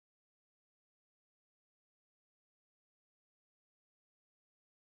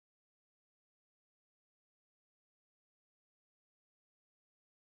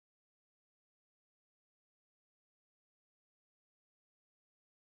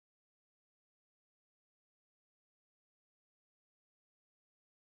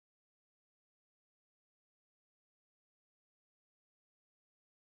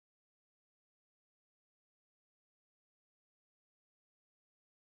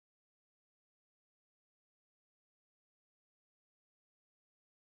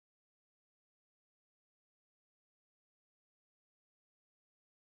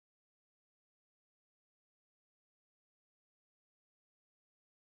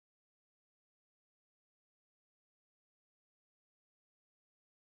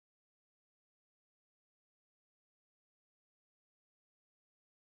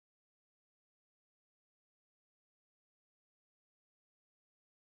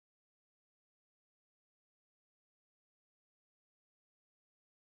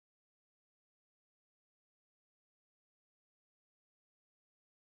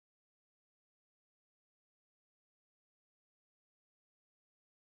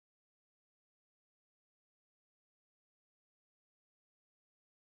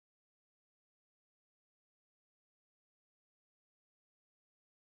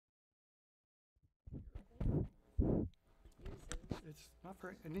It's not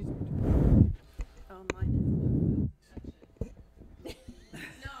very, it needs, Oh, mine is.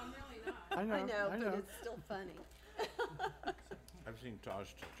 No, I'm really not. I know, I know, but it's still funny. I've seen Taj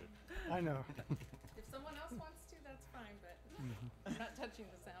touch it. I know. If someone else wants to, that's fine, but I'm not touching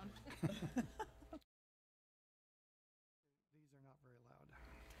the sound. These are not very loud.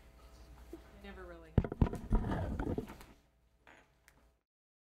 Never really.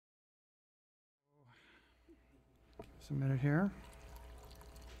 Just a minute here.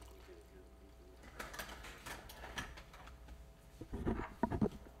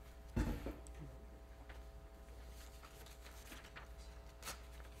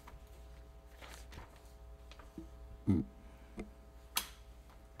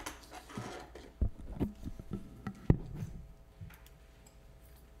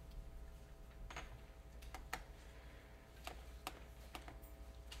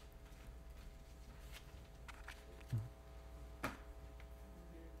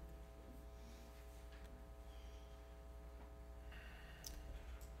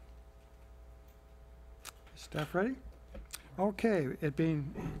 Staff ready? Okay, it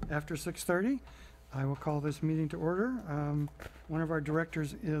being after 6:30, I will call this meeting to order. One of our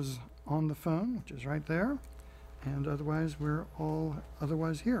directors is on the phone, which is right there, and otherwise, we're all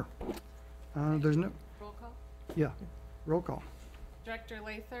otherwise here. There's no, Roll call. yeah, roll call. Director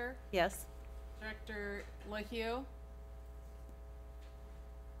Lather, Yes. Director LaHue,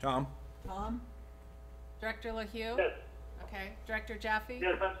 Tom? Tom? Director LaHue? Yes, Okay. Director Jaffe?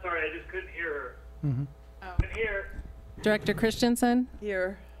 yes, I'm sorry, I just couldn't hear her. Mhm. Oh. I'm here. Director Christensen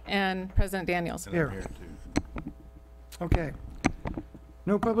Here. and President Daniels. And Here. I'm here too. Okay.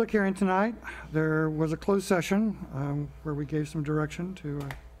 No public hearing tonight. There was a closed session where we gave some direction to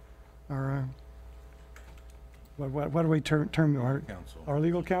our, what do we term our Council. our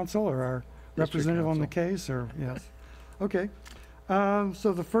legal counsel or our representative on the case, or, yes. Okay.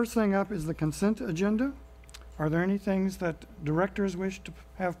 So the first thing up is the consent agenda. Are there any things that directors wish to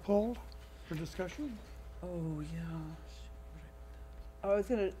have pulled for discussion? Oh, yeah.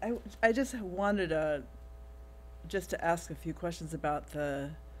 I just wanted just to ask a few questions about the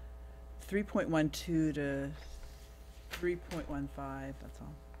 3.12 to 3.15, that's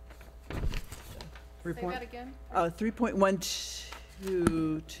all. Three Say point- that again? 3.12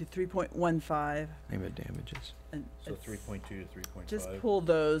 to 3.15. Name of damages. And So it's- 3.2 to 3.5. Just pull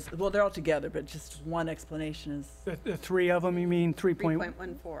those, well, they're all together, but just one explanation is, The three of them, you mean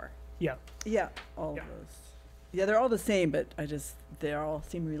 3.14. Yeah, yeah, all Yeah. of those. Yeah, they're all the same, but they all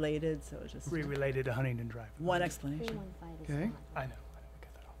seem related, so it's just related to Huntington Drive. one explanation. Okay. I know, we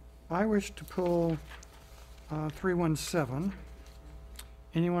got that all. I wish to pull 317.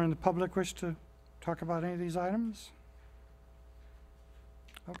 Anyone in the public wish to talk about any of these items?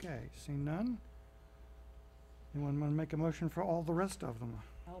 Okay, seeing none. Anyone want to make a motion for all the rest of them?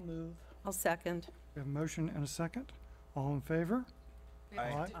 I'll move. I'll second. We have a motion and a second. All in favor? We have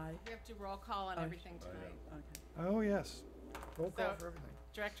Aye. to do- Aye. we have to roll call on Aye. everything tonight. Okay. Oh, yes. Roll call So- for everything.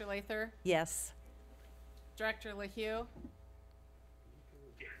 Director Lather, Yes. Director LaHue,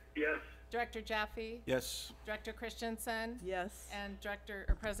 Yes, Director Jaffe, Yes. Director Christensen, Yes. and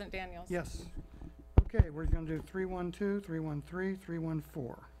President Daniels. Yes. Okay, we're going to do 312, 313,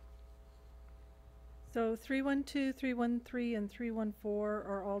 314. So 312, 313, and 314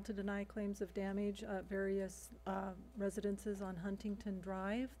 are all to deny claims of damage at various residences on Huntington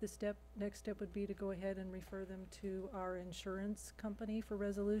Drive. The next step would be to go ahead and refer them to our insurance company for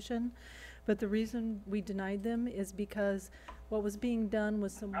resolution. But the reason we denied them is because what was being done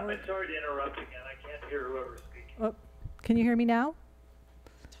was some I'm work. sorry to interrupt again, I can't hear whoever's speaking. Oh, can you hear me now?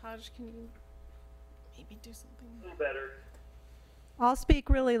 Taj, can you maybe do A something? little better. I'll speak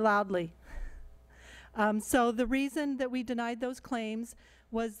really loudly. So the reason that we denied those claims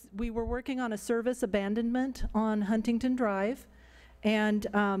was we were working on a service abandonment on Huntington Drive. And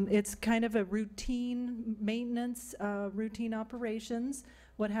it's kind of a routine maintenance, routine operations.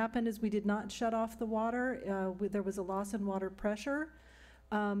 What happened is we did not shut off the water. There was a loss in water pressure.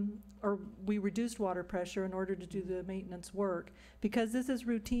 Or we reduced water pressure in order to do the maintenance work. Because this is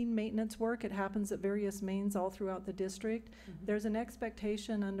routine maintenance work, it happens at various mains all throughout the district. There's an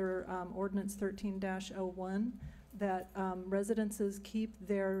expectation under Ordinance 13-01 that residences keep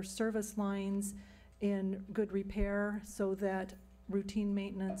their service lines in good repair so that routine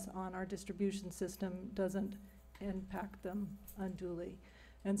maintenance on our distribution system doesn't impact them unduly.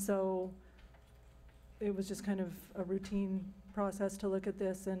 And so it was just kind of a routine process to look at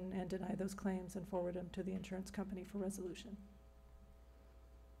this and deny those claims and forward them to the insurance company for resolution.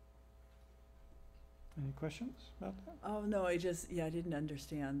 Any questions about that? Oh, no, I didn't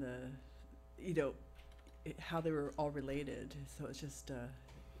understand how they were all related, so it's just,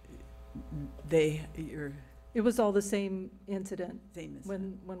 you're It was all the same incident same as.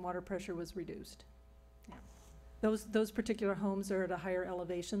 when water pressure was reduced. Yeah. Those particular homes are at a higher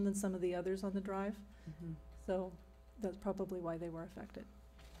elevation than some of the others on the drive, Mhm. so that's probably why they were affected.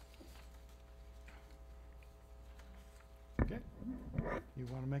 Okay. You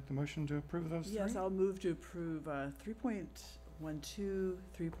want to make the motion to approve those three? Yes, I'll move to approve 3.12,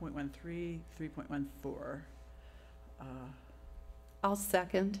 3.13, 3.14. I'll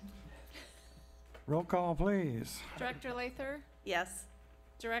second. Roll call, please. Director Lather, Yes.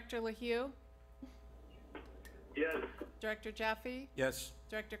 Director LaHue, Yes. Director Jaffe, Yes.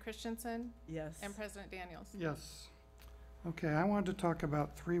 Director Christensen, Yes. and President Daniels. Yes. Okay, I wanted to talk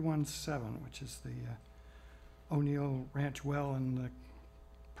about 317, which is the O'Neill Ranch well and the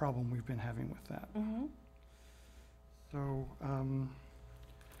problem we've been having with that. So,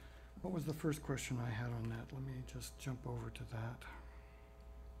 what was the first question I had on that? Let me just jump over to that.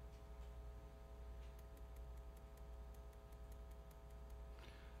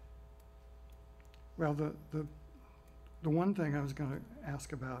 Well, the one thing I was going to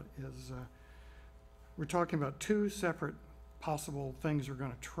ask about is, we're talking about two separate possible things we're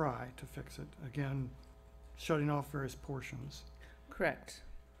going to try to fix it. Again, shutting off various portions. Correct.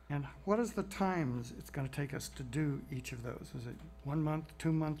 And what is the times it's going to take us to do each of those? Is it 1 month,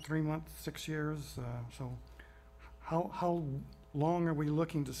 2 months, 3 months, 6 years? So how long are we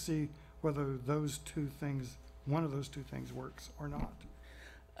looking to see whether those two things, one of those two things works or not?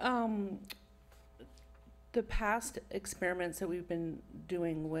 The past experiments that we've been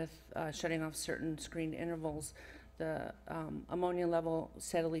doing with shutting off certain screened intervals, the ammonia level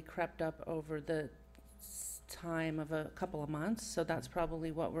steadily crept up over the time of a couple of months. So that's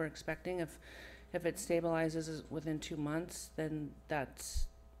probably what we're expecting. If it stabilizes within 2 months, then that's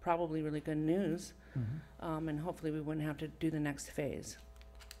probably really good news. And hopefully we wouldn't have to do the next phase.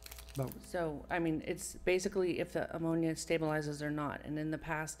 But So, I mean, it's basically if the ammonia stabilizes or not. And in the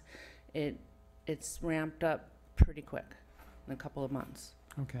past, it's ramped up pretty quick, in a couple of months.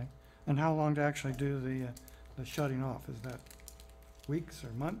 okay. And how long to actually do the shutting off? Is that weeks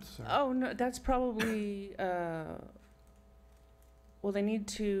or months? Or? Oh, no, that's probably, well, they need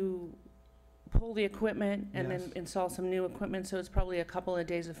to pull the equipment and Yes. then install some new equipment, so it's probably a couple of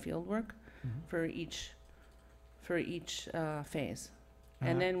days of field work Mhm. for each phase. Uh-huh.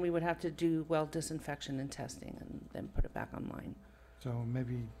 And then we would have to do well disinfection and testing and then put it back online. So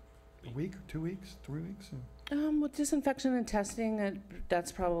maybe a week, 2 weeks, 3 weeks? Or? With disinfection and testing,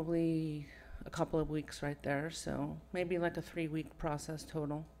 that's probably a couple of weeks right there, so maybe like a 3-week process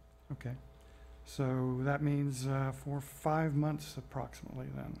total. Okay. So that means for 5 months approximately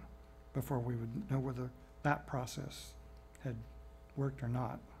then, before we would know whether that process had worked or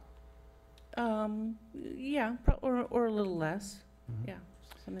not. Yeah, or a little less, Mhm. yeah,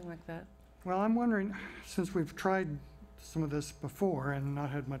 something like that. Well, I'm wondering, since we've tried some of this before and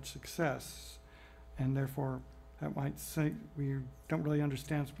not had much success, and therefore that might say we don't really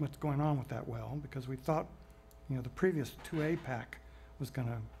understand what's going on with that well, because we thought, the previous 2A pack was going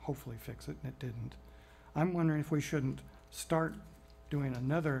to hopefully fix it, and it didn't. I'm wondering if we shouldn't start doing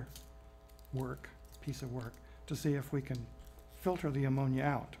another piece of work, to see if we can filter the ammonia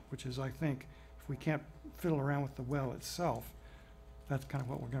out, which is, I think, if we can't fiddle around with the well itself, that's kind of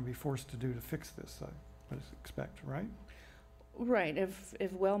what we're going to be forced to do to fix this, I would expect, right? Right,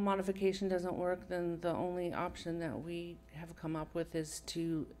 if well modification doesn't work, then the only option that we have come up with is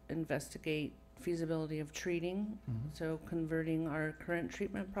to investigate feasibility of treating, so converting our current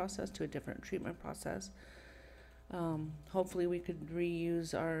treatment process to a different treatment process. Hopefully we could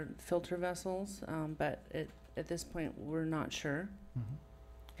reuse our filter vessels, but at this point, we're not sure.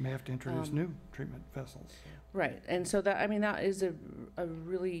 May have to introduce new treatment vessels. Right, and so that is a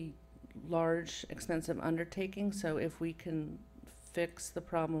really large, expensive undertaking, so if we can fix the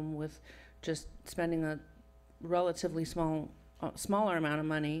problem with just spending a relatively smaller amount of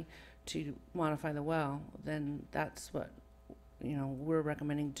money to modify the well, then that's what, we're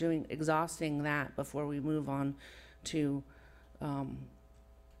recommending doing, exhausting that before we move on to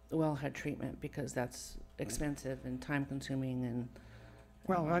wellhead treatment, because that's expensive and time-consuming and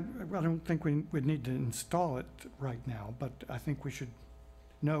Well, I don't think we would need to install it right now, but I think we should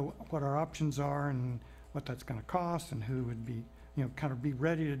know what our options are and what that's going to cost and who would be, kind of be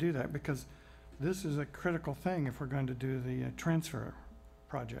ready to do that, because this is a critical thing if we're going to do the transfer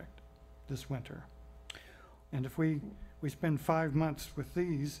project this winter. And if we spend 5 months with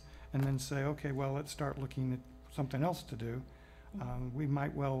these and then say, okay, well, let's start looking at something else to do, we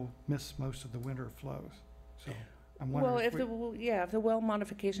might well miss most of the winter flows. So I'm well, wondering if the well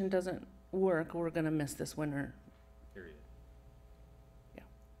modification doesn't work, we're gonna miss this winter. Period.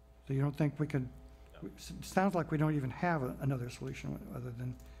 So you don't think we could, it sounds like we don't even have another solution other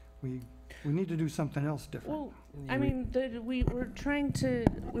than we need to do something else different. Well, I mean, we're trying to,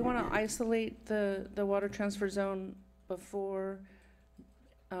 we wanna isolate the water transfer zone before,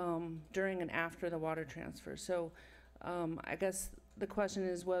 during and after the water transfer. So, I guess the question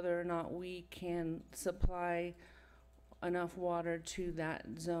is whether or not we can supply enough water to that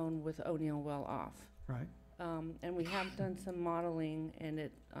zone with O'Neill well off. Right, And we have done some modeling, and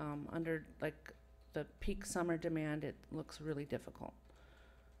it, under like the peak summer demand, it looks really difficult.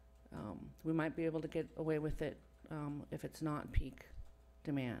 We might be able to get away with it, if it's not peak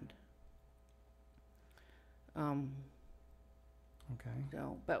demand. okay,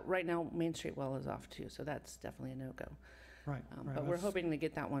 So, but right now, Main Street well is off too, so that's definitely a no-go. right. right, But we're that's- hoping to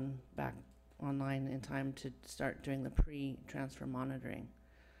get that one back online in time to start doing the pre-transfer monitoring.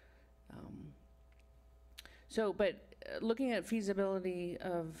 So, but looking at feasibility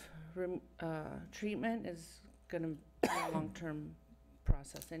of treatment is gonna be a long-term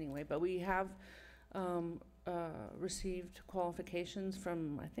process anyway. But we have received qualifications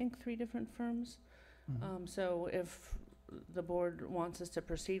from, I think, 3 different firms. Mhm. So if the board wants us to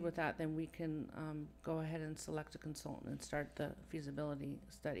proceed with that, then we can go ahead and select a consultant and start the feasibility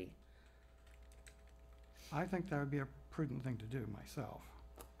study. I think that would be a prudent thing to do myself.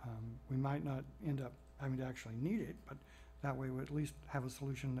 We might not end up having to actually need it, but that way we at least have a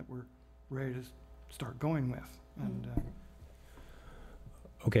solution that we're ready to start going with. And,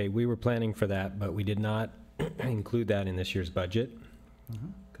 Okay, we were planning for that, but we did not include that in this year's budget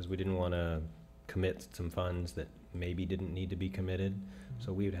mhm, because we didn't want to commit some funds that maybe didn't need to be committed.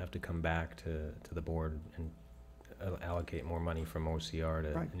 So we would have to come back to the board and allocate more money from OCR to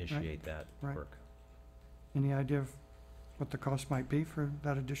Right, right, initiate that right. work. Any idea of what the cost might be for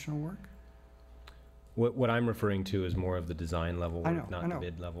that additional work? What I'm referring to is more of the design level I work, know, not I the know.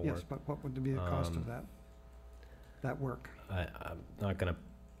 bid level Yes, work. but what would be the cost of Um, that work? I'm not gonna,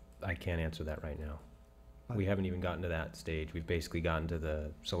 I can't answer that right now. We But- haven't even gotten to that stage. We've basically gotten to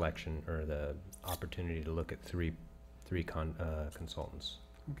the selection or the opportunity to look at three consultants.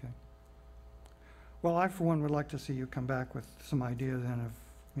 Okay. Well, I, for one, would like to see you come back with some idea then of,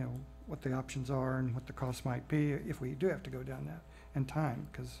 you know, what the options are and what the cost might be if we do have to go down that, and time,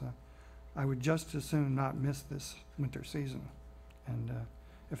 because I would just as soon not miss this winter season. And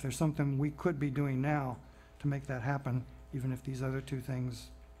if there's something we could be doing now to make that happen, even if these other 2 things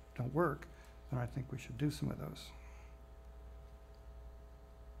don't work, then I think we should do some of those.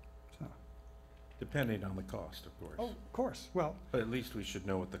 So, Depending on the cost, of course. oh, of course, well, But at least we should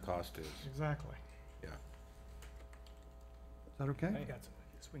know what the cost is. exactly. Yeah. Is that okay? I got some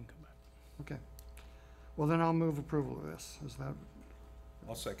ideas. We can come back. Okay. Well, then I'll move approval of this. Is that,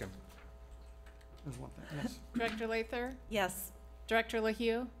 I'll second. there's one thing, yes. Director Lather? Yes. Director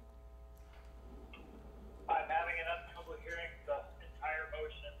LaHue? I'm having enough trouble hearing the entire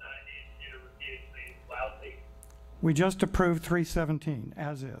motion that I need you to repeat, please, loudly. We just approved 317,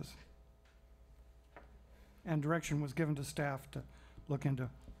 as is. And direction was given to staff to look into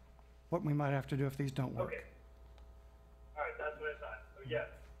what we might have to do if these don't work. Okay. All right, that's what I thought. So yes.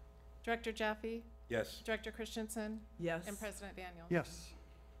 Director Jaffe? Yes. Director Christensen? Yes. And President Daniels? Yes.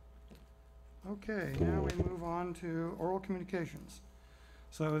 Okay, now we move on to oral communications.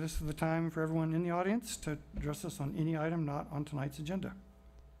 So this is the time for everyone in the audience to address us on any item not on tonight's agenda.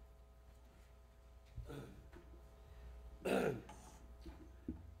 Hi,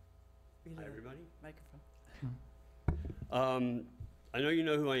 everybody. Microphone. I know you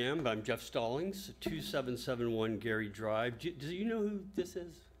know who I am, but I'm Jeff Stallings, 2771 Gary Drive. Do you know who this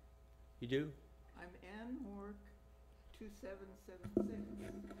is? You do? I'm Ann Mork, 2776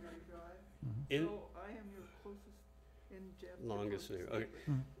 Gary Drive. In, So I am your closest and Jeff. the longest closest neighbor, okay.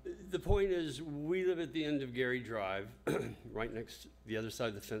 neighbor. The point is, we live at the end of Gary Drive, right next, the other side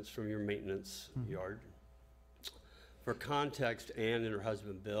of the fence from your maintenance yard. For context, Ann and her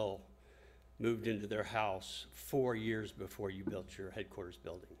husband Bill moved into their house 4 years before you built your headquarters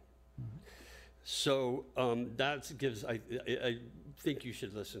building. So that gives, I think you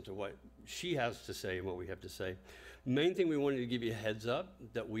should listen to what she has to say and what we have to say. Main thing we wanted to give you a heads up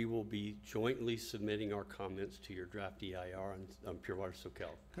that we will be jointly submitting our comments to your draft EIR on Pure Water Soquel.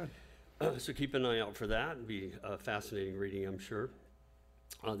 Good. So keep an eye out for that. It'll be fascinating reading, I'm sure.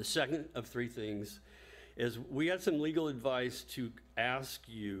 The second of 3 things is we got some legal advice to ask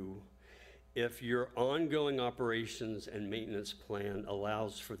you if your ongoing operations and maintenance plan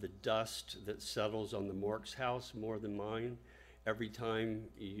allows for the dust that settles on the Mork's house more than mine every time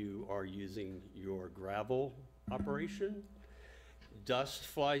you are using your gravel operation. Dust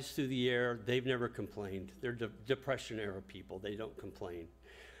flies through the air. They've never complained. They're Depression era people. They don't complain.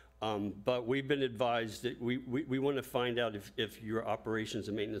 But we've been advised that we want to find out if your operations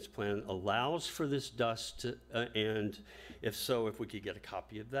and maintenance plan allows for this dust, and if so, if we could get a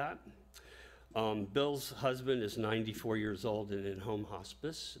copy of that. Bill's husband is 94 years old and in home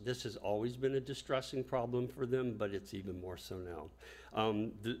hospice. This has always been a distressing problem for them, but it's even more so now.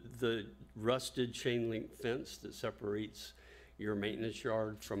 The rusted chain link fence that separates your maintenance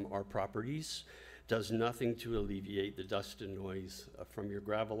yard from our properties does nothing to alleviate the dust and noise from your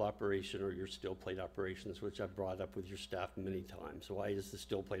gravel operation or your steel plate operations, which I've brought up with your staff many times. Why is the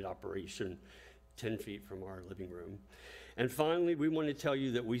steel plate operation 10 feet from our living room? And finally, we want to tell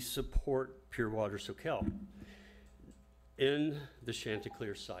you that we support Pure Water Soquel in the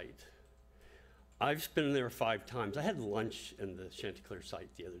Chanticleer site. I've been there 5 times. I had lunch in the Chanticleer site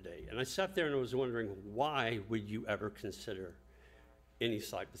the other day, and I sat there and I was wondering, why would you ever consider any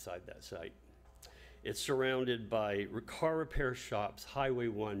site beside that site? It's surrounded by car repair shops, Highway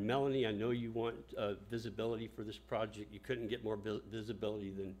 1. Melanie, I know you want visibility for this project. You couldn't get more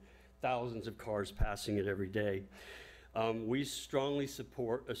visibility than thousands of cars passing it every day. We strongly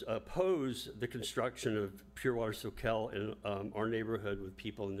oppose the construction of Pure Water Soquel in our neighborhood with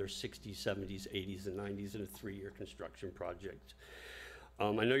people in their 60s, 70s, 80s, and 90s in a 3-year construction project.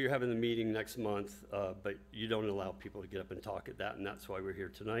 I know you're having the meeting next month, but you don't allow people to get up and talk at that, and that's why we're here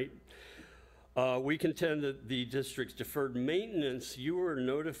tonight. We contend that the district's deferred maintenance, you were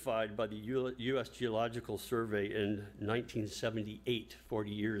notified by the U.S. Geological Survey in 1978, 40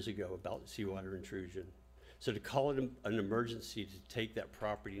 years ago, about seawater intrusion. So to call it an emergency to take that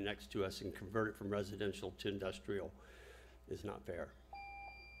property next to us and convert it from residential to industrial is not fair.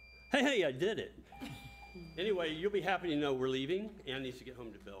 Hey, I did it. Anyway, you'll be happy to know we're leaving. Ann needs to get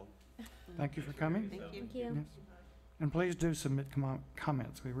home to Bill. Thank you for coming. Thank you. Yes. And please do submit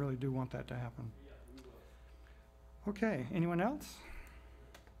comments. We really do want that to happen. Okay, anyone else?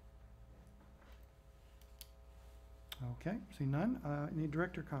 Okay, see none. Any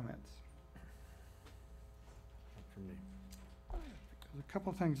director comments? From me. There's a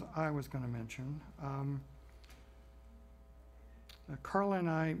couple of things I was going to mention. Carla and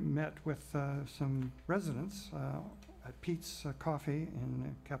I met with some residents at Pete's Coffee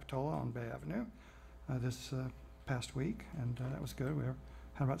in Capitola on Bay Avenue this past week, and that was good. We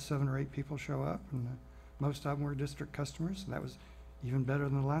had about 7 or 8 people show up, and most of them were district customers, so that was even better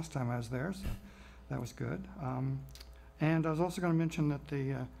than the last time I was there, so that was good. And I was also going to mention that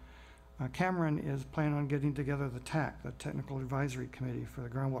the Cameron is planning on getting together the TAC, the Technical Advisory Committee for the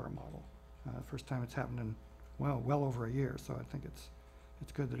groundwater model. First time it's happened in, well over a year, so I think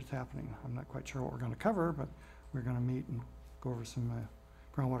it's good that it's happening. I'm not quite sure what we're going to cover, but we're going to meet and go over some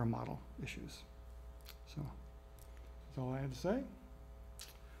groundwater model issues. So that's all I had to say.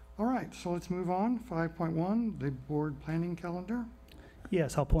 All right, so let's move on. 5.1, the board planning calendar.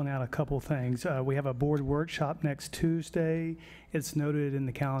 Yes, I'll point out a couple things. We have a board workshop next Tuesday. It's noted in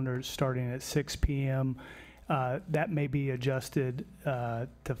the calendar starting at 6 p.m. That may be adjusted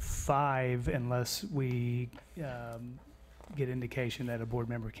to 5 unless we get indication that a board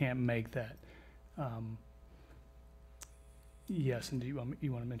member can't make that. Yes, and do you want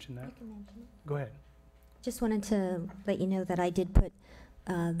to mention that? I can mention it. Go ahead. Just wanted to let you know that I did put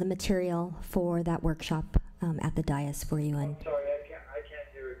the material for that workshop at the dais for you. And I'm sorry, I can't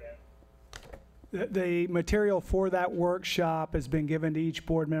hear again. The material for that workshop has been given to each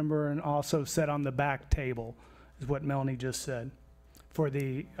board member and also set on the back table, is what Melanie just said, for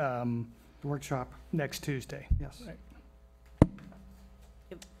the workshop next Tuesday. Yes. Right.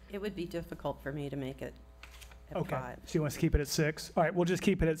 It would be difficult for me to make it at Okay, 5. so you want us to keep it at 6? All right, we'll just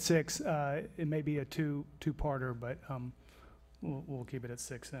keep it at 6. It may be a two-parter, but we'll keep it at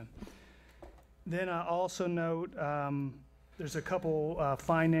 6 then. Then I also note there's a couple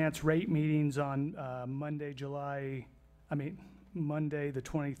finance rate meetings on Monday the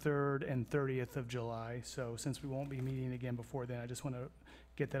 23rd and 30th of July. So since we won't be meeting again before then, I just want to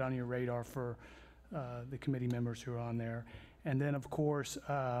get that on your radar for the committee members who are on there. And then, of course,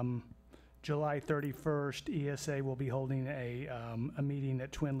 July 31st, ESA will be holding a meeting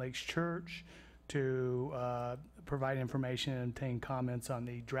at Twin Lakes Church to provide information and obtain comments on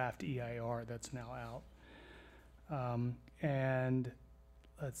the draft EIR that's now out. And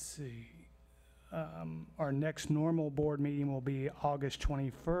let's see, our next normal board meeting will be August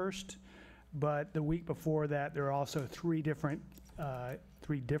 21st, but the week before that, there are also three different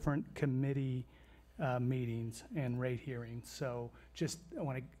committee meetings and rate hearings. So just, I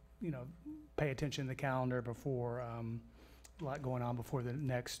want to, pay attention to the calendar before, a lot going on before the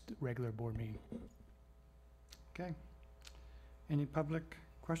next regular board meeting. Okay. Any public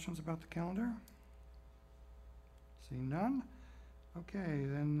questions about the calendar? See none? Okay,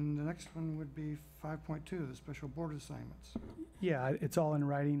 then the next one would be 5.2, the special board assignments. Yeah, it's all in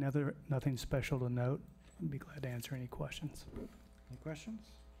writing, nothing special to note. I'd be glad to answer any questions. Any questions?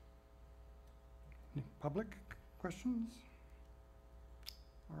 Any public questions?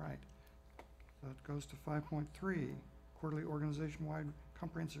 All right. So it goes to 5.3, quarterly organization-wide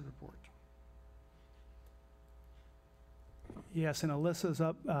comprehensive report. Yes, and Alyssa's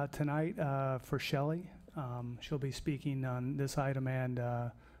up tonight for Shelley. She'll be speaking on this item and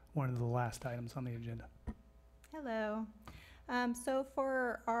one of the last items on the agenda. Hello. So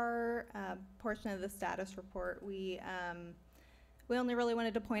for our portion of the status report, we only really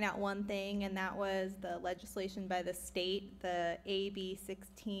wanted to point out one thing, and that was the legislation by the state, the AB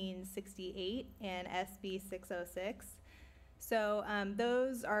 1668 and SB 606. So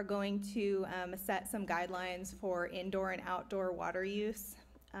those are going to set some guidelines for indoor and outdoor water use.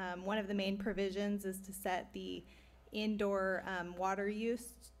 One of the main provisions is to set the indoor water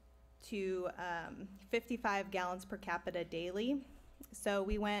use to 55 gallons per capita daily. So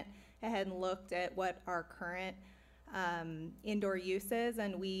we went ahead and looked at what our current indoor use is,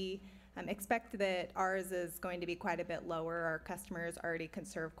 and we expect that ours is going to be quite a bit lower. Our customers already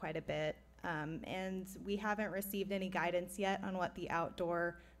conserve quite a bit, and we haven't received any guidance yet on what the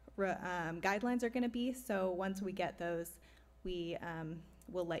outdoor guidelines are going to be. So once we get those, we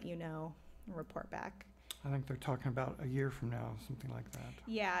will let you know and report back. I think they're talking about a year from now, something like that.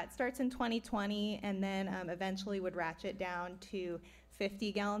 Yeah, it starts in 2020 and then eventually would ratchet down to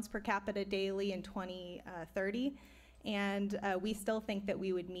 50 gallons per capita daily in 2030. And we still think that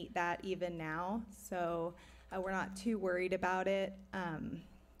we would meet that even now. So we're not too worried about it,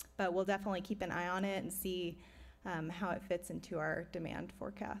 but we'll definitely keep an eye on it and see how it fits into our demand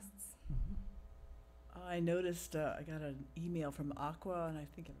forecasts. I noticed, I got an email from Aqua, and I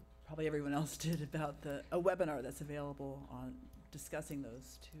think probably everyone else did, about a webinar that's available on discussing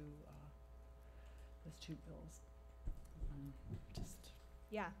those two bills.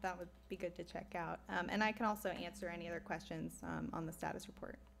 Yeah, that would be good to check out. And I can also answer any other questions on the status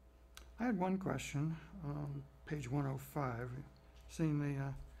report. I had one question, page 105, seeing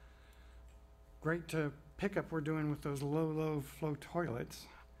the great pickup we're doing with those low flow toilets.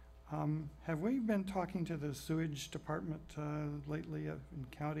 Have we been talking to the sewage department lately in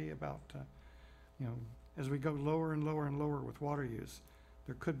county about, you know, as we go lower and lower and lower with water use,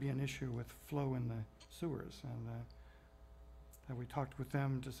 there could be an issue with flow in the sewers, and have we talked with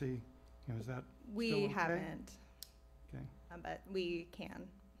them to see, you know, is that We still okay? haven't, Okay, but we can.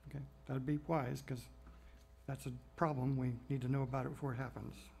 okay, that'd be wise, because that's a problem, we need to know about it before it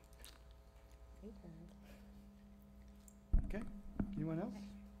happens. Okay, anyone else?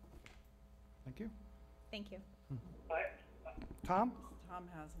 Thank you. Thank you. Tom? Tom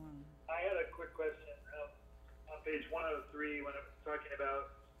has one. I had a quick question. On page 103, when it was talking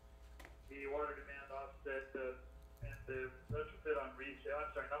about the water demand offset and the retrofit on resale,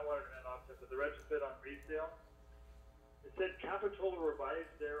 I'm sorry, not water demand offset, but the retrofit on resale, it said Capitola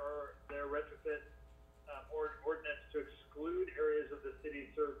revised their retrofit ordinance to exclude areas of the city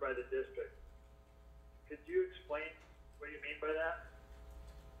served by the district. Could you explain what you mean by that?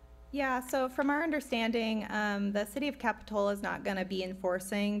 Yeah, so from our understanding, the city of Capitola is not going to be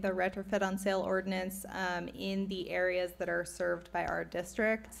enforcing the retrofit on sale ordinance in the areas that are served by our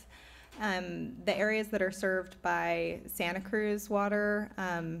district. The areas that are served by Santa Cruz water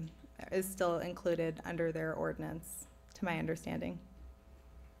is still included under their ordinance, to my understanding.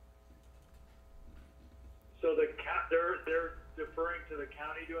 So they're deferring to the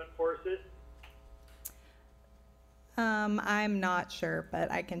county to enforce it? I'm not sure,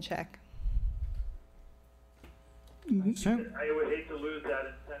 but I can check. I would hate to lose that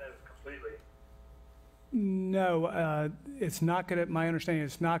incentive completely. No, it's not going to, my understanding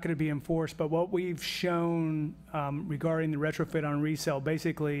is it's not going to be enforced, but what we've shown regarding the retrofit on resale,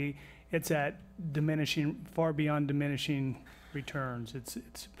 basically it's at diminishing, far beyond diminishing returns.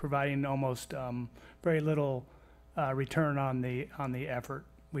 It's providing almost very little return on the effort.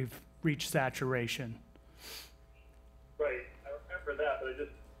 We've reached saturation. Right, I remember that, but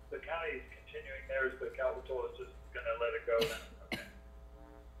the county's continuing theirs, but Capitola is just gonna let it go then. Okay.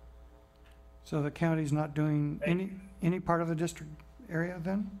 So the county's not doing any part of the district area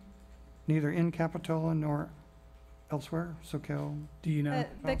then? Neither in Capitola nor elsewhere, Soquel? Do you know?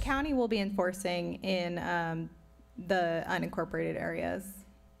 The county will be enforcing in the unincorporated areas.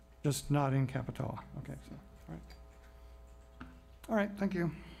 Just not in Capitola, okay, so, all right. All right, thank you.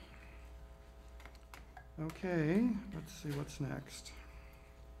 Okay, let's see what's next.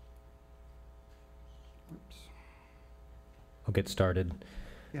 Oops. I'll get started.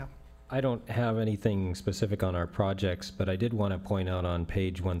 Yeah. I don't have anything specific on our projects, but I did want to point out on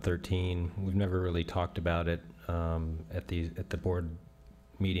page 113, we've never really talked about it at the board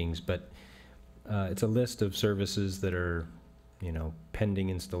meetings, but it's a list of services that are, pending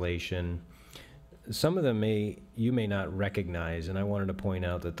installation. Some of them you may not recognize, and I wanted to point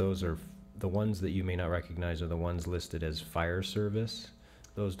out that those are the ones that you may not recognize are the ones listed as fire service.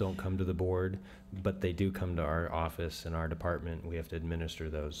 Those don't come to the board, but they do come to our office and our department. We have to administer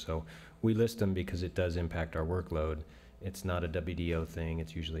those. So we list them because it does impact our workload. It's not a WDO thing.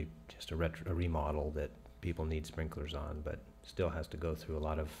 It's usually just a remodel that people need sprinklers on, but still has to go through a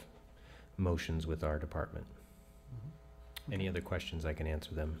lot of motions with our department. Mm-hmm. Any other questions, I can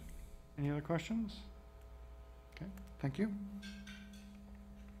answer them. Any other questions? Okay, thank you.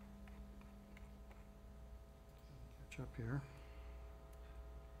 Catch up here.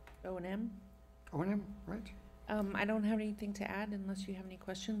 O&M? O&M, right? I don't have anything to add unless you have any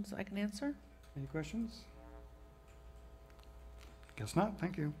questions I can answer. Any questions? Guess not,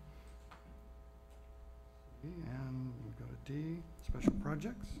 thank you. And we'll go to D, special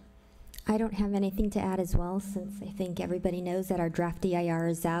projects. I don't have anything to add as well, since I think everybody knows that our draft DIR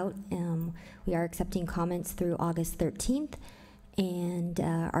is out. We are accepting comments through August 13th, and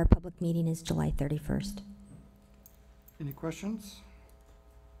our public meeting is July 31st. Any questions?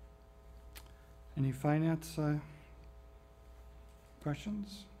 Any finance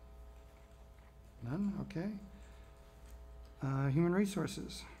questions? None, okay. Human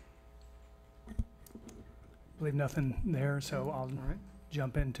resources. I believe nothing there, so I'll All right.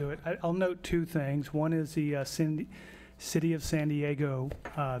 jump into it. I'll note two things. One is the City of San Diego,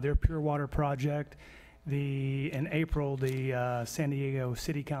 their Pure Water project. In April, the San Diego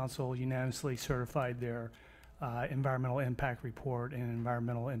City Council unanimously certified their environmental impact report and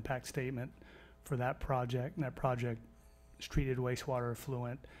environmental impact statement for that project. And that project is treated wastewater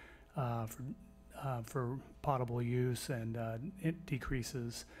effluent for potable use, and it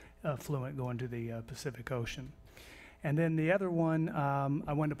decreases effluent going to the Pacific Ocean. And then the other one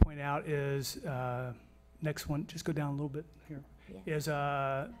I wanted to point out is, next one, just go down a little bit here, Yeah. is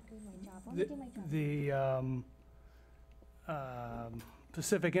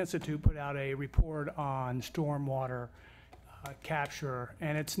Pacific Institute put out a report on stormwater capture,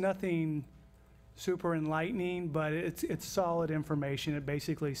 and it's nothing super enlightening, but it's solid information. It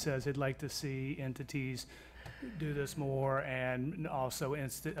basically says it'd like to see entities do this more, and also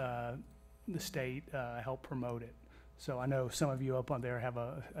the state help promote it. So I know some of you up on there have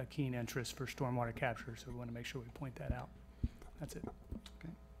a keen interest for stormwater capture, so we want to make sure we point that out. That's it.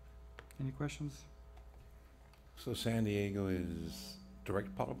 Okay. Any questions? So San Diego is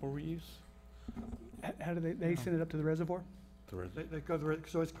direct potable reuse? How do they send it up to the reservoir? They go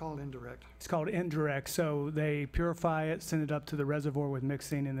so it's called indirect. It's called indirect. So they purify it, send it up to the reservoir with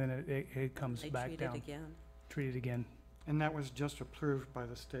mixing, and then it comes back They down. treat it again. Treat it again. And that was just approved by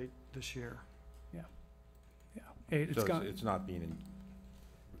the state this year. Yeah. Yeah. So it's not being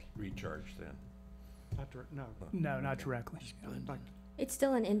recharged then? Not no. No, not directly. Like, It's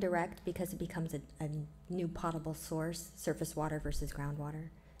still an indirect because it becomes a new potable source, surface water versus groundwater.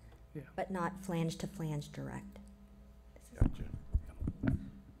 Yeah. But not flange to flange direct. Gotcha.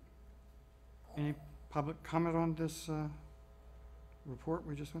 any public comment on this report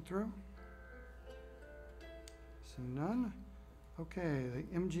we just went through? Seeing none. Okay,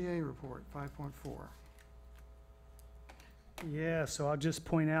 the MGA report, 5.4. Yeah, so I'll just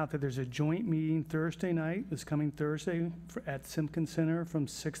point out that there's a joint meeting Thursday night, this coming Thursday, at Simpkins Center from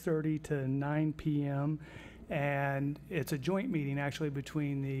 6:30 to 9 p.m. And it's a joint meeting actually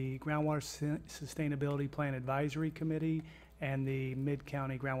between the Groundwater Sustainability Plan Advisory Committee and the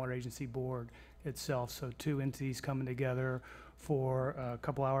Mid-County Groundwater Agency Board itself. So two entities coming together for a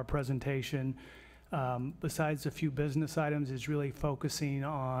couple-hour presentation. Besides a few business items, is really focusing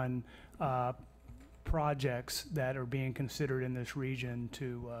on projects that are being considered in this region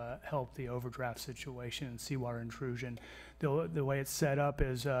to help the overdraft situation and seawater intrusion. The way it's set up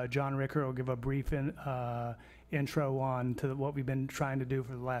is John Ricker will give a brief intro on to what we've been trying to do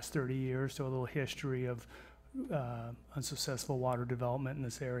for the last 30 years, so a little history of unsuccessful water development in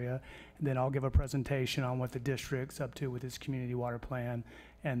this area. And then I'll give a presentation on what the district's up to with its community water plan,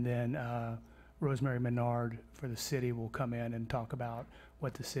 and then Rosemary Menard for the city will come in and talk about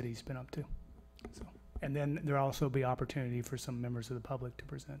what the city's been up to. So, and then there'll also be opportunity for some members of the public to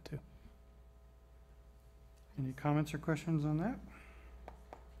present too. Any comments or questions on that?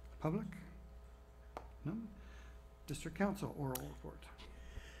 Public? No? District Council oral report.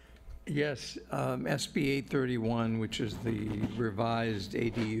 Yes, SB 831, which is the revised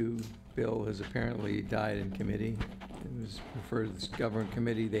ADU bill, has apparently died in committee. It was referred to the government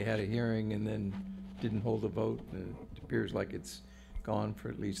committee, they had a hearing and then didn't hold a vote, and it appears like it's gone for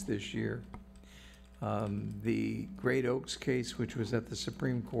at least this year. The Great Oaks case, which was at the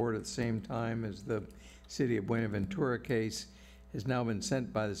Supreme Court at the same time as the City of Buenaventura case, has now been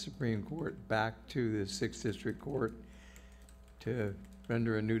sent by the Supreme Court back to the 6th District Court to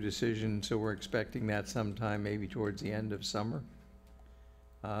render a new decision, so we're expecting that sometime maybe towards the end of summer.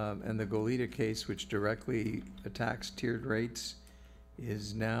 And the Goleta case, which directly attacks tiered rates,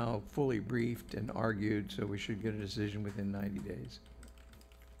 is now fully briefed and argued, so we should get a decision within 90 days.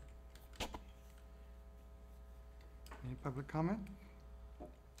 Any public comment?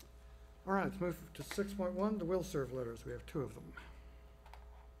 All right, let's move to 6.1, the will serve letters. We have 2 of them.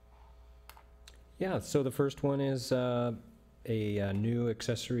 Yeah, so the first one is a new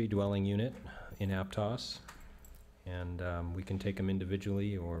accessory dwelling unit in Aptos. And we can take them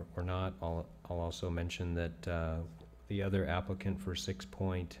individually or not. I'll also mention that the other applicant for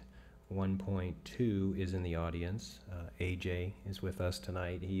 6.1.2 is in the audience. AJ is with us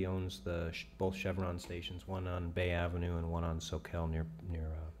tonight. He owns both Chevron stations, one on Bay Avenue and one on Soquel near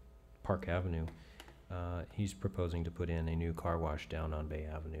Park Avenue. He's proposing to put in a new car wash down on Bay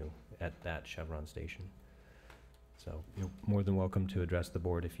Avenue at that Chevron station. So you're more than welcome to address the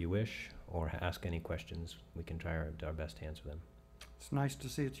board if you wish, or ask any questions. We can try our best to answer them. It's nice to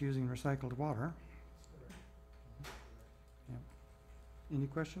see it's using recycled water. Yeah. Any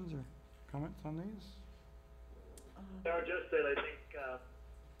questions or comments on these? No, just that I think,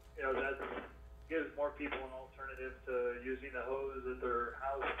 that gives more people an alternative to using the hose at their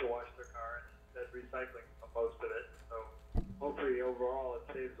house to wash their car instead of recycling most of it. So hopefully overall it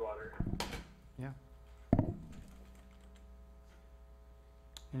saves water. Yeah.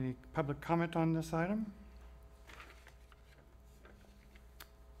 Any public comment on this item?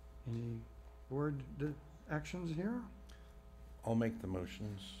 Any board actions here? I'll make the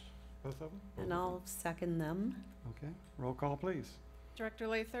motions. Both of them? And I'll second them. Okay, roll call, please. Director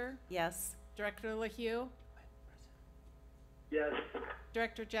Lather? Yes. Director LaHue? Yes.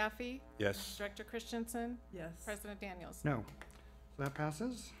 Director Jaffe? Yes. Director Christensen? Yes. President Daniels? No. So that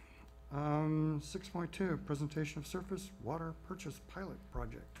passes. 6.2, presentation of surface water purchase pilot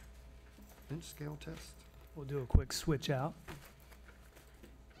project. Bench scale test. We'll do a quick switch out.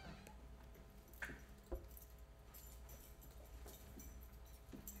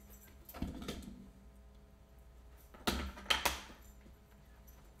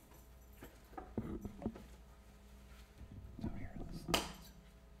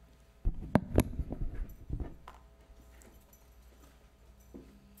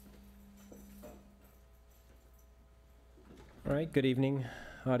 All right, good evening,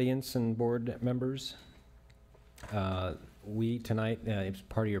 audience and board members. We tonight, it's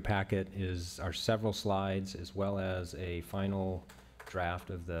part of your packet, is our several slides as well as a final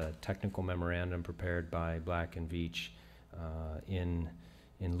draft of the technical memorandum prepared by Black and Veatch in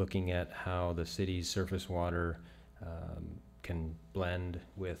looking at how the city's surface water can blend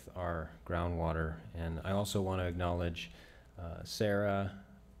with our groundwater. And I also want to acknowledge Sarah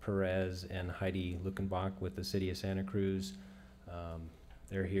Perez and Heidi Luckenbach with the City of Santa Cruz.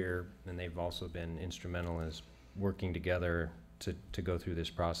 They're here, and they've also been instrumental as working together to go through this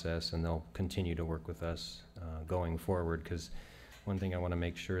process, and they'll continue to work with us going forward, because one thing I want to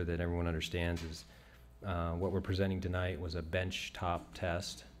make sure that everyone understands is what we're presenting tonight was a bench top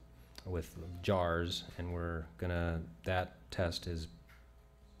test with jars, and that test has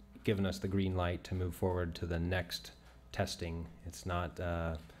given us the green light to move forward to the next testing. It's not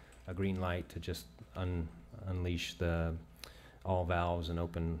a green light to just unleash all valves and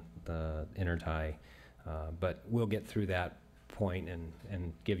open the intertie, but we'll get through that point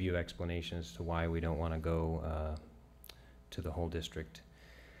and give you explanations as to why we don't want to go to the whole district.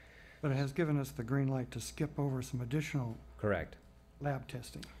 But it has given us the green light to skip over some additional Correct. lab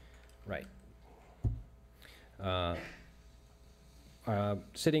testing. Right.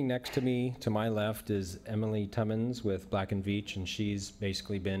 Sitting next to me, to my left, is Emily Tummins with Black and Veatch, and she's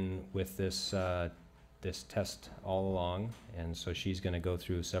basically been with this test all along, and so she's going to go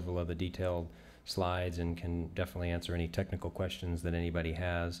through several of the detailed slides and can definitely answer any technical questions that anybody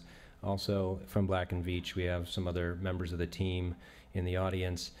has. Also, from Black and Veatch, we have some other members of the team in the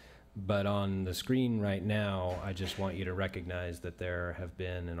audience, but on the screen right now, I just want you to recognize that there have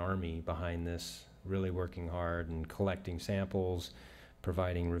been an army behind this, really working hard and collecting samples,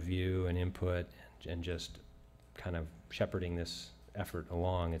 providing review and input, and just kind of shepherding this effort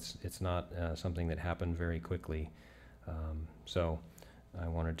along. It's not something that happened very quickly. So I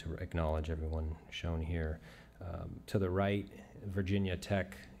wanted to acknowledge everyone shown here. To the right, Virginia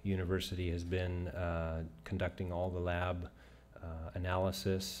Tech University has been conducting all the lab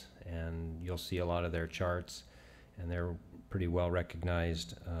analysis, and you'll see a lot of their charts, and they're pretty well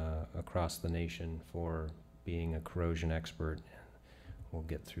recognized across the nation for being a corrosion expert. We'll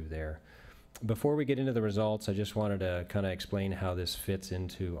get through there. Before we get into the results, I just wanted to kind of explain how this fits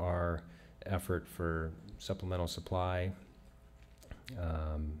into our effort for supplemental supply.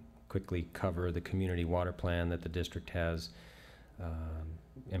 Quickly cover the community water plan that the district has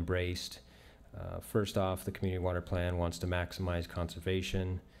embraced. First off, the community water plan wants to maximize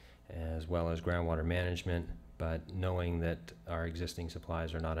conservation as well as groundwater management, but knowing that our existing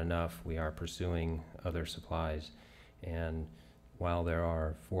supplies are not enough, we are pursuing other supplies. And while there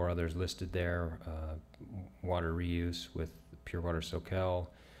are 4 others listed there, water reuse with Pure Water Soquel,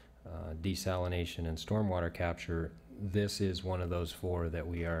 desalination and stormwater capture, this is one of those 4 that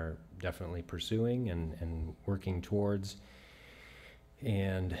we are definitely pursuing and working towards.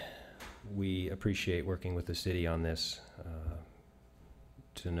 And we appreciate working with the city on this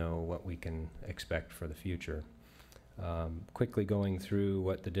to know what we can expect for the future. Quickly going through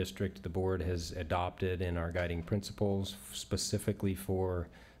what the board has adopted in our guiding principles, specifically for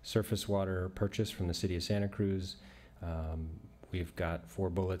surface water purchase from the city of Santa Cruz. We've got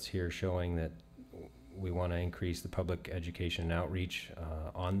 4 bullets here showing that we want to increase the public education and outreach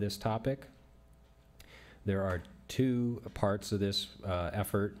on this topic. There are 2 parts of this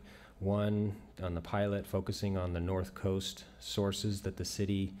effort. One on the pilot, focusing on the North Coast sources that the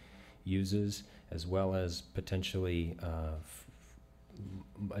city uses, as well as potentially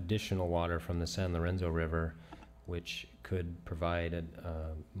additional water from the San Lorenzo River, which could provide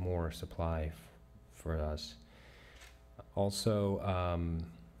more supply for us. Also,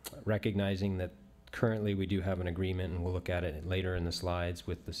 recognizing that currently we do have an agreement, and we'll look at it later in the slides,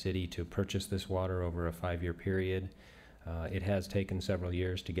 with the city to purchase this water over a 5-year period. It has taken several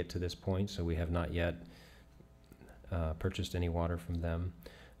years to get to this point, so we have not yet purchased any water from them.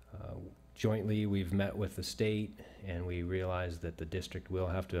 Jointly, we've met with the state, and we realized that the district will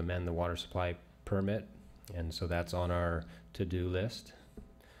have to amend the water supply permit, and so that's on our to-do list.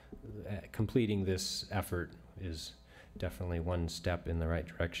 Completing this effort is definitely one step in the right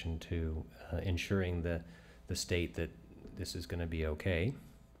direction to ensuring the state that this is going to be okay.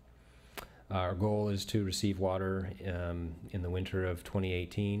 Our goal is to receive water in the winter of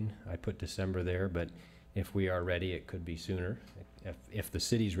 2018. I put December there, but if we are ready, it could be sooner. If the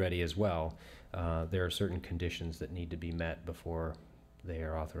city's ready as well, there are certain conditions that need to be met before they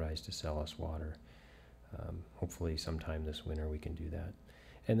are authorized to sell us water. Hopefully sometime this winter we can do that.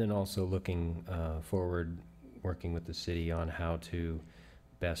 And then also looking forward, working with the city on how to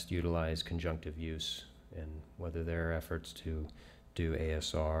best utilize conjunctive use, and whether their efforts to do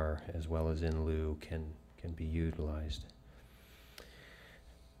ASR as well as in lieu can be utilized.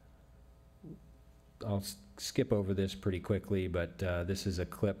 I'll skip over this pretty quickly, but this is a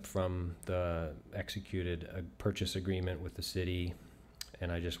clip from the executed purchase agreement with the city,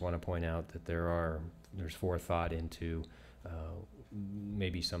 and I just want to point out that there's forethought into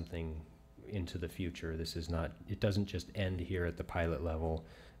maybe something into the future. This is not, it doesn't just end here at the pilot level.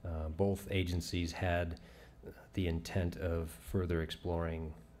 Both agencies had the intent of further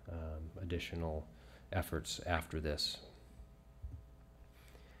exploring additional efforts after this.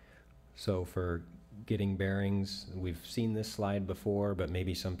 So for getting bearings, we've seen this slide before, but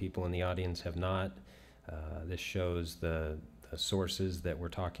maybe some people in the audience have not. This shows the sources that we're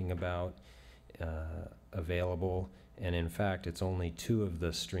talking about available, and in fact it's only 2 of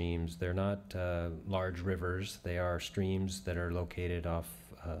the streams. They're not large rivers. They are streams that are located off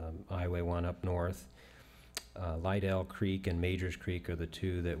Highway 1 up north. Lydell Creek and Majors Creek are the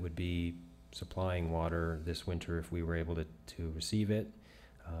 2 that would be supplying water this winter if we were able to receive it.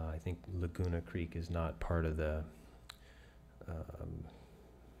 I think Laguna Creek is not part of the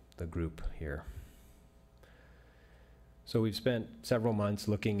group here. So we've spent several months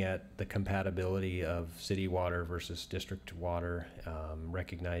looking at the compatibility of city water versus district water,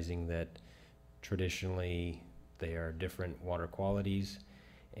 recognizing that traditionally they are different water qualities,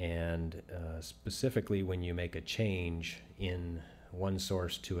 and specifically when you make a change in one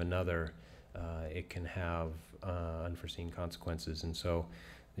source to another, it can have unforeseen consequences. And so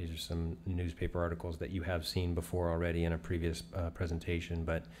these are some newspaper articles that you have seen before already in a previous presentation,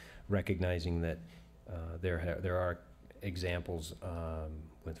 but recognizing that there are examples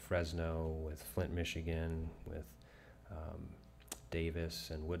with Fresno, with Flint, Michigan, with Davis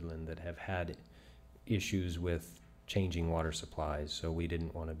and Woodland that have had issues with changing water supplies. So we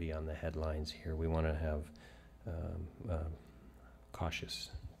didn't want to be on the headlines here. We want to have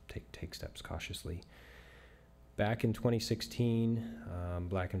take steps cautiously. Back in 2016,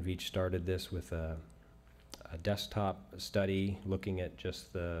 Black and Veatch started this with a desktop study looking at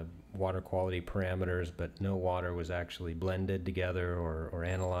just the water quality parameters, but no water was actually blended together or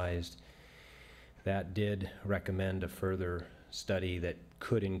analyzed. That did recommend a further study that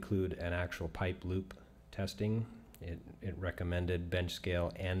could include an actual pipe loop testing. It recommended bench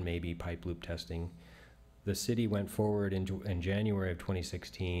scale and maybe pipe loop testing. The city went forward in January of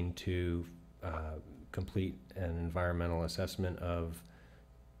 2016 to complete an environmental assessment of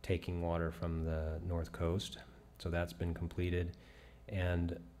taking water from the North Coast. So that's been completed.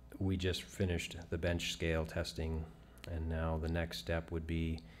 And we just finished the bench scale testing. And now the next step would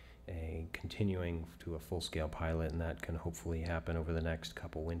be a continuing to a full-scale pilot, and that can hopefully happen over the next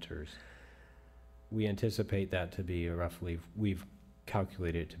couple winters. We anticipate that to be roughly, we've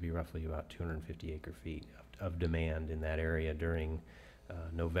calculated it to be roughly about 250 acre-feet of demand in that area during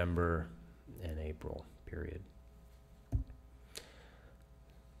November and April period.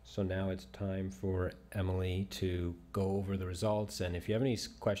 So now it's time for Emily to go over the results, and if you have any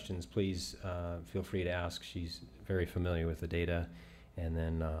questions, please feel free to ask. She's very familiar with the data, and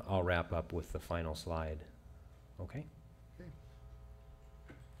then I'll wrap up with the final slide. Okay?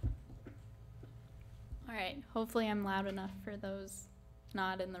 All right, hopefully I'm loud enough for those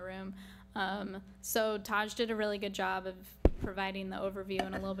not in the room. So Taj did a really good job of providing the overview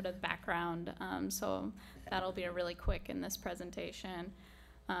and a little bit of background, so that'll be a really quick in this presentation.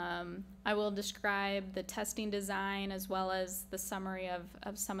 I will describe the testing design as well as the summary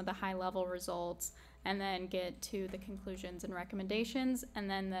of some of the high-level results, and then get to the conclusions and recommendations, and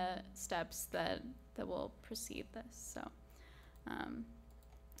then the steps that will precede this. So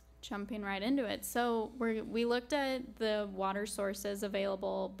jumping right into it. So we looked at the water sources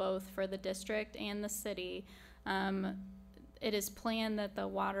available both for the district and the city. It is planned that the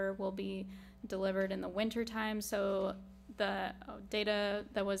water will be delivered in the wintertime, so the data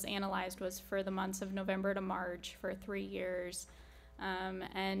that was analyzed was for the months of November to March for 3 years.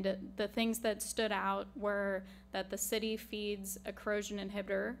 And the things that stood out were that the city feeds a corrosion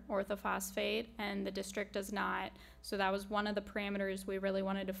inhibitor, orthophosphate, and the district does not. So that was one of the parameters we really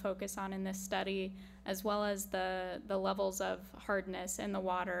wanted to focus on in this study, as well as the levels of hardness in the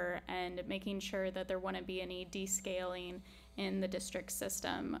water and making sure that there wouldn't be any descaling in the district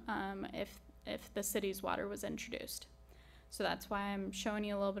system if the city's water was introduced. So that's why I'm showing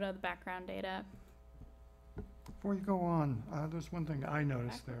you a little bit of the background data. Before you go on, there's one thing I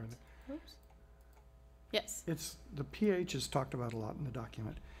noticed there. Oops. Yes. It's the pH is talked about a lot in the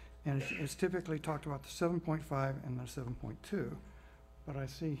document, and it's typically talked about the 7.5 and the 7.2, but I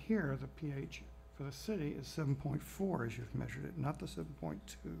see here the pH for the city is 7.4 as you've measured it, not the 7.2.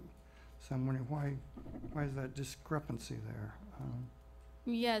 So I'm wondering why is that discrepancy there?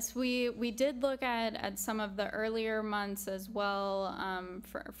 Yes, we did look at some of the earlier months as well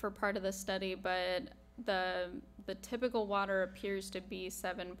for part of the study, but the typical water appears to be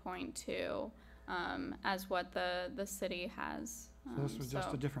 7.2 as what the city has. So this was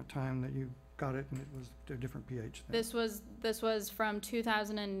just a different time that you got it, and it was a different pH then. This was from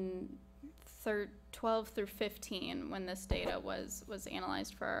 2012 through 15 when this data was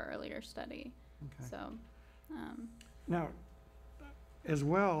analyzed for our earlier study. Okay. So now, as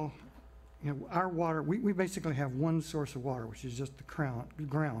well, you know, our water, we basically have one source of water, which is just the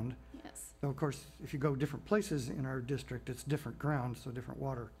ground. Yes. So of course, if you go different places in our district, it's different ground, so different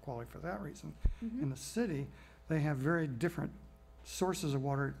water quality for that reason. Mm-hmm. In the city, they have very different sources of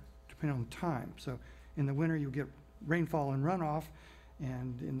water depending on time. So in the winter, you get rainfall and runoff,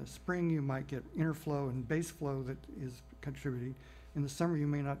 and in the spring, you might get interflow and base flow that is contributing. In the summer, you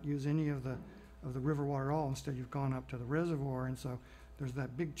may not use any of the river water at all. Instead, you've gone up to the reservoir, and so there's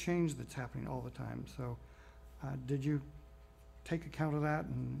that big change that's happening all the time. So did you take account of that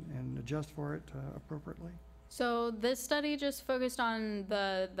and adjust for it appropriately? So this study just focused on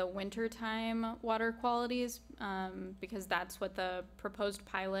the wintertime water qualities because that's what the proposed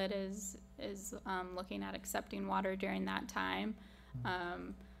pilot is looking at, accepting water during that time.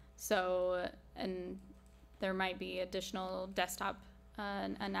 So, and there might be additional desktop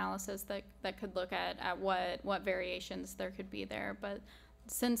analysis that could look at what variations there could be there. But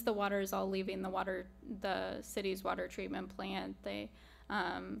since the water is all leaving the city's water treatment plant, the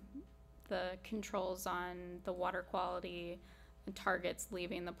controls on the water quality and targets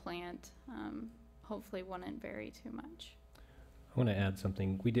leaving the plant hopefully wouldn't vary too much. I want to add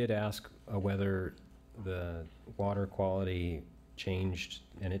something. We did ask whether the water quality changed,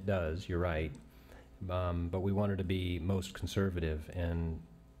 and it does, you're right. But we wanted to be most conservative, and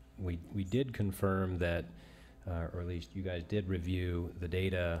we did confirm that or at least you guys did review the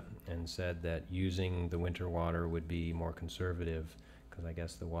data and said that using the winter water would be more conservative, because I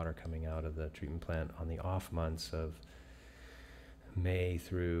guess the water coming out of the treatment plant on the off months of May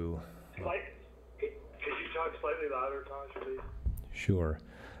through... Could you talk slightly louder, Taj, please? Sure.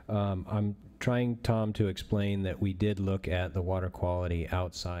 I'm trying, Tom, to explain that we did look at the water quality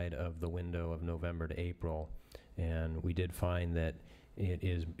outside of the window of November to April, and we did find that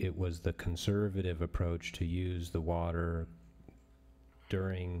it was the conservative approach to use the water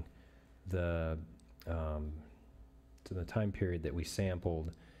during the to the time period that we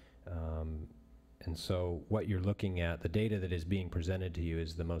sampled. And so what you're looking at, the data that is being presented to you,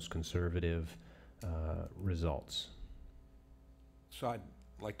 is the most conservative results. So I'd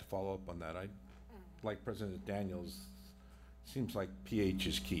like to follow up on that. Like President Daniels, seems like pH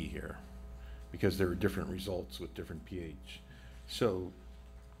is key here, because there are different results with different pH. So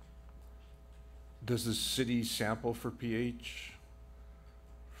does the city sample for pH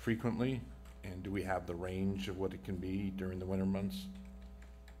frequently? And do we have the range of what it can be during the winter months?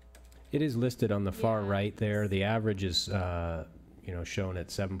 It is listed on the far right there. The average is shown at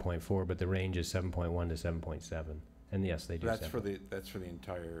 7.4, but the range is 7.1 to 7.7. And yes, they do That's sample. that's for the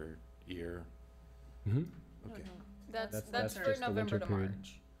entire year? Mm-hmm. Okay. That's for just the November winter to period.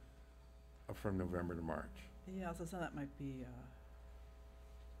 March. From November to March. Yeah, so some of that might be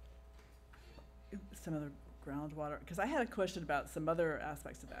some other groundwater, because I had a question about some other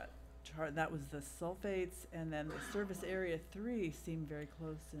aspects of that chart. That was the sulfates, and then the surface area 3 seemed very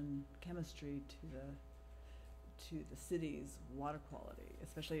close in chemistry to the city's water quality,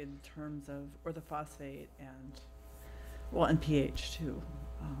 especially in terms of orthophosphate and pH too.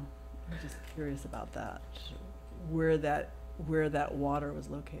 I'm just curious about that, where that water was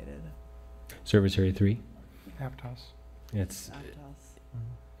located. Service Area 3? Aptos. It's Aptos.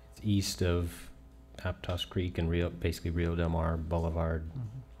 it's east of Aptos Creek and basically Rio Del Mar Boulevard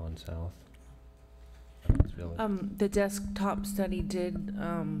on south. The desktop study did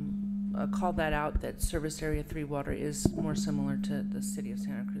call that out, that service area 3 water is more similar to the city of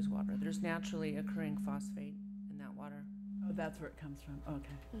Santa Cruz water. There's naturally occurring phosphate in that water. Oh, that's where it comes from.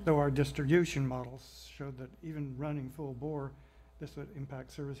 Okay. So our distribution models showed that even running full bore, this would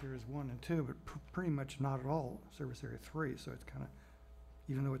impact service areas 1 and 2, but pretty much not at all service area 3. So it's kind of,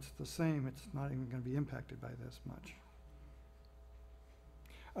 even though it's the same, it's not even going to be impacted by this much.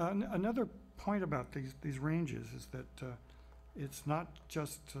 Another point about these ranges is that it's not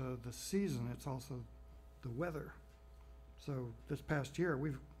just the season, it's also the weather. So this past year,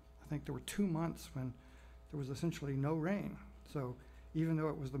 I think there were 2 months when there was essentially no rain. So even though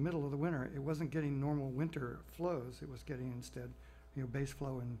it was the middle of the winter, it wasn't getting normal winter flows. It was getting instead, base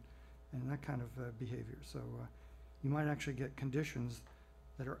flow and that kind of behavior. So you might actually get conditions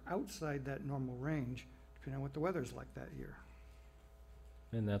that are outside that normal range, depending on what the weather's like that year.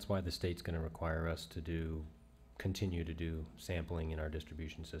 And that's why the state's going to require us to continue to do sampling in our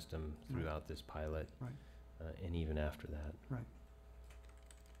distribution system throughout this pilot, Right. And even after that. Right.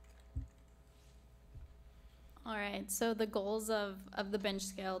 All right, so the goals of the bench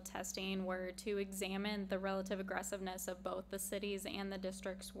scale testing were to examine the relative aggressiveness of both the city's and the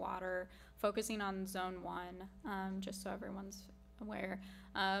district's water, focusing on zone 1, just so everyone's aware.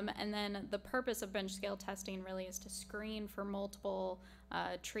 And then the purpose of bench scale testing really is to screen for multiple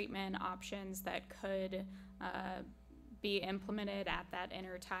treatment options that could be implemented at that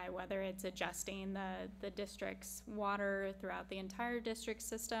intertie, whether it's adjusting the district's water throughout the entire district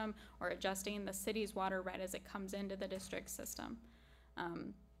system or adjusting the city's water right as it comes into the district system.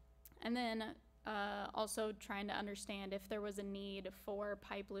 And then also trying to understand if there was a need for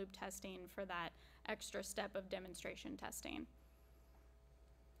pipe loop testing for that extra step of demonstration testing.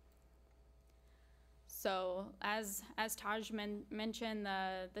 So as Taj mentioned,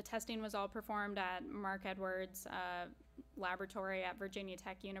 the testing was all performed at Mark Edwards laboratory at Virginia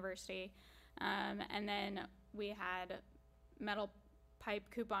Tech University. And then we had metal pipe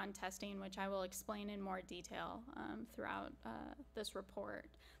coupon testing, which I will explain in more detail throughout this report.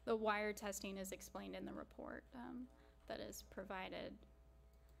 The wire testing is explained in the report that is provided.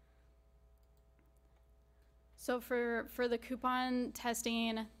 So for the coupon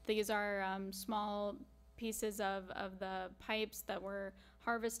testing, these are small pieces of the pipes that were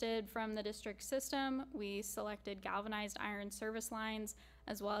harvested from the district system. We selected galvanized iron service lines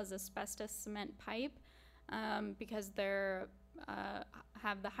as well as asbestos cement pipe because they're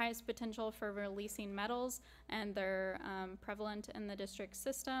have the highest potential for releasing metals and they're prevalent in the district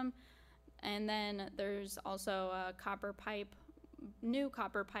system. And then there's also a copper pipe, new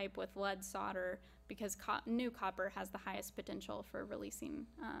copper pipe with lead solder because new copper has the highest potential for releasing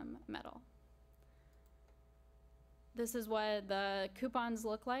metal. this is what the coupons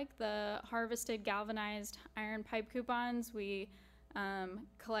look like, the harvested galvanized iron pipe coupons. We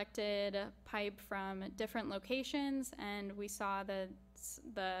collected pipe from different locations, and we saw that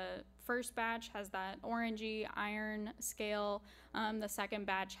the first batch has that orangey iron scale. The second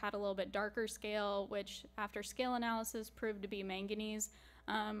batch had a little bit darker scale, which after scale analysis proved to be manganese,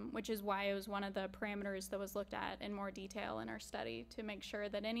 which is why it was one of the parameters that was looked at in more detail in our study to make sure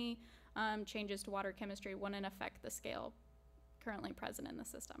that any changes to water chemistry wouldn't affect the scale currently present in the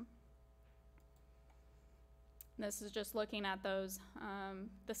system. This is just looking at those,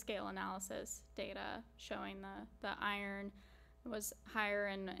 the scale analysis data showing the iron was higher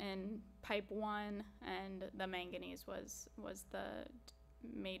in pipe 1, and the manganese was the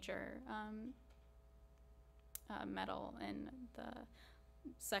major metal in the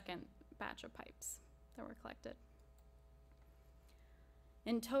second batch of pipes that were collected.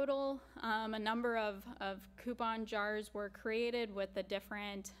 In total, a number of coupon jars were created with the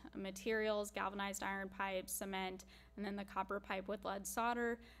different materials, galvanized iron pipe, cement, and then the copper pipe with lead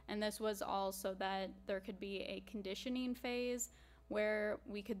solder. And this was all so that there could be a conditioning phase where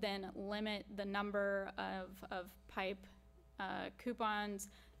we could then limit the number of pipe coupons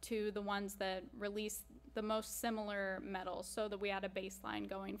to the ones that release the most similar metals so that we had a baseline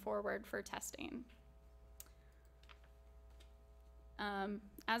going forward for testing.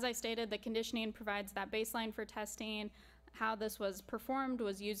 As I stated, the conditioning provides that baseline for testing. How this was performed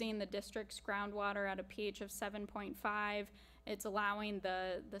was using the district's groundwater at a pH of 7.5. It's allowing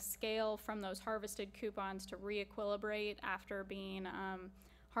the scale from those harvested coupons to re-equilibrate after being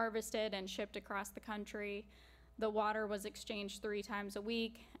harvested and shipped across the country. The water was exchanged 3 times a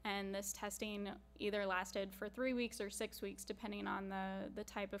week, and this testing either lasted for 3 weeks or 6 weeks, depending on the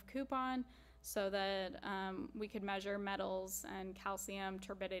type of coupon, so that we could measure metals and calcium,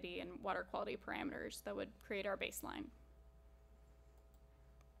 turbidity, and water quality parameters that would create our baseline.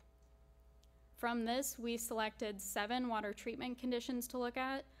 From this, we selected 7 water treatment conditions to look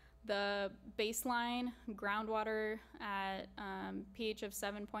at. The baseline groundwater at pH of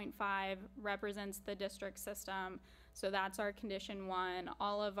 7.5 represents the district system, so that's our condition 1.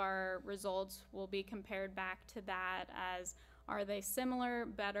 All of our results will be compared back to that as are they similar,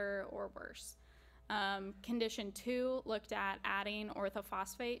 better, or worse? Condition 2 looked at adding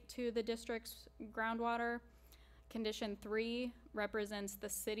orthophosphate to the district's groundwater. Condition 3 represents the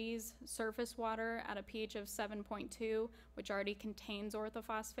city's surface water at a pH of 7.2, which already contains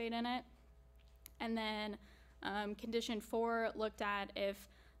orthophosphate in it. And then condition 4 looked at if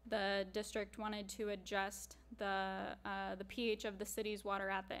the district wanted to adjust the pH of the city's water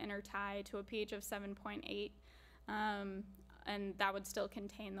at the intertie to a pH of 7.8, and that would still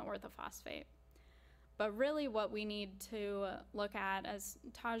contain the orthophosphate. But really what we need to look at, as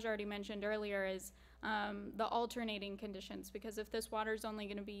Taj already mentioned earlier, is the alternating conditions, because if this water is only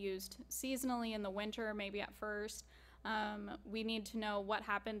going to be used seasonally in the winter, maybe at first, we need to know what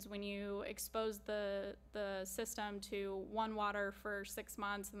happens when you expose the system to one water for 6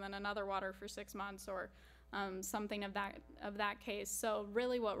 months and then another water for 6 months, or something of that case. So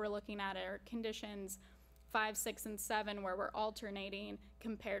really what we're looking at are conditions 5, 6, and 7, where we're alternating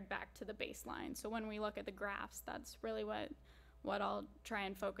compared back to the baseline. So when we look at the graphs, that's really what I'll try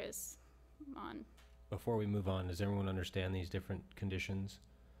and focus on. Before we move on, does everyone understand these different conditions?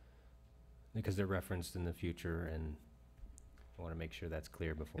 Because they're referenced in the future, and I want to make sure that's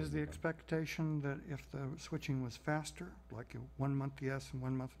clear before. Is the expectation that if the switching was faster, like 1 month yes and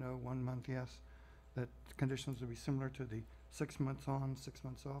 1 month no, 1 month yes, that conditions would be similar to the 6 months on, 6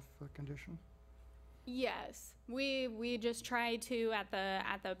 months off condition? Yes, we just try to at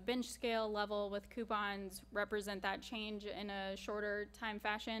the bench scale level with coupons represent that change in a shorter time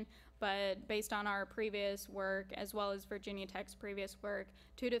fashion, but based on our previous work as well as Virginia Tech's previous work,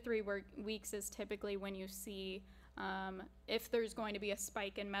 2 to 3 weeks is typically when you see if there's going to be a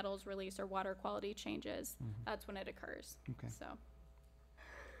spike in metals release or water quality changes. That's when it occurs. Okay. So.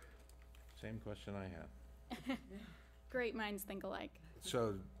 Same question I had. Great minds think alike.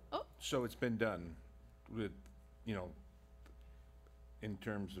 So it's been done with, in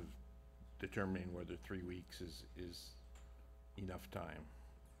terms of determining whether 3 weeks is enough time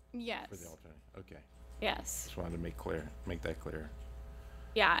Yes. for the alternative. Okay. Yes. Just wanted to make that clear.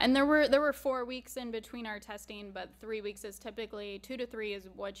 Yeah, and there were 4 weeks in between our testing, but 3 weeks is typically 2 to 3 is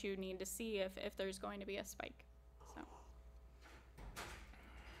what you need to see if there's going to be a spike.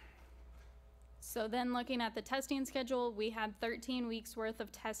 So then looking at the testing schedule, we had 13 weeks worth of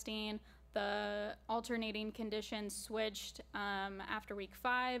testing. The alternating conditions switched after week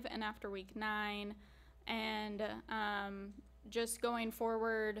 5 and after week 9. And just going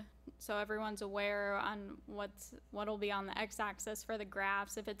forward, so everyone's aware on what'll be on the x-axis for the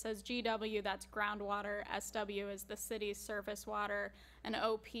graphs. If it says GW, that's groundwater, SW is the city's surface water, and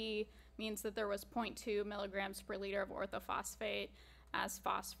OP means that there was 0.2 milligrams per liter of orthophosphate as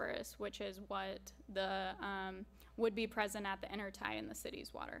phosphorus, which is what the would be present at the intertie in the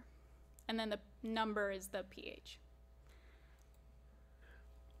city's water. And then the number is the pH.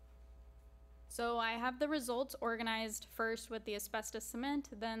 So I have the results organized first with the asbestos cement,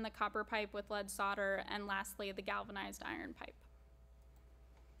 then the copper pipe with lead solder, and lastly the galvanized iron pipe.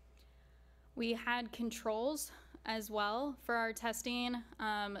 We had controls as well for our testing.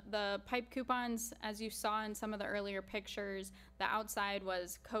 The pipe coupons, as you saw in some of the earlier pictures, the outside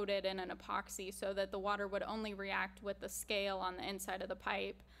was coated in an epoxy so that the water would only react with the scale on the inside of the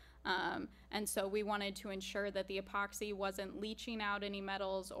pipe. And so we wanted to ensure that the epoxy wasn't leaching out any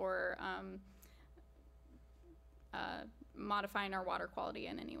metals or modifying our water quality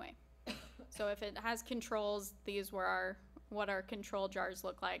in any way. So if it has controls, these were what our control jars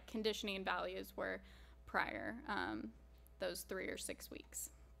look like. Conditioning values were prior, those 3 or 6 weeks.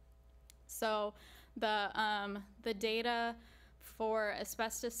 So the data for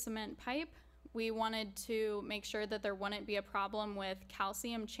asbestos cement pipe, we wanted to make sure that there wouldn't be a problem with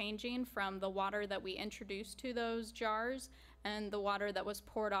calcium changing from the water that we introduced to those jars and the water that was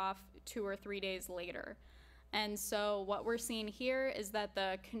poured off 2 or 3 days later. And so what we're seeing here is that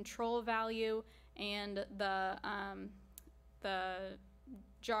the control value and the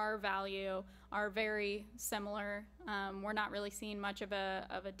jar value are very similar. We're not really seeing much of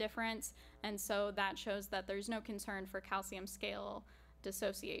a difference, and so that shows that there's no concern for calcium scale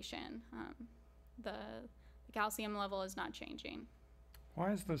dissociation. The calcium level is not changing.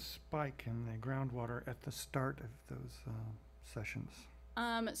 Why is the spike in the groundwater at the start of those sessions?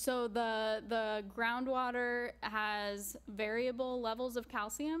 So the groundwater has variable levels of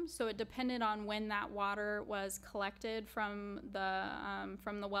calcium, so it depended on when that water was collected from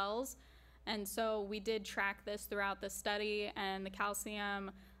the wells. And so we did track this throughout the study, and the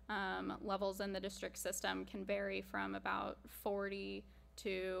calcium levels in the district system can vary from about 40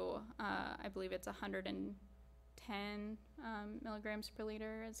 to I believe it's 110 milligrams per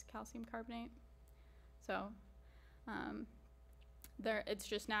liter as calcium carbonate. So it's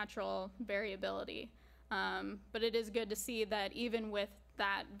just natural variability. But it is good to see that even with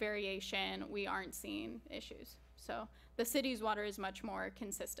that variation, we aren't seeing issues. So the city's water is much more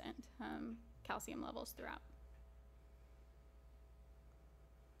consistent, calcium levels throughout.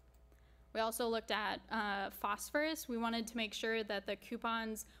 We also looked at phosphorus. We wanted to make sure that the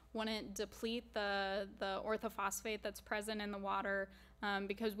coupons wouldn't deplete the orthophosphate that's present in the water,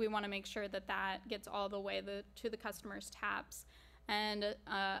 because we want to make sure that that gets all the way to the customer's taps. And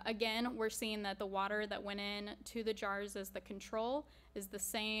again, we're seeing that the water that went in to the jars as the control is the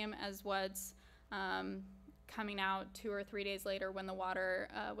same as what's coming out 2 or 3 days later when the water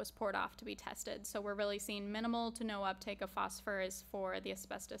was poured off to be tested. So we're really seeing minimal to no uptake of phosphorus for the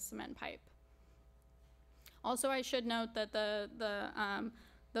asbestos cement pipe. Also, I should note that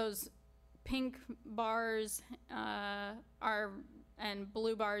those pink bars and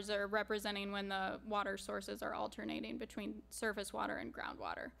blue bars are representing when the water sources are alternating between surface water and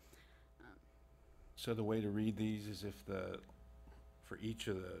groundwater. So the way to read these is for each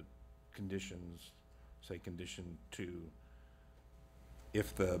of the conditions, say condition 2,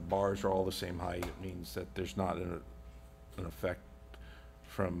 if the bars are all the same height, it means that there's not an effect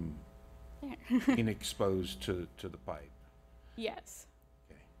from being exposed to the pipe. Yes.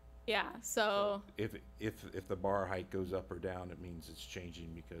 Okay. Yeah, so if the bar height goes up or down, it means it's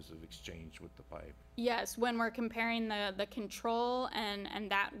changing because of exchange with the pipe. yes, when we're comparing the control and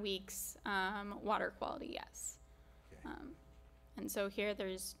that week's water quality, yes. Okay. And so here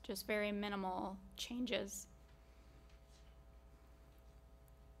there's just very minimal changes.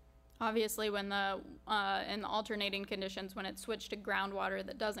 Obviously, when in the alternating conditions, when it's switched to groundwater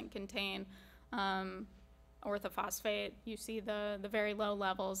that doesn't contain orthophosphate, you see the very low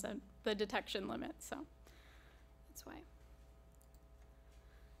levels at the detection limit, so that's why.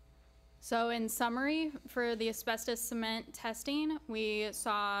 So in summary, for the asbestos cement testing, we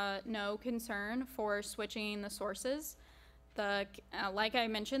saw no concern for switching the sources. Like I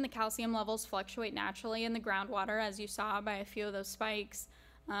mentioned, the calcium levels fluctuate naturally in the groundwater, as you saw by a few of those spikes.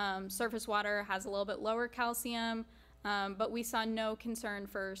 Surface water has a little bit lower calcium, but we saw no concern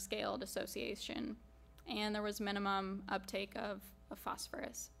for scale dissociation, and there was minimum uptake of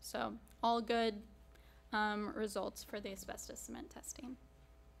phosphorus. So all good results for the asbestos cement testing.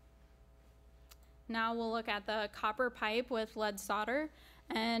 Now we'll look at the copper pipe with lead solder,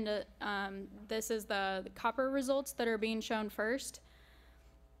 And this is the copper results that are being shown first.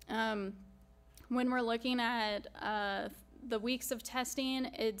 When we're looking at the weeks of testing,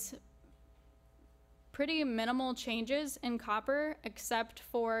 it's pretty minimal changes in copper, except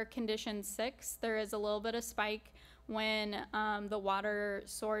for condition 6. There is a little bit of spike when the water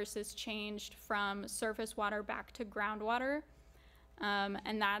source is changed from surface water back to groundwater.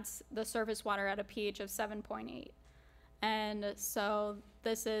 And that's the surface water at a pH of 7.8. And so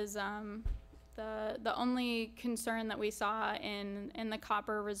this is the only concern that we saw in the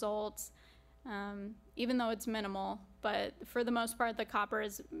copper results, even though it's minimal. But for the most part, the copper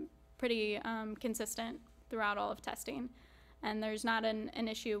is pretty consistent throughout all of testing. And there's not an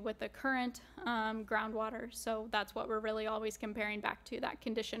issue with the current groundwater. So that's what we're really always comparing back to, that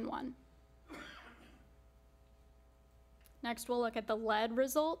condition 1. Next, we'll look at the lead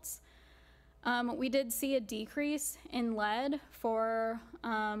results. We did see a decrease in lead for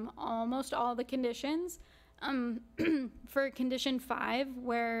almost all the conditions. For condition 5,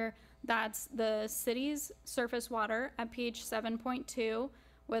 where that's the city's surface water at pH 7.2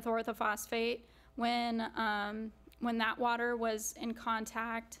 with orthophosphate, when that water was in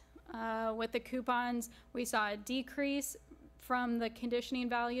contact with the coupons, we saw a decrease from the conditioning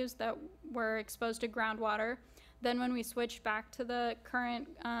values that were exposed to groundwater. Then when we switched back to the current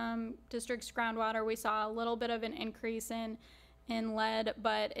district's groundwater, we saw a little bit of an increase in lead,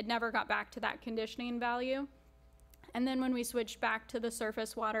 but it never got back to that conditioning value. And then when we switched back to the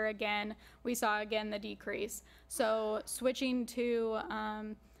surface water again, we saw again the decrease. So switching to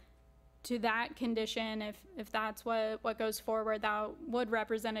that condition, if that's what goes forward, that would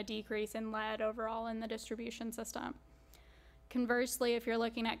represent a decrease in lead overall in the distribution system. Conversely, if you're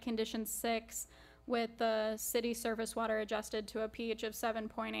looking at condition 6, with the city surface water adjusted to a pH of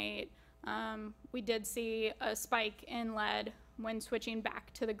 7.8, we did see a spike in lead when switching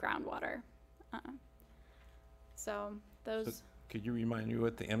back to the groundwater. So those. So could you remind me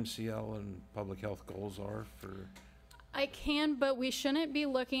what the MCL and public health goals are for? I can, but we shouldn't be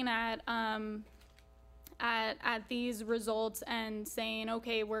looking at these results and saying,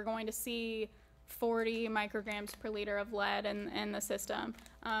 okay, we're going to see 40 micrograms per liter of lead in the system,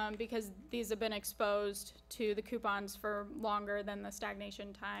 because these have been exposed to the coupons for longer than the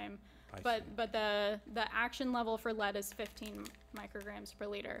stagnation time. But the action level for lead is 15 micrograms per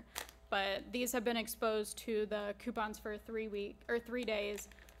liter. But these have been exposed to the coupons for 3 days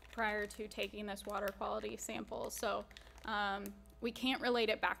prior to taking this water quality sample. So we can't relate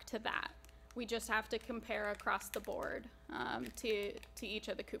it back to that. We just have to compare across the board to each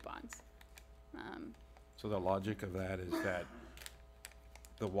of the coupons. So the logic of that is that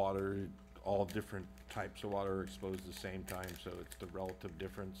the water, all different types of water are exposed at the same time, so it's the relative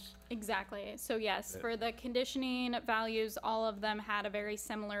difference. Exactly. So yes, for the conditioning values, all of them had a very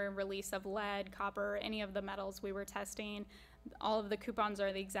similar release of lead, copper, any of the metals we were testing. All of the coupons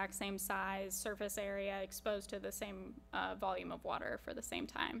are the exact same size, surface area, exposed to the same volume of water for the same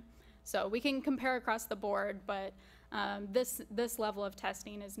time. So we can compare across the board, but this level of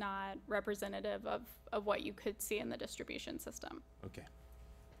testing is not representative of what you could see in the distribution system. Okay.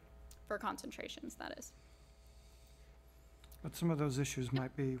 For concentrations, that is. But some of those issues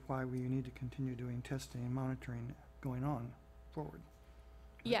might be why we need to continue doing testing and monitoring going on forward.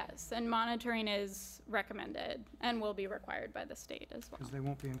 Yes, and monitoring is recommended and will be required by the state as well. Because they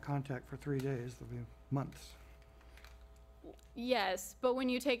won't be in contact for 3 days, they'll be months. Yes, but when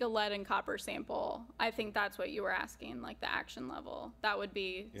you take a lead and copper sample, I think that's what you were asking, like the action level. That would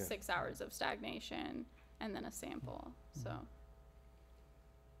be 6 hours of stagnation and then a sample, so.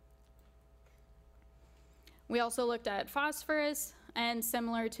 We also looked at phosphorus, and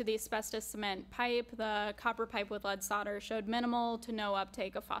similar to the asbestos cement pipe, the copper pipe with lead solder showed minimal to no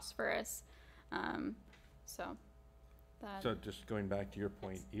uptake of phosphorus. So just going back to your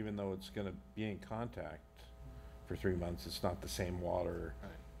point, even though it's going to be in contact for 3 months, it's not the same water.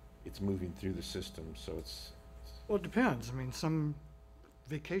 Right. It's moving through the system, so it's. Well, it depends. I mean, some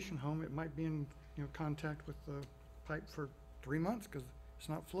vacation home, it might be in contact with the pipe for 3 months because it's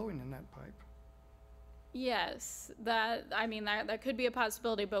not flowing in that pipe. Yes, that could be a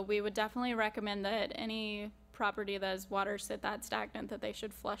possibility, but we would definitely recommend that any property that has water sit that stagnant, that they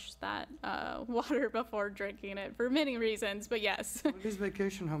should flush that water before drinking it for many reasons, but yes. Well, these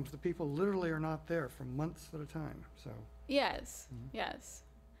vacation homes, the people literally are not there for months at a time, so. Yes, yes.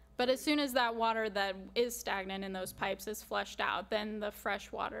 But as soon as that water that is stagnant in those pipes is flushed out, then the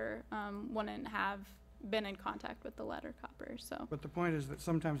fresh water wouldn't have been in contact with the lead or copper, so. But the point is that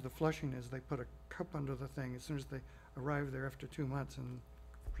sometimes the flushing is they put a cup under the thing as soon as they arrive there after 2 months and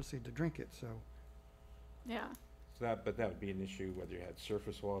proceed to drink it, so. Yeah. So but that would be an issue whether you had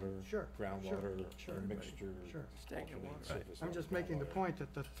surface water, Sure, groundwater, sure, or a mixture. Sure. Stagnant alternating water. surface I'm water, just making the groundwater. point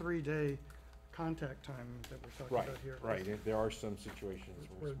that the 3-day contact time that we're talking Right, about here. right, there are some situations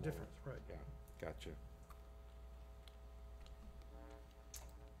Were where it's more. different, right. Yeah, gotcha.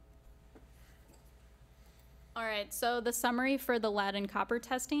 All right, so the summary for the lead and copper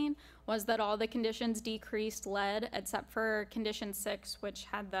testing was that all the conditions decreased lead except for condition 6, which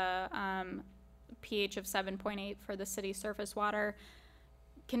had the pH of 7.8 for the city surface water.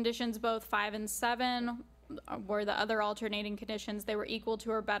 Conditions both 5 and 7 were the other alternating conditions. They were equal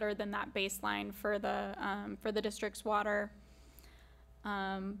to or better than that baseline for the district's water.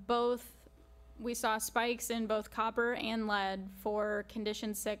 We saw spikes in both copper and lead for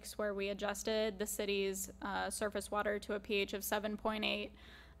condition 6, where we adjusted the city's surface water to a pH of 7.8.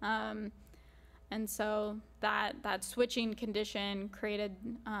 And so that switching condition created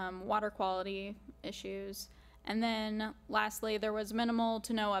water quality issues. And then lastly, there was minimal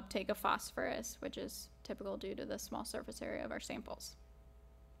to no uptake of phosphorus, which is typical due to the small surface area of our samples.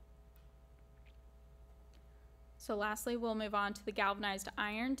 So lastly, we'll move on to the galvanized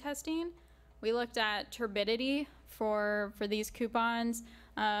iron testing. We looked at turbidity for these coupons.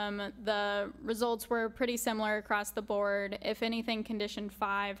 The results were pretty similar across the board. If anything, condition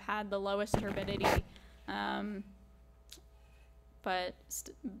 5 had the lowest turbidity, but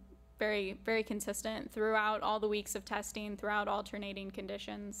very, very consistent throughout all the weeks of testing, throughout alternating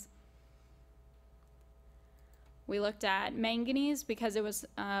conditions. We looked at manganese because it was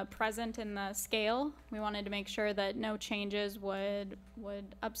present in the scale. We wanted to make sure that no changes would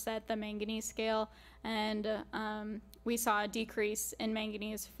upset the manganese scale, and we saw a decrease in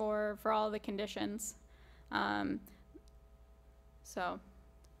manganese for all the conditions. So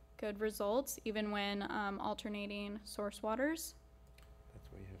good results even when alternating source waters. That's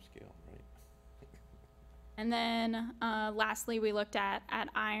why you have scale, right? And then lastly, we looked at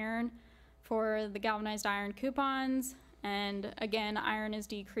iron for the galvanized iron coupons, and again, iron is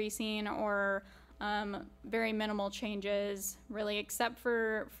decreasing or very minimal changes, really, except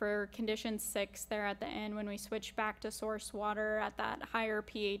for condition 6 there at the end when we switched back to source water at that higher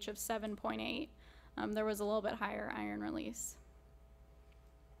pH of 7.8. There was a little bit higher iron release.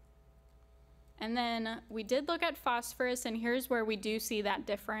 And then we did look at phosphorus, and here's where we do see that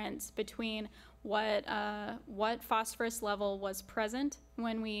difference between what phosphorus level was present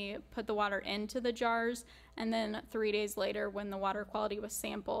when we put the water into the jars, and then 3 days later when the water quality was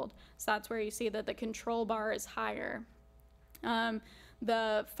sampled. So that's where you see that the control bar is higher.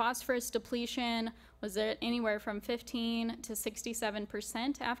 The phosphorus depletion was at anywhere from 15 to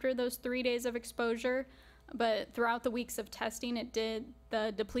 67% after those 3 days of exposure, but throughout the weeks of testing,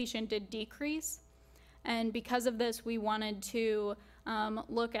 the depletion did decrease. And because of this, we wanted to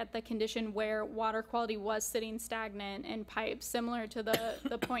look at the condition where water quality was sitting stagnant in pipes, similar to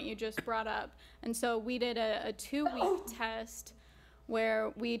the point you just brought up. And so we did a 2-week test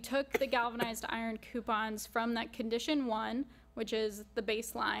where we took the galvanized iron coupons from that condition 1, which is the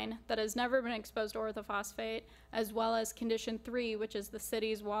baseline that has never been exposed to orthophosphate, as well as condition 3, which is the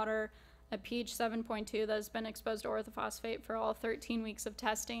city's water at pH 7.2 that has been exposed to orthophosphate for all 13 weeks of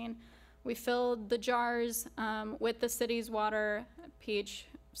testing. We filled the jars with the city's water, pH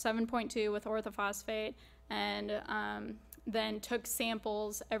 7.2 with orthophosphate, and then took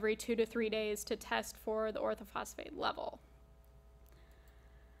samples every 2 to 3 days to test for the orthophosphate level.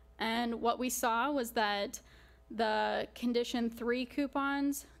 And what we saw was that the condition 3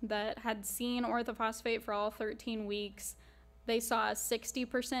 coupons that had seen orthophosphate for all 13 weeks, they saw a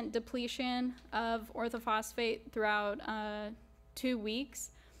 60% depletion of orthophosphate throughout 2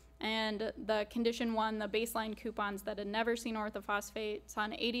 weeks. And the condition 1, the baseline coupons that had never seen orthophosphate, saw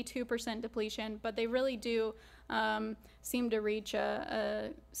an 82% depletion, but they really do seem to reach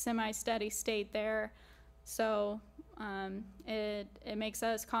a semi-steady state there. So it makes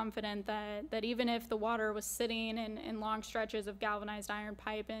us confident that even if the water was sitting in long stretches of galvanized iron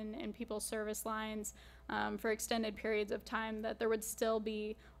pipe in people's service lines for extended periods of time, that there would still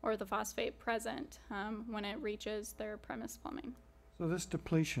be orthophosphate present when it reaches their premise plumbing. So this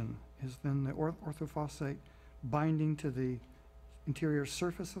depletion is then the orthophosphate binding to the interior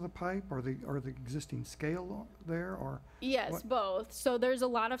surface of the pipe, or the existing scale there, or? Yes, what? both. So there's a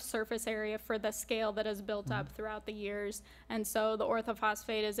lot of surface area for the scale that has built up throughout the years, and so the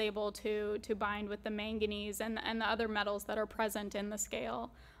orthophosphate is able to bind with the manganese and the other metals that are present in the scale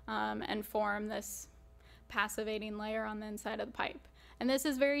and form this passivating layer on the inside of the pipe. And this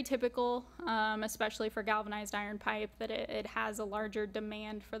is very typical, especially for galvanized iron pipe, that it has a larger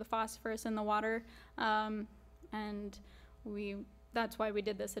demand for the phosphorus in the water, and that's why we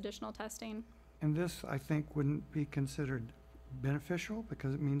did this additional testing. And this, I think, wouldn't be considered beneficial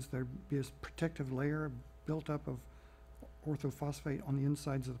because it means there'd be a protective layer built up of orthophosphate on the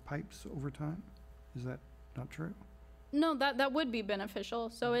insides of the pipes over time. Is that not true? No, that would be beneficial.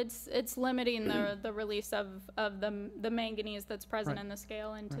 So it's limiting the release of the manganese that's present Right. in the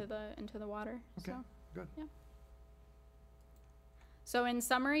scale into Right. the water. Okay, So, good. yeah. So in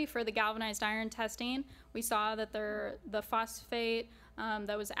summary, for the galvanized iron testing, we saw that the phosphate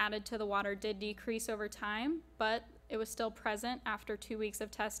that was added to the water did decrease over time, but it was still present after 2 weeks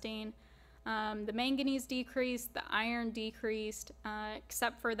of testing. The manganese decreased, the iron decreased,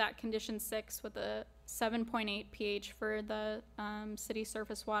 except for that condition 6 with a 7.8 pH for the city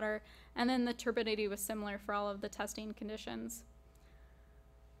surface water, and then the turbidity was similar for all of the testing conditions.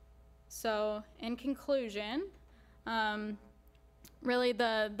 So in conclusion, really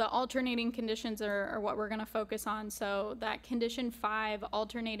the alternating conditions are what we're going to focus on. So that condition 5,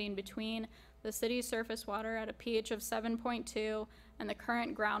 alternating between the city's surface water at a pH of 7.2 and the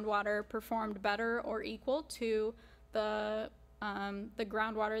current groundwater, performed better or equal to the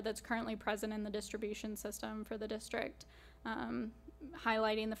groundwater that's currently present in the distribution system for the district,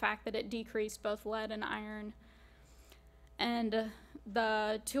 highlighting the fact that it decreased both lead and iron. And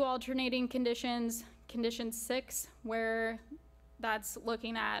the 2 alternating conditions, condition 6, where that's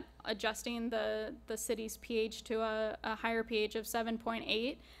looking at adjusting the city's pH to a higher pH of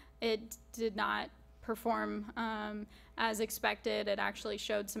 7.8. It did not perform as expected. It actually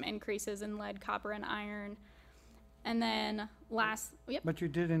showed some increases in lead, copper, and iron. And then yep. But you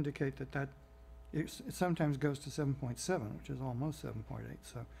did indicate that it sometimes goes to 7.7, which is almost 7.8.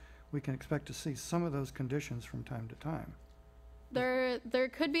 So we can expect to see some of those conditions from time to time. There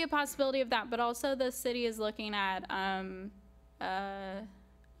could be a possibility of that, but also the city is looking at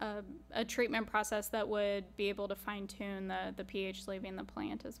a treatment process that would be able to fine-tune the pH leaving the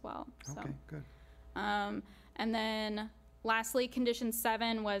plant as well. So. Okay, good. And then lastly, condition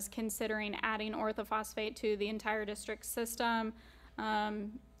 7 was considering adding orthophosphate to the entire district system,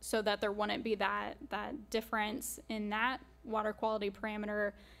 so that there wouldn't be that difference in that water quality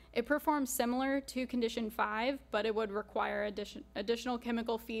parameter. It performs similar to condition 5, but it would require additional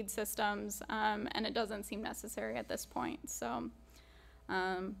chemical feed systems, and it doesn't seem necessary at this point. So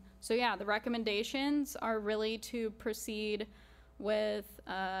yeah, the recommendations are really to proceed with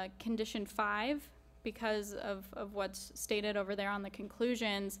condition 5 because of what's stated over there on the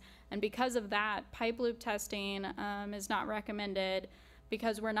conclusions, and because of that, pipe loop testing is not recommended,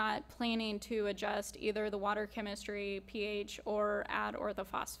 because we're not planning to adjust either the water chemistry, pH, or add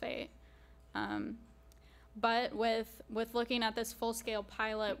orthophosphate. But with looking at this full-scale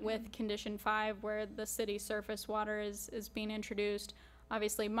pilot with condition 5, where the city surface water is being introduced,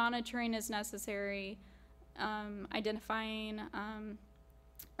 obviously monitoring is necessary, identifying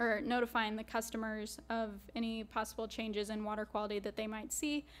or notifying the customers of any possible changes in water quality that they might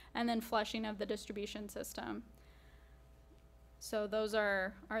see, and then flushing of the distribution system. So those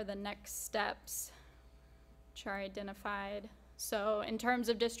are the next steps which are identified. So in terms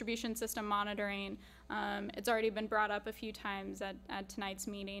of distribution system monitoring, it's already been brought up a few times at tonight's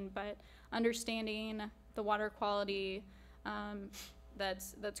meeting, but understanding the water quality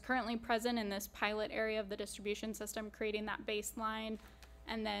that's currently present in this pilot area of the distribution system, creating that baseline,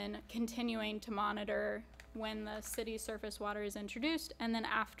 and then continuing to monitor when the city surface water is introduced, and then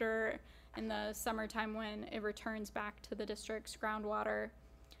after, in the summertime when it returns back to the district's groundwater,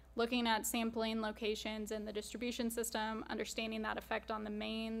 looking at sampling locations in the distribution system, understanding that effect on the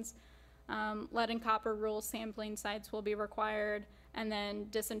mains. Lead and copper rule sampling sites will be required, and then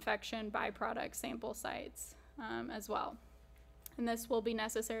disinfection byproduct sample sites as well. And this will be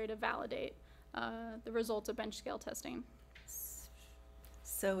necessary to validate the results of bench scale testing.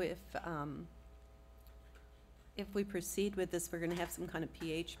 So if we proceed with this, we're going to have some kind of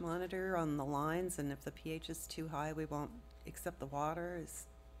pH monitor on the lines, and if the pH is too high, we won't accept the water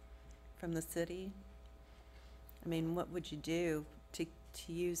from the city. I mean, what would you do to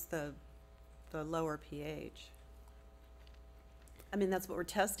use the lower pH? I mean, that's what we're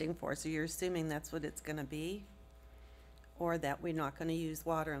testing for, so you're assuming that's what it's going to be, or that we're not going to use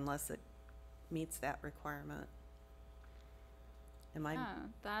water unless it meets that requirement? Am I?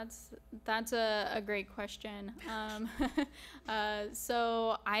 That's a great question.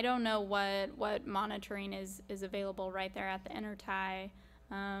 So I don't know what monitoring is available right there at the intertie,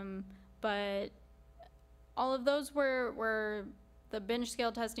 but all of those were the bench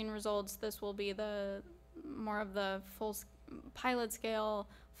scale testing results. This will be the more of the pilot scale,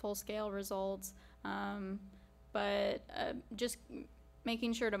 full scale results, but just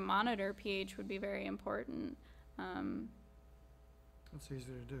making sure to monitor pH would be very important. That's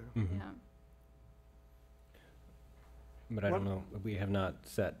easy to do. Mm-hmm. Yeah. But I What- don't know, we have not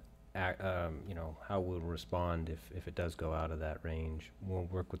set, you know, how we'll respond if it does go out of that range. We'll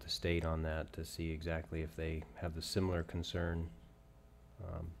work with the state on that to see exactly if they have the similar concern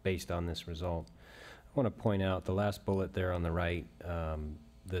based on this result. I want to point out the last bullet there on the right,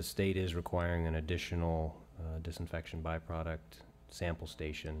 the state is requiring an additional disinfection byproduct sample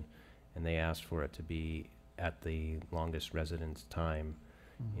station, and they asked for it to be at the longest residence time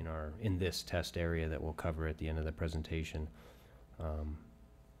in this test area that we'll cover at the end of the presentation.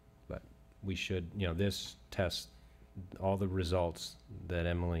 But we should, you know, this test, all the results that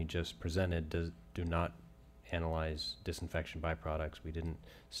Emily just presented do not analyze disinfection byproducts. We didn't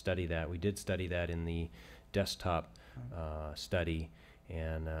study that. We did study that in the desktop study,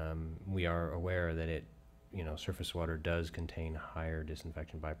 and we are aware that it, you know, surface water does contain higher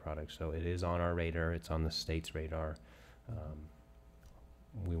disinfection byproducts. So it is on our radar. It's on the state's radar.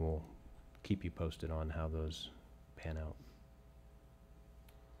 We will keep you posted on how those pan out.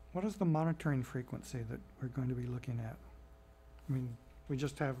 What is the monitoring frequency that we're going to be looking at? I mean, we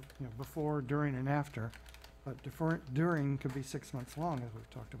just have, you know, before, during, and after, but during could be 6 months long, as we've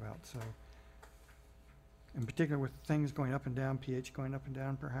talked about, so. In particular with things going up and down, pH going up and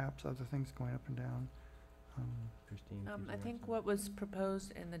down, perhaps, other things going up and down. Christine? I think what was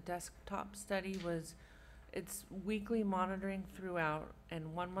proposed in the desktop study was it's weekly monitoring throughout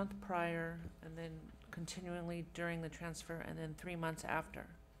and 1 month prior and then continually during the transfer and then 3 months after.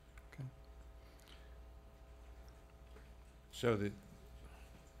 Okay. So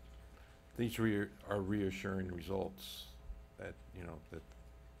these are reassuring results that, you know, that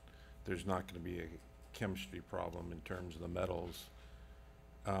there's not going to be a chemistry problem in terms of the metals.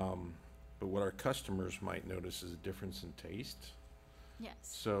 But what our customers might notice is a difference in taste. Yes.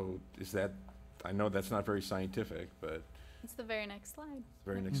 So is that, I know that's not very scientific, but It's the very next slide.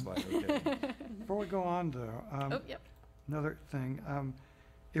 very next slide, okay. Before we go on, though, Oh, yep. another thing,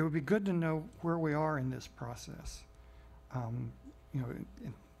 it would be good to know where we are in this process. You know,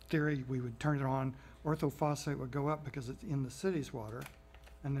 in theory, we would turn it on, orthophosphate would go up because it's in the city's water,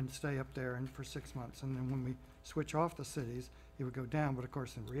 and then stay up there and for 6 months. And then when we switch off the cities, it would go down, but of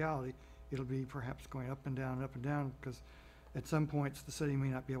course, in reality, it'll be perhaps going up and down, because at some points, the city may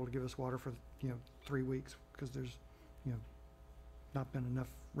not be able to give us water for, you know, 3 weeks, because there's, you know, not been enough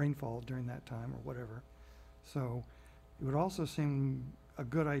rainfall during that time or whatever. So it would also seem a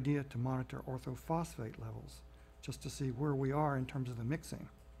good idea to monitor orthophosphate levels, just to see where we are in terms of the mixing.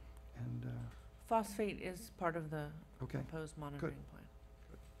 And, Phosphate is part of the okay, proposed monitoring plan.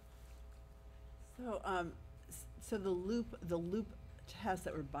 So the loop test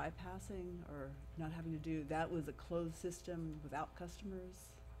that we're bypassing or not having to do, that was a closed system without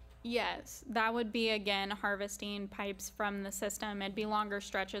customers? Yes, that would be, again, harvesting pipes from the system. It'd be longer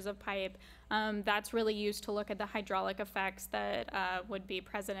stretches of pipe. That's really used to look at the hydraulic effects that would be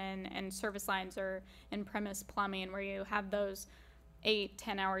present in service lines or in premise plumbing, where you have those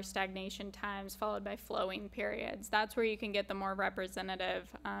 8-10 hour stagnation times followed by flowing periods. That's where you can get the more representative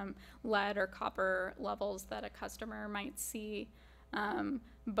lead or copper levels that a customer might see.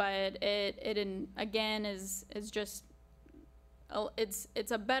 But it again is just,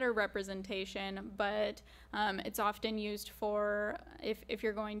 it's a better representation, but it's often used for if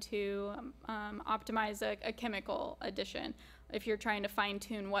you're going to optimize a chemical addition, if you're trying to fine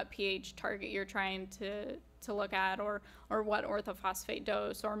tune what pH target you're trying to look at, or what orthophosphate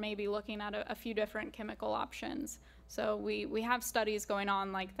dose, or maybe looking at a few different chemical options. So we have studies going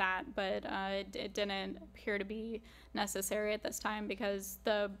on like that, but it didn't appear to be necessary at this time because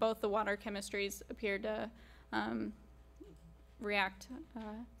both the water chemistries appear to react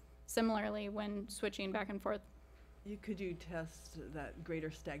similarly when switching back and forth. Could you test that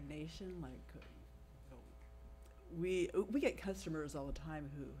greater stagnation? Like, we get customers all the time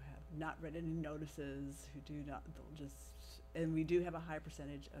who have not read any notices, who do not, they'll just, and we do have a high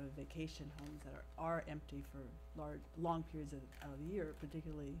percentage of vacation homes that are empty for long periods of the year,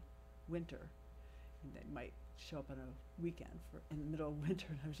 particularly winter. And they might show up on a weekend in the middle of winter.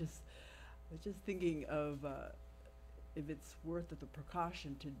 And I was just thinking of if it's worth the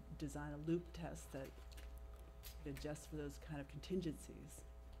precaution to design a loop test that adjusts for those kind of contingencies.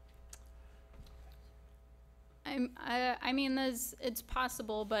 I mean, it's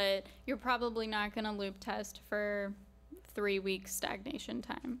possible, but you're probably not going to loop test for 3 weeks stagnation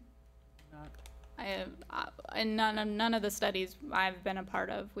time. And none of the studies I've been a part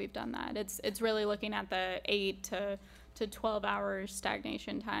of, we've done that. It's really looking at the 8 to 12 hours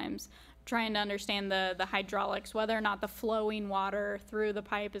stagnation times, trying to understand the hydraulics, whether or not the flowing water through the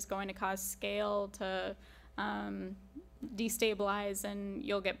pipe is going to cause scale to destabilize and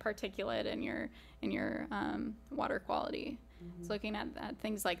you'll get particulate in your water quality. It's looking at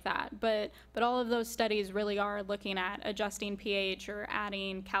things like that. But all of those studies really are looking at adjusting pH or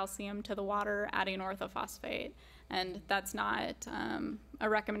adding calcium to the water, adding orthophosphate. And that's not a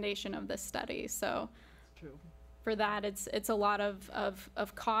recommendation of this study. So True. for that, it's a lot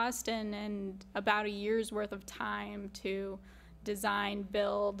of cost and about a year's worth of time to design,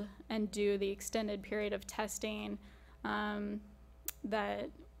 build, and do the extended period of testing that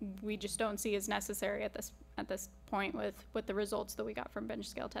we just don't see as necessary at this point with the results that we got from bench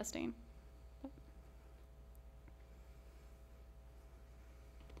scale testing.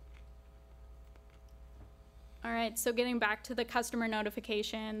 All right, so getting back to the customer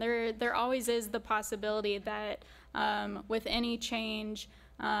notification, there always is the possibility that with any change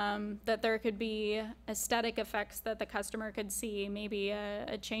that there could be aesthetic effects that the customer could see, maybe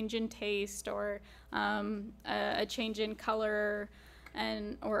a change in taste or a change in color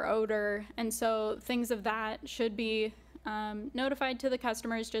or odor. And so things of that should be notified to the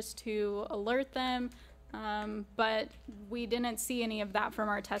customers just to alert them. But we didn't see any of that from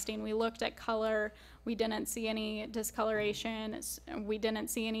our testing. We looked at color. We didn't see any discoloration. We didn't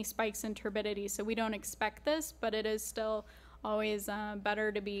see any spikes in turbidity. So we don't expect this, but it is still always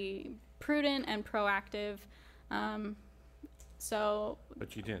better to be prudent and proactive. So.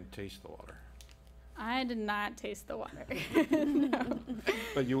 But you didn't taste the water. I did not taste the water. No.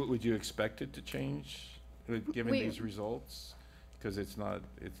 But would you expect it to change, given these results? Because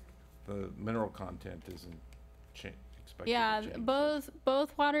the mineral content isn't expected to change.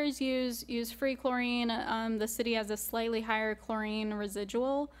 Both waters use free chlorine. The city has a slightly higher chlorine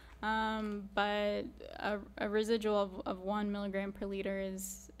residual, but a residual of 1 milligram per liter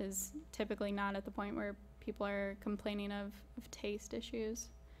is typically not at the point where people are complaining of taste issues,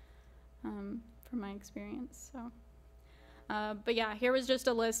 from my experience. So, but yeah, here was just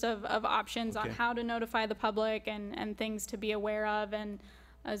a list of options on how to notify the public and things to be aware of, and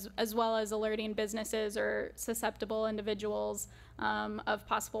as well as alerting businesses or susceptible individuals of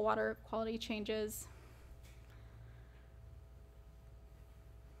possible water quality changes.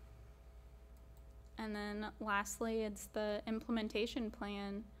 And then lastly, it's the implementation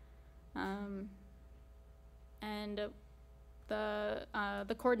plan. And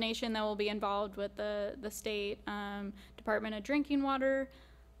the coordination that will be involved with the state Department of Drinking Water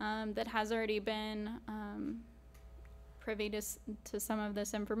that has already been privy to some of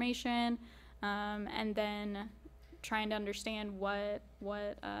this information, and then trying to understand what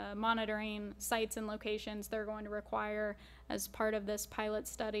monitoring sites and locations they're going to require as part of this pilot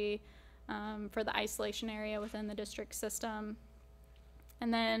study for the isolation area within the district system.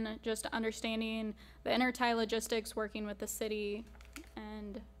 And then just understanding the intertie logistics, working with the city.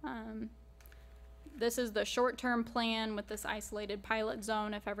 And this is the short-term plan with this isolated pilot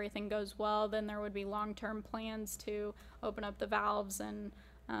zone. If everything goes well, then there would be long-term plans to open up the valves and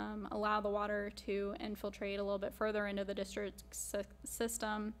allow the water to infiltrate a little bit further into the district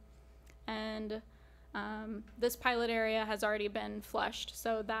system. And this pilot area has already been flushed,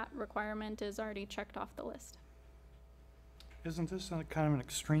 so that requirement is already checked off the list. Isn't this kind of an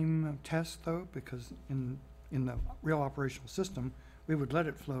extreme test, though? Because in the real operational system, we would let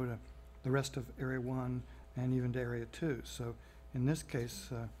it flow to the rest of Area 1 and even to Area 2. So in this case,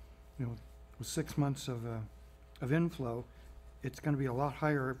 with 6 months of inflow, it's going to be a lot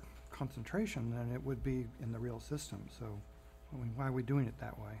higher concentration than it would be in the real system. So I mean, why are we doing it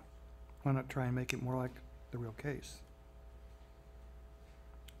that way? Why not try and make it more like the real case?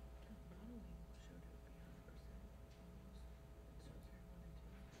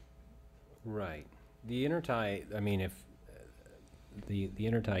 Right. The intertie, I mean, if the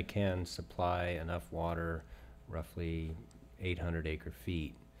intertie can supply enough water, roughly 800 acre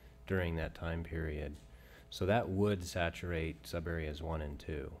feet during that time period. So that would saturate subareas 1 and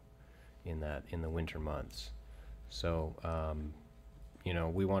 2 in the winter months. So,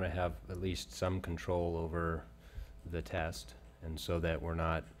 we want to have at least some control over the test, and so that we're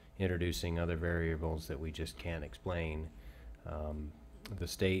not introducing other variables that we just can't explain. The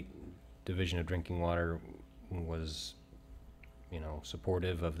state Division of Drinking Water was,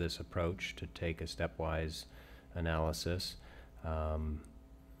 supportive of this approach to take a stepwise analysis. Our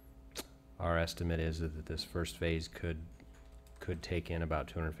estimate is that this first phase could take in about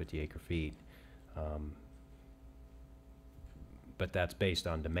 250 acre feet. But that's based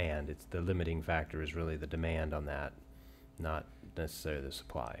on demand. It's the limiting factor is really the demand on that, not necessarily the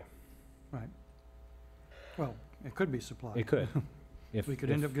supply. Right. Well, it could be supply. It could. If we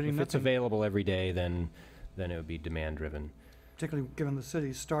could end up getting if it's nothing, available every day, then it would be demand driven. particularly given the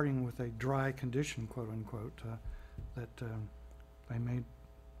city starting with a dry condition, quote unquote, that they made,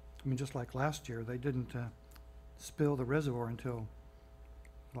 I mean, just like last year, they didn't spill the reservoir until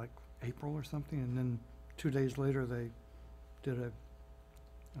like April or something, and then 2 days later, they did a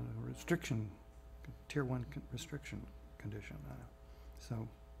restriction, tier 1 restriction condition. So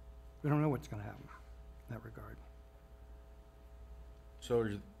we don't know what's going to happen in that regard. So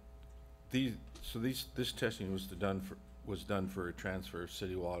this testing was done for a transfer of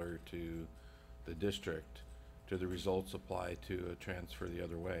city water to the district. Do the results apply to a transfer the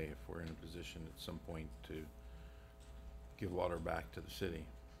other way if we're in a position at some point to give water back to the city?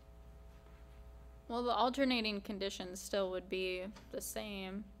 Well, the alternating conditions still would be the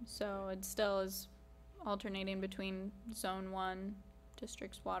same, so it still is alternating between Zone 1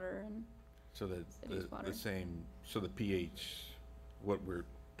 district's water and So city's water. so the pH, what we're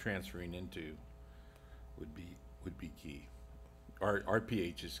transferring into would be key. Our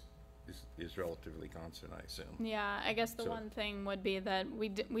pH is relatively constant, I assume. Yeah, I guess the So- one thing would be that we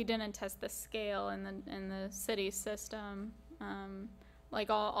didn't test the scale in the city system. Like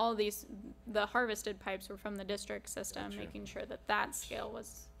all these, the harvested pipes were from the district system, Gotcha. making sure that that scale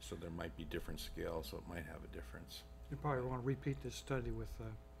was. So there might be different scales, so it might have a difference. You probably want to repeat this study with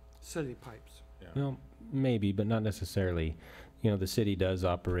city pipes. Yeah. Well, maybe, but not necessarily. You know, the city does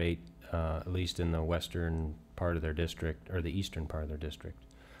operate, at least in the western part of their district, or the eastern part of their district.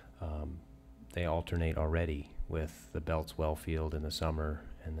 They alternate already with the Belts well field in the summer,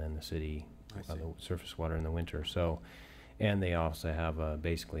 and then the city, I see. the surface water in the winter. So, and they also have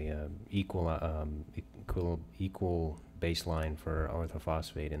basically a equal baseline for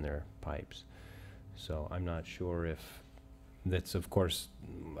orthophosphate in their pipes. So I'm not sure if that's, of course,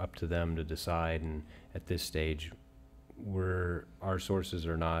 up to them to decide. And at this stage, our sources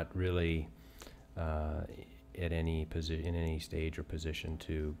are not really at any in any stage or position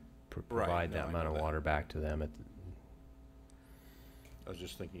to Right, provide no, that I amount know of that. water back to them. I was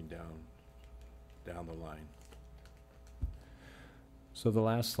just thinking down the line. So the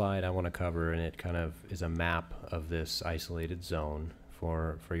last slide I want to cover, and it kind of is a map of this isolated zone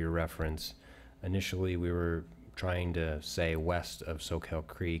for your reference. Initially, we were trying to say west of Soquel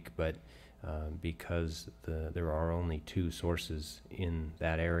Creek, but because there are only 2 sources in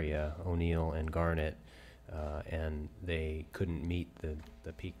that area, O'Neill and Garnet, and they couldn't meet the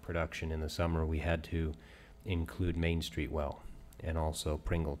peak production in the summer, we had to include Main Street Well and also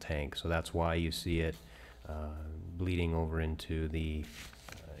Pringle Tank. So that's why you see it bleeding over into the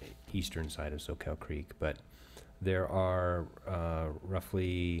eastern side of Soquel Creek. But there are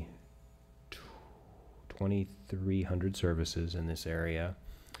roughly 2,300 services in this area,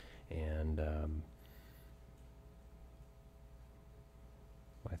 and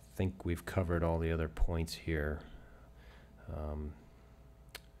I think we've covered all the other points here.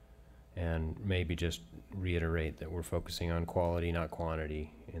 And maybe just reiterate that we're focusing on quality, not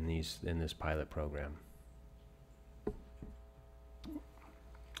quantity, in this pilot program.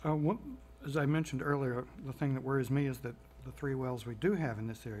 As I mentioned earlier, the thing that worries me is that the 3 wells we do have in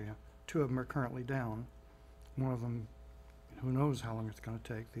this area, 2 of them are currently down. One of them, who knows how long it's going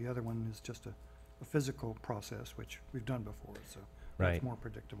to take. The other one is just a physical process, which we've done before, so Right. it's more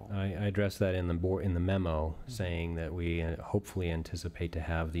predictable. I addressed that in the memo, saying that we hopefully anticipate to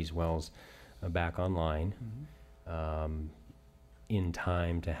have these wells back online in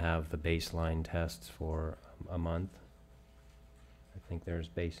time to have the baseline tests for a month. I think there's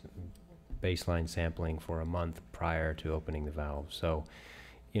baseline sampling for a month prior to opening the valve. So,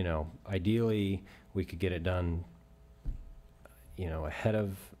 you know, ideally we could get it done, you know, ahead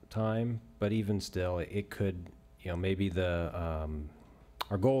of time, but even still, it could, you know, maybe our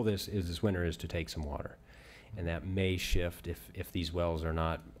goal this winter is to take some water, and that may shift if these wells are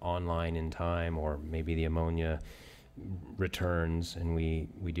not online in time, or maybe the ammonia returns and we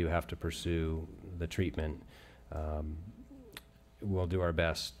do have to pursue the treatment. We'll do our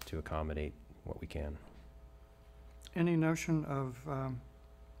best to accommodate what we can. Any notion of,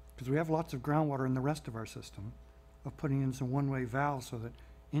 because we have lots of groundwater in the rest of our system, of putting in some one-way valves so that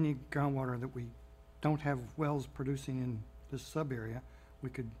any groundwater that we don't have wells producing in this sub-area, we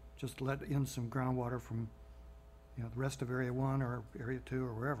could just let in some groundwater from, you know, the rest of Area 1 or Area 2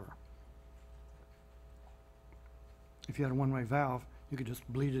 or wherever. If you had a one-way valve, you could just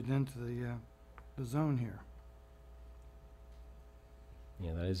bleed it into the zone here.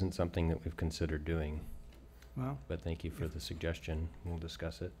 Yeah, that isn't something that we've considered doing, Well, but thank you for the suggestion. We'll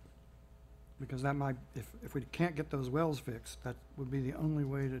discuss it. because that might, if we can't get those wells fixed, that would be the only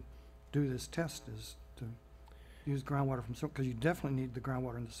way to do this test, is to use groundwater from, because you definitely need the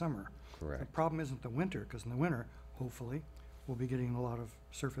groundwater in the summer. The Correct. problem isn't the winter, because in the winter, hopefully, we'll be getting a lot of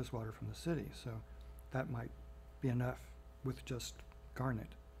surface water from the city, so that might be enough with just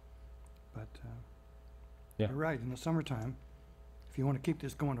garnet. But Yeah. you're right, in the summertime, if you want to keep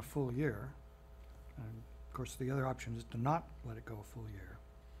this going a full year, of course, the other option is to not let it go a full year.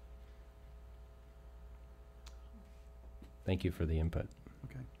 Thank you for the input.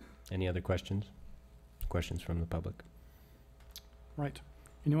 Okay. Any other questions? Questions from the public? Right.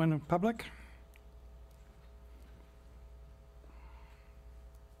 Anyone in the public?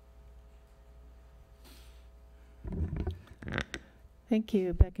 Thank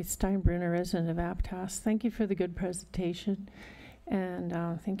you, Becky Steinbruner, resident of Aptos. Thank you for the good presentation, and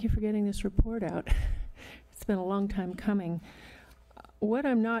thank you for getting this report out. It's been a long time coming. What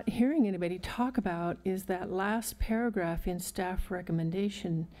I'm not hearing anybody talk about is that last paragraph in staff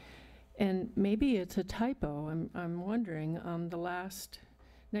recommendation, and maybe it's a typo. I'm wondering,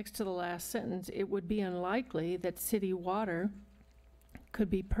 next to the last sentence, it would be unlikely that city water could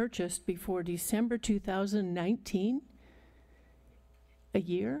be purchased before December 2019. A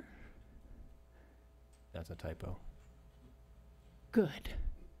year? That's a typo. Good.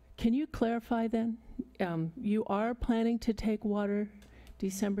 Can you clarify then? You are planning to take water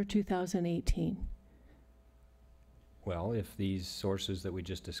December 2018? Well, if these sources that we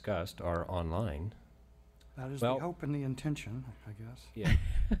just discussed are online. That is Well- the hope and the intention, I guess.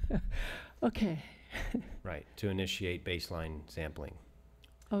 Yeah. Okay. Right, to initiate baseline sampling.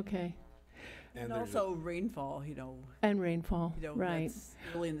 Okay. And also rainfall, And rainfall, right. that's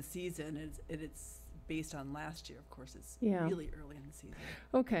early in the season, it's based on last year, of course, it's Yeah. really early in the season.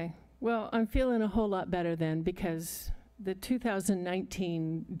 Okay. Well, I'm feeling a whole lot better then, because the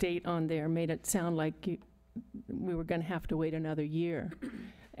 2019 date on there made it sound like we were going to have to wait another year.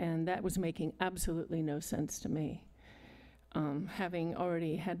 And that was making absolutely no sense to me. Having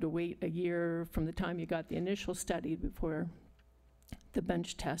already had to wait a year from the time you got the initial study before the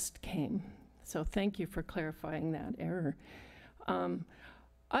bench test came. So thank you for clarifying that error.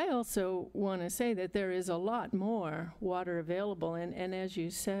 I also want to say that there is a lot more water available, and as you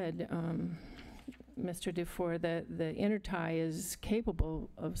said, Mr. Dufour, the intertie is capable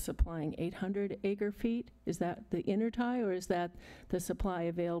of supplying 800 acre feet. Is that the intertie, or is that the supply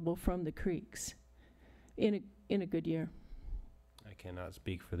available from the creeks in a good year? I cannot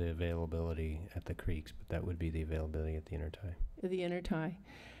speak for the availability at the creeks, but that would be the availability at the intertie. The intertie.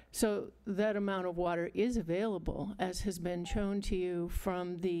 So that amount of water is available, as has been shown to you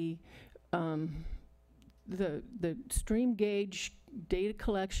from the stream gauge data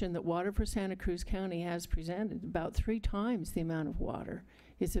collection that Water for Santa Cruz County has presented. About 3 times the amount of water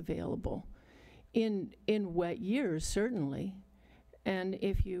is available in wet years, certainly. And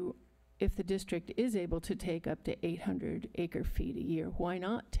if the district is able to take up to 800 acre feet a year, why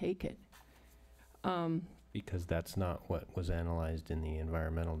not take it? Because that's not what was analyzed in the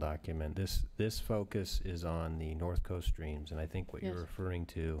environmental document. This focus is on the North Coast streams, and I think what Yes. you're referring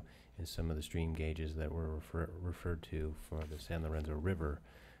to is some of the stream gauges that were referred to for the San Lorenzo River,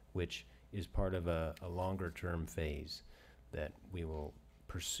 which is part of a longer-term phase that we will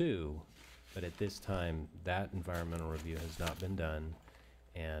pursue, but at this time, that environmental review has not been done,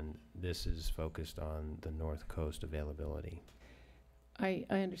 and this is focused on the North Coast availability. I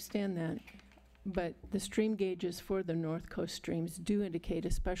understand that, but the stream gauges for the North Coast streams do indicate,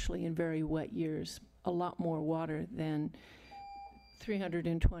 especially in very wet years, a lot more water than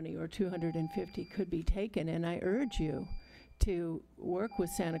 320 or 250 could be taken. And I urge you to work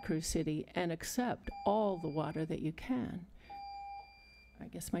with Santa Cruz City and accept all the water that you can. I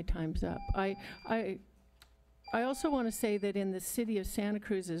guess my time's up. I also want to say that in the City of Santa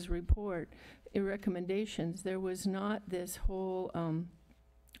Cruz's report, recommendations, there was not this whole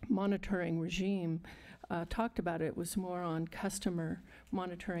monitoring regime talked about. It was more on customer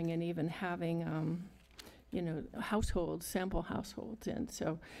monitoring and even having households, sample households. And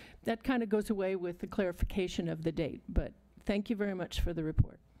so that kind of goes away with the clarification of the date. But thank you very much for the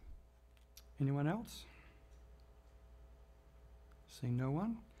report. Anyone else? Seeing no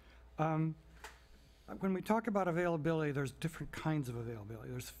one? When we talk about availability, there's different kinds of availability.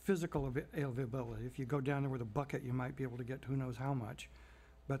 There's physical availability. If you go down there with a bucket, you might be able to get who knows how much.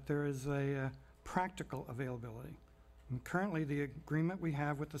 But there is a practical availability. And currently, the agreement we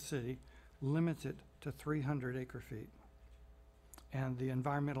have with the city limits it to 300 acre feet. And the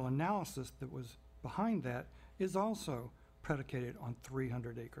environmental analysis that was behind that is also predicated on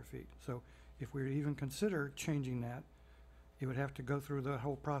 300 acre feet. So if we were to even consider changing that, it would have to go through the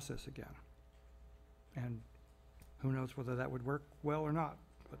whole process again. And who knows whether that would work well or not.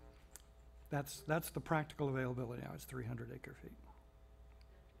 But that's the practical availability now, is 300 acre feet.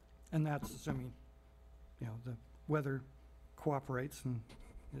 And that's assuming, the weather cooperates and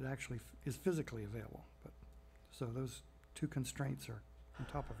it actually is physically available. But So those two constraints are on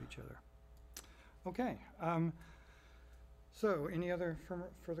top of each other. Okay, so any other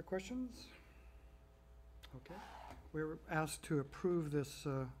further questions? Okay, we were asked to approve this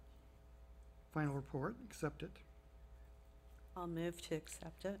final report, accept it. I'll move to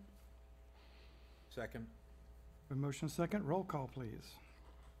accept it. Second? A motion second, roll call, please.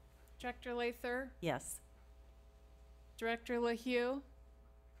 Director Lather, Yes. Director LaHue,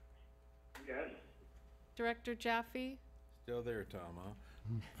 Yes. Director Jaffe, Still there, Tom, huh?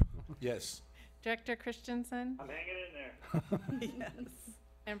 Yes. Director Christensen, I'm hanging in there. Yes.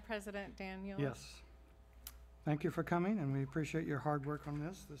 and President Daniels. Yes. Thank you for coming, and we appreciate your hard work on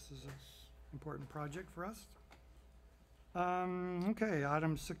this. This is an important project for us. Okay,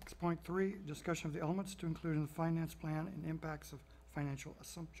 item 6.3, discussion of the elements to include in the finance plan and impacts of financial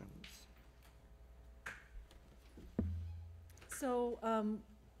assumptions. So,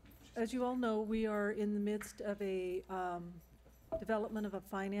 as you all know, we are in the midst of a development of a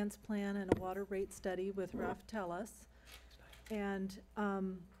finance plan and a water rate study with Raftellus. And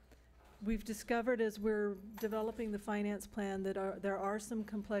we've discovered as we're developing the finance plan that there are some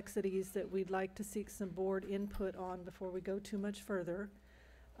complexities that we'd like to seek some board input on before we go too much further.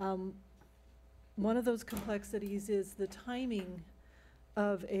 One of those complexities is the timing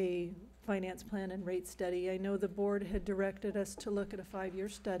of a finance plan and rate study. I know the board had directed us to look at a 5-year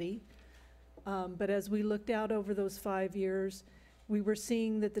study, but as we looked out over those 5 years, we were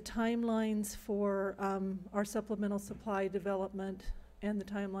seeing that the timelines for our supplemental supply development and the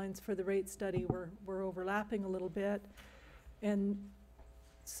timelines for the rate study were overlapping a little bit. And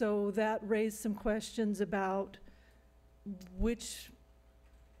so that raised some questions about which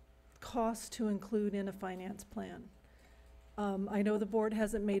costs to include in a finance plan. I know the board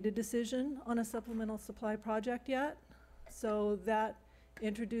hasn't made a decision on a supplemental supply project yet, so that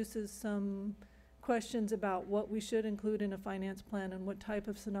introduces some questions about what we should include in a finance plan and what type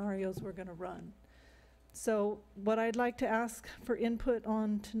of scenarios we're going to run. So what I'd like to ask for input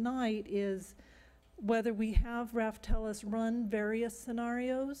on tonight is whether we have Raftellus run various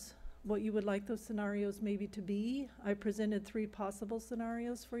scenarios, what you would like those scenarios maybe to be. I presented 3 possible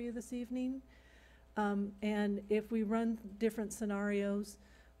scenarios for you this evening. And if we run different scenarios,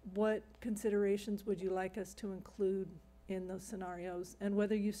 what considerations would you like us to include in those scenarios? And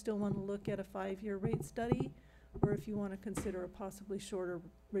whether you still want to look at a 5-year rate study, or if you want to consider a possibly shorter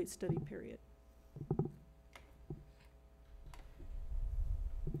rate study period.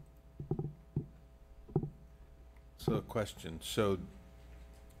 So a question, so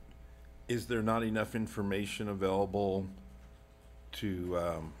is there not enough information available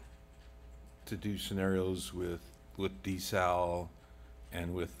to do scenarios with desal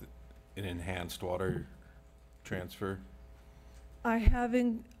and with an enhanced water transfer? I have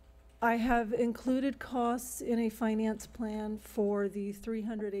included costs in a finance plan for the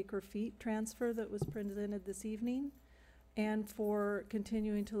 300 acre feet transfer that was presented this evening, and for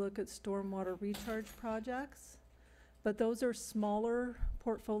continuing to look at stormwater recharge projects. But those are smaller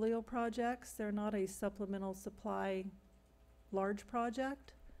portfolio projects. They're not a supplemental supply large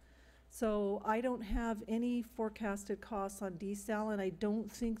project. So I don't have any forecasted costs on desal, and I don't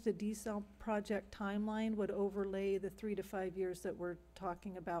think the desal project timeline would overlay the 3 to 5 years that we're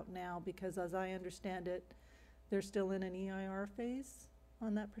talking about now, because as I understand it, they're still in an EIR phase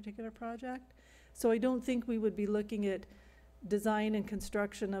on that particular project. So I don't think we would be looking at design and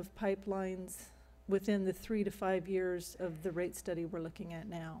construction of pipelines within the 3 to 5 years of the rate study we're looking at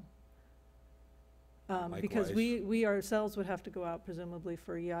now. Because we ourselves would have to go out presumably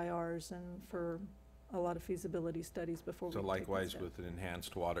for EIRs and for a lot of feasibility studies before we So take that likewise step. with an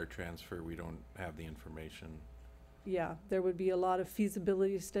enhanced water transfer, we don't have the information. Yeah, there would be a lot of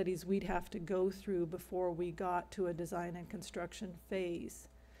feasibility studies we'd have to go through before we got to a design and construction phase.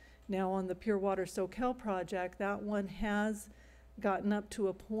 Now on the Pure Water Soquel project, that one has gotten up to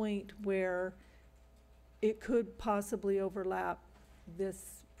a point where it could possibly overlap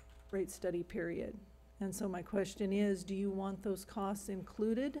this rate study period. And so my question is, do you want those costs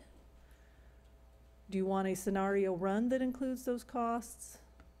included? Do you want a scenario run that includes those costs?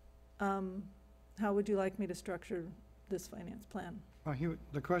 How would you like me to structure this finance plan? Well,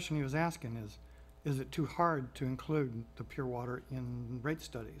 the question he was asking is it too hard to include the pure water in rate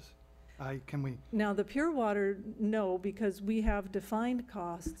studies? Can we? Now, the Pure Water, no, because we have defined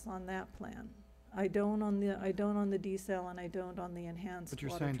costs on that plan. I don't on the desal, and I don't on the enhanced But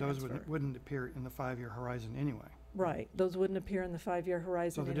you're water saying those transfer. wouldn't appear in the 5-year horizon anyway? Right, those wouldn't appear in the 5-year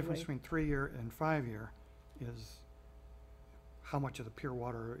horizon So the anyway. difference between 3-year and 5-year is how much of the pure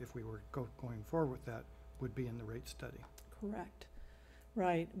water, if we were going forward with that, would be in the rate study? Correct.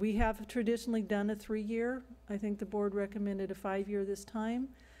 Right. We have traditionally done a 3-year. I think the board recommended a 5-year this time.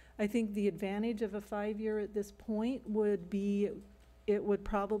 I think the advantage of a 5-year at this point would be, it would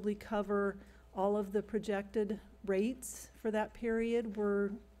probably cover all of the projected rates for that period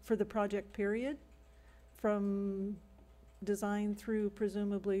for the project period, from design through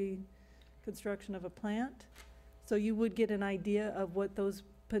presumably construction of a plant. So you would get an idea of what those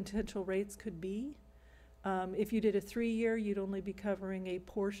potential rates could be. If you did a 3-year, you'd only be covering a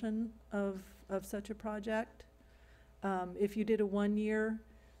portion of such a project. If you did a 1-year,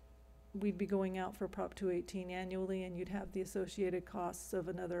 we'd be going out for Prop 218 annually, and you'd have the associated costs of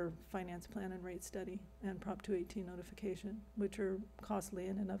another finance plan and rate study and Prop 218 notification, which are costly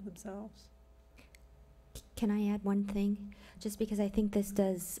in and of themselves. Can I add one thing? Just because I think this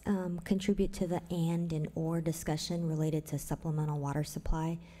does contribute to the and or discussion related to supplemental water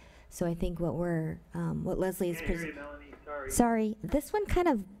supply. So I think what what Leslie is Can't hear you, Melanie, sorry, this one kind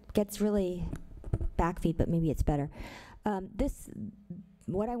of gets really backfeed, but maybe it's better.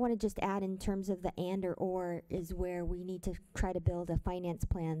 What I want to just add in terms of the and or is where we need to try to build a finance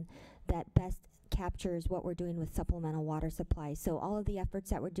plan that best captures what we're doing with supplemental water supply. So all of the efforts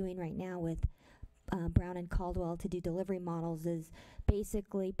that we're doing right now with Brown and Caldwell to do delivery models is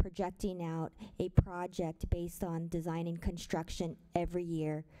basically projecting out a project based on design and construction every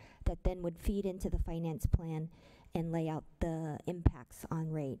year that then would feed into the finance plan and lay out the impacts on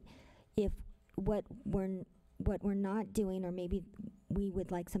rate. If what we're not doing, or maybe we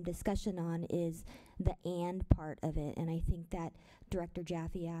would like some discussion on, is the and part of it. And I think that Director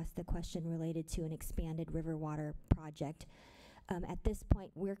Jaffe asked the question related to an expanded river water project. At this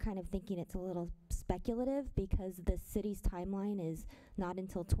point, we're kind of thinking it's a little speculative because the city's timeline is not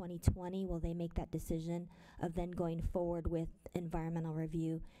until 2020 will they make that decision of then going forward with environmental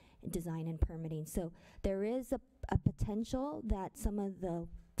review, design, and permitting. So there is a potential that some of the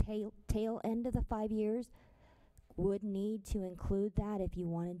tail end of the 5 years would need to include that if you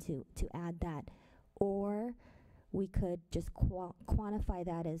wanted to add that. Or we could just quantify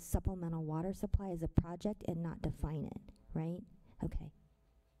that as supplemental water supply as a project and not define it, right? Okay.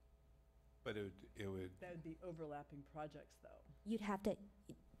 But it would. That would be overlapping projects, though. You'd have to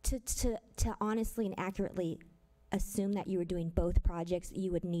honestly and accurately assume that you were doing both projects.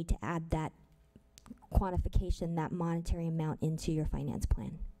 You would need to add that quantification, that monetary amount, into your finance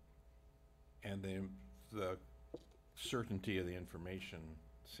plan. And the certainty of the information,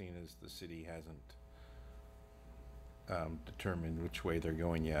 seen as the city hasn't determined which way they're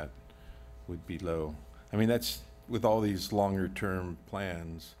going yet, would be low. I mean, that's, with all these longer term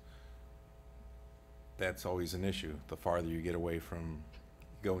plans, that's always an issue. The farther you get away from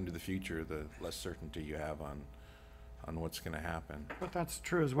going to the future, the less certainty you have on what's going to happen. But that's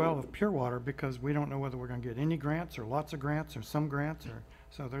true as well of Pure Water, because we don't know whether we're going to get any grants or lots of grants or some grants, or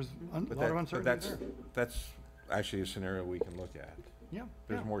so there's a lot of uncertainty there. That's actually a scenario we can look at. Yeah.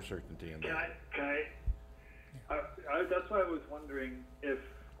 There's more certainty in that. That's why I was wondering if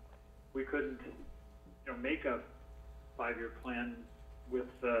we couldn't, make a 5-year plan with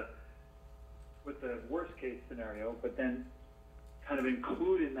the worst case scenario, but then kind of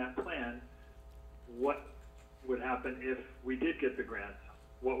include in that plan what would happen if we did get the grants.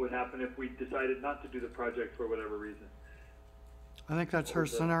 What would happen if we decided not to do the project for whatever reason? I think that's her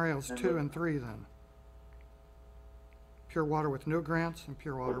scenarios 2 and 3 then. Pure Water with no grants and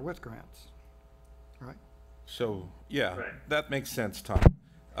Pure Water with grants, right? So, yeah, that makes sense,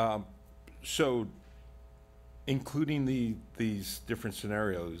 Tom. So, including these different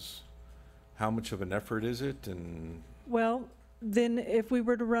scenarios, how much of an effort is it? And Well, then if we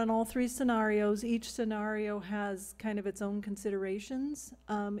were to run all 3 scenarios, each scenario has kind of its own considerations.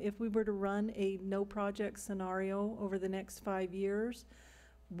 If we were to run a no project scenario over the next 5 years,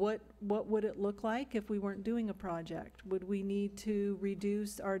 what would it look like if we weren't doing a project? Would we need to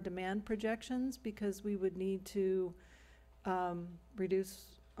reduce our demand projections because we would need to reduce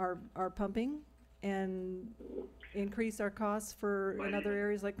our pumping and increase our costs in other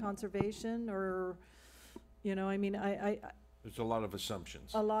areas like conservation, or, I mean, there's a lot of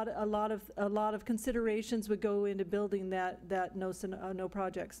assumptions. a lot of considerations would go into building that no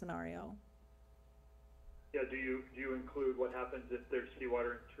project scenario. Yeah, do you include what happens if there's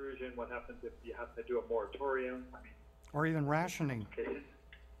seawater intrusion? What happens if you have to do a moratorium? I mean, Or even rationing.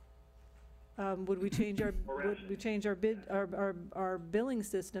 Would we change our billing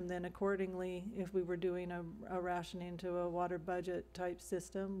system then accordingly if we were doing a rationing to a water budget type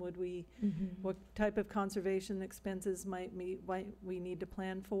system? Would we, what type of conservation expenses might we need to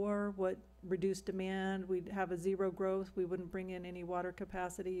plan for? What reduced demand? We'd have a zero growth. We wouldn't bring in any water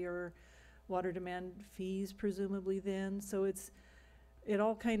capacity or water demand fees presumably then. So it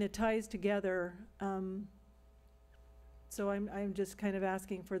all kind of ties together. So I'm just kind of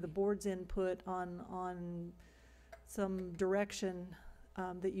asking for the board's input on some direction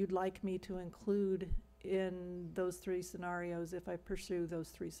that you'd like me to include in those three scenarios if I pursue those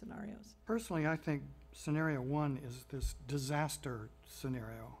three scenarios. Personally, I think scenario one is this disaster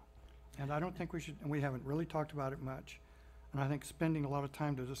scenario. And I don't think we should, and we haven't really talked about it much. And I think spending a lot of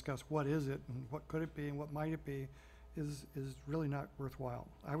time to discuss what is it and what could it be and what might it be is really not worthwhile.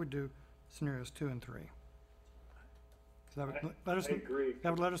 I would do scenarios 2 and 3. So that would I agree. That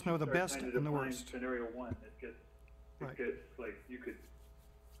would let us know the Start best trying to and the define worst. Scenario one, it Right. gets like, you could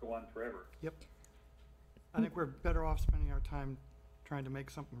go on forever. Yep. I think we're better off spending our time trying to make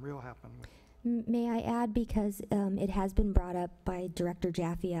something real happen. May I add, because it has been brought up by Director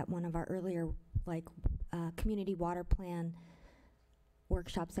Jaffe at one of our earlier, community water plan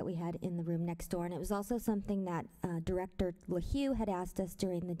workshops that we had in the room next door, and it was also something that Director LaHue had asked us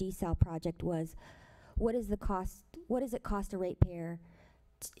during the desal project was, what is the cost? What does it cost a ratepayer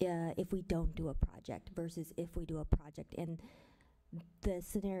if we don't do a project versus if we do a project? And the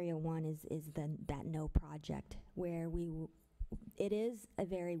scenario one is that no project, where it is a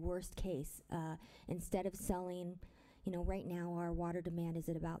very worst case. Instead of selling, right now our water demand is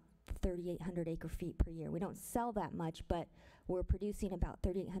at about 3,800 acre feet per year. We don't sell that much, but we're producing about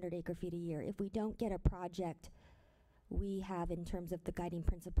 3,800 acre feet a year. If we don't get a project, we have, in terms of the guiding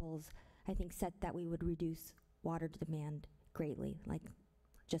principles, I think set that we would reduce water demand greatly, like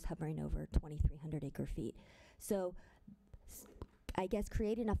just hovering over 2,300 acre feet. So I guess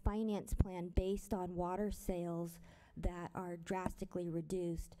creating a finance plan based on water sales that are drastically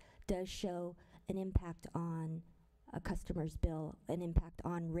reduced does show an impact on a customer's bill, an impact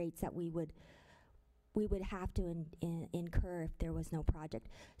on rates that we would have to incur if there was no project.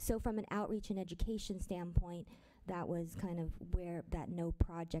 So from an outreach and education standpoint, that was kind of where that no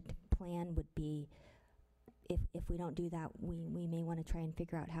project plan would be. If we don't do that, we may want to try and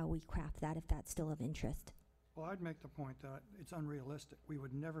figure out how we craft that if that's still of interest. Well, I'd make the point that it's unrealistic. We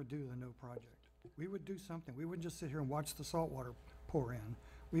would never do the no project. We would do something. We wouldn't just sit here and watch the salt water pour in.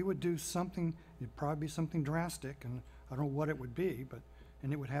 We would do something. It'd probably be something drastic, and I don't know what it would be,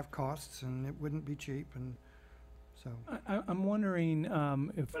 and it would have costs, and it wouldn't be cheap, and so. I'm wondering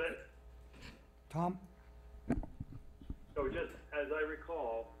if, Tom? So just as I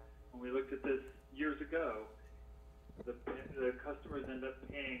recall, when we looked at this years ago, the customers end up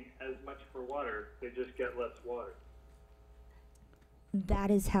paying as much for water, they just get less water.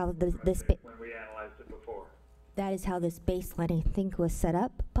 That is how when we analyzed it before. That is how this baseline, I think, was set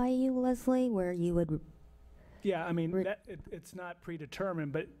up by you, Leslie, where you would. Yeah, I mean, it's not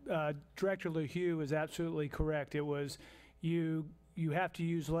predetermined, but Director LaHue is absolutely correct. It was you have to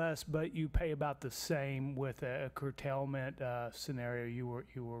use less, but you pay about the same with a curtailment scenario. You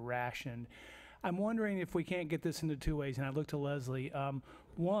were rationed. I'm wondering if we can't get this into two ways, and I look to Leslie.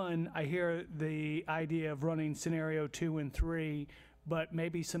 One, I hear the idea of running scenario 2 and 3, but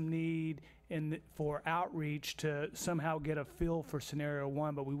maybe some need for outreach to somehow get a feel for scenario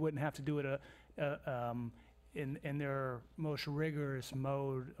 1, but we wouldn't have to do it in their most rigorous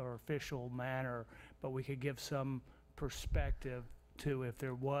mode or official manner, but we could give some perspective to if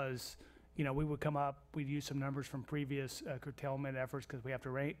there was, we would come up, we'd use some numbers from previous curtailment efforts because we have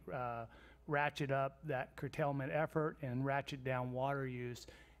to ratchet up that curtailment effort and ratchet down water use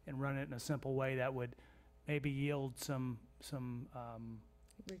and run it in a simple way that would maybe yield some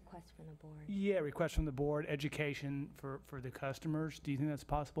requests from the board. Yeah, requests from the board, education for the customers. Do you think that's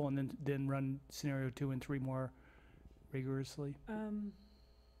possible? And then run scenario 2 and 3 more rigorously?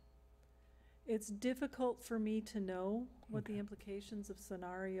 It's difficult for me to know what the implications of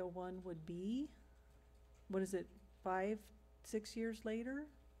scenario 1 would be. What is it, 5, 6 years later?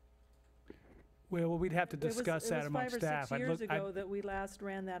 Well, we'd have to discuss that among staff. It was 5 or 6 years ago that we last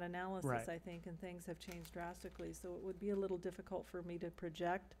ran that analysis, Right. I think, and things have changed drastically. So it would be a little difficult for me to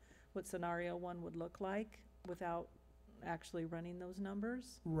project what scenario 1 would look like without actually running those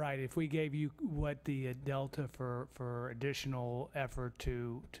numbers. Right. If we gave you what the delta for additional effort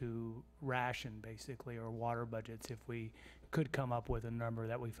to ration, basically, or water budgets, if we could come up with a number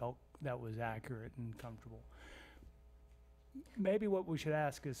that we felt that was accurate and comfortable. Maybe what we should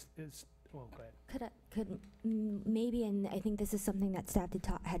ask is well, go ahead. Maybe, and I think this is something that staff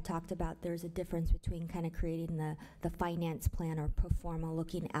had talked about, there's a difference between kind of creating the finance plan or pro forma,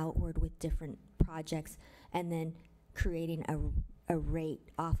 looking outward with different projects, and then creating a rate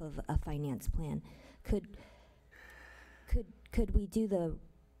off of a finance plan. Could we do the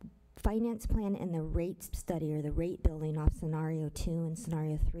finance plan and the rate study or the rate building off scenario 2 and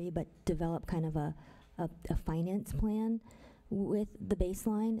scenario 3, but develop kind of a finance plan with the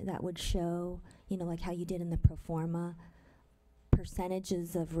baseline that would show, you know, like how you did in the pro forma,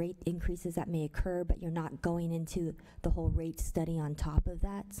 percentages of rate increases that may occur, but you're not going into the whole rate study on top of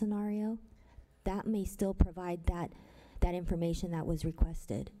that scenario. That may still provide that information that was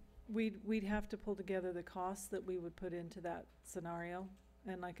requested. We'd have to pull together the costs that we would put into that scenario.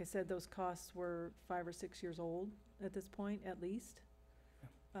 And like I said, those costs were 5 or 6 years old at this point, at least.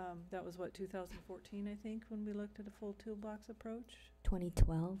 That was what, 2014, I think, when we looked at a full toolbox approach?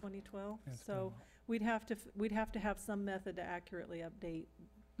 2012. 2012. That's So we'd have to have some method to accurately update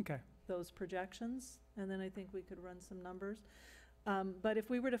Okay. those projections, and then I think we could run some numbers. But if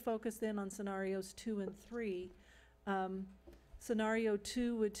we were to focus then on scenarios 2 and 3, scenario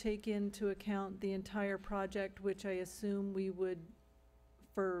 2 would take into account the entire project, which I assume we would,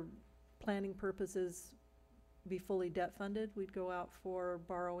 for planning purposes, be fully debt funded. We'd go out for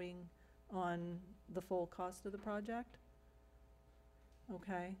borrowing on the full cost of the project.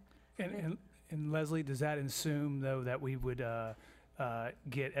 Okay. And Leslie, does that assume, though, that we would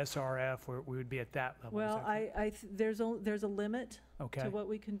get SRF, or we would be at that level? Well, there's a limit Okay. to what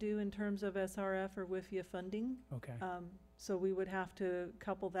we can do in terms of SRF or WIFIA funding. Okay. So we would have to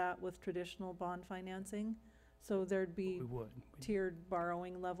couple that with traditional bond financing. So there'd be We would. tiered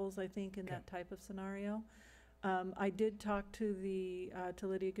borrowing levels, I think, in Okay. that type of scenario. I did talk to to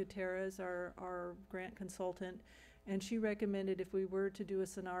Lydia Gutierrez, our grant consultant, and she recommended if we were to do a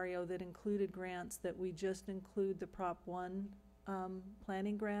scenario that included grants, that we just include the Prop 1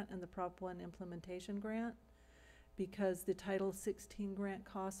 planning grant and the Prop 1 implementation grant, because the Title 16 grant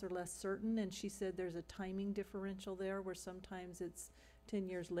costs are less certain, and she said there's a timing differential there where sometimes it's 10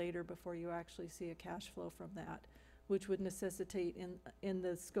 years later before you actually see a cash flow from that, which would necessitate in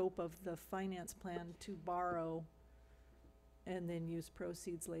the scope of the finance plan to borrow and then use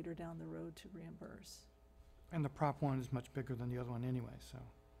proceeds later down the road to reimburse. And the Prop 1 is much bigger than the other one anyway, so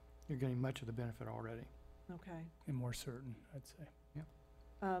you're getting much of the benefit already. Okay. And more certain, I'd say.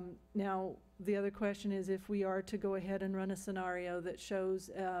 Now, the other question is, if we are to go ahead and run a scenario that shows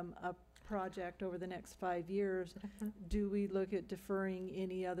a project over the next 5 years, do we look at deferring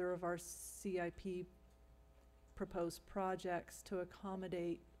any other of our CIP proposed projects to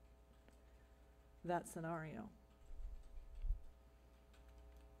accommodate that scenario?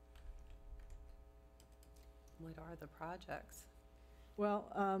 What are the projects?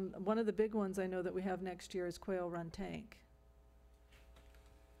 Well, one of the big ones I know that we have next year is Quail Run Tank.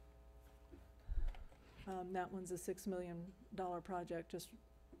 That one's a $6 million project, just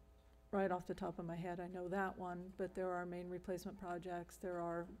right off the top of my head. I know that one, but there are main replacement projects.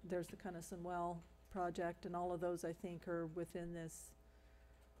 There's the Cunnison Well project, and all of those, I think, are within this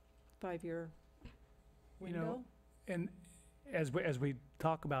 5-year window. You know, and as we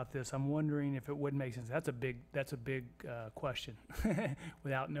talk about this, I'm wondering if it would make sense. That's a big question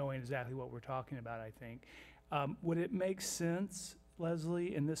without knowing exactly what we're talking about, I think. Would it make sense,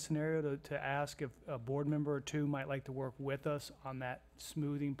 Leslie, in this scenario to ask if a board member or two might like to work with us on that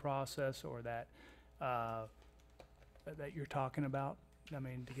smoothing process, or that you're talking about? I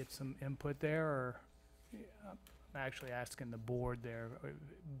mean, to get some input there, or I'm actually asking the board there,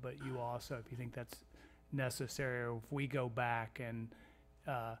 but you also, if you think that's necessary, or if we go back and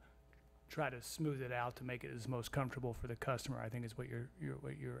try to smooth it out to make it as most comfortable for the customer, I think is what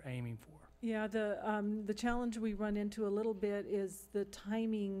you're aiming for. Yeah, the challenge we run into a little bit is the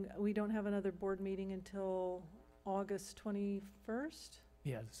timing. We don't have another board meeting until August 21st.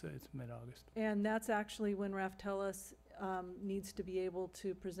 Yeah, it's mid-August. And that's actually when Raftellus needs to be able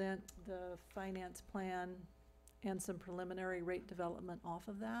to present the finance plan and some preliminary rate development off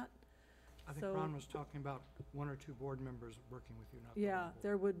of that. I think So- Ron was talking about 1 or 2 board members working with you, not the Yeah,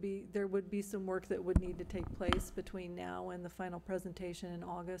 whole board. there would be some work that would need to take place between now and the final presentation in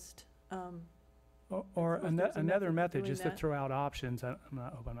August. Or suppose there's a another method of method, doing just to that. throw out options, I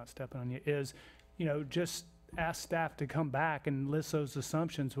hope I'm not stepping on you, is, just ask staff to come back and list those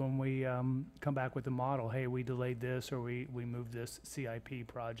assumptions when we come back with the model. Hey, we delayed this, or we moved this CIP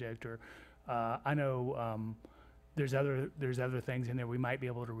project, or I know there's other things in there we might be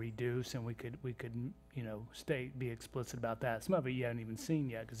able to reduce, and we could be explicit about that. Some of it you haven't even seen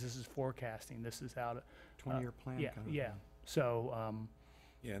yet, because this is forecasting. This is out. 20-year plan Yeah, kind of yeah. thing. So.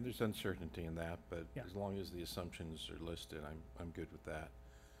 Yeah, and there's uncertainty in that, but Yeah. as long as the assumptions are listed, I'm good with that.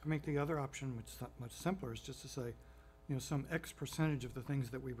 I think the other option, which is much simpler, is just to say, some X percentage of the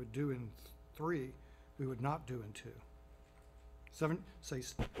things that we would do in 3, we would not do in 2.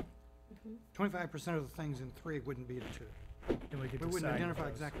 25% of the things in 3 wouldn't be in 2. And we could We wouldn't decide identify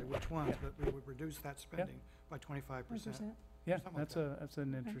those. exactly which ones, but we would reduce that spending by 25%. Yeah, something like that's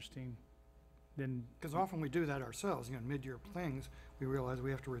an interesting then, Because often we do that ourselves, you know, mid-year things, we realize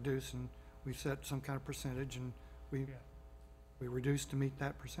we have to reduce, and we set some kind of percentage, and we reduce to meet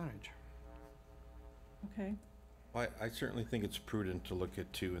that percentage. Okay. I certainly think it's prudent to look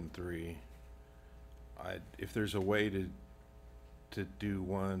at 2 and 3. If there's a way to do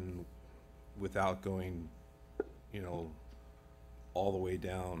one without going, you know, all the way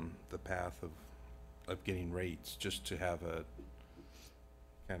down the path of getting rates, just to have a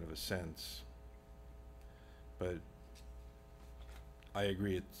kind of a sense. But I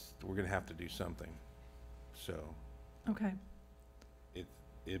agree, we're gonna have to do something. So Okay.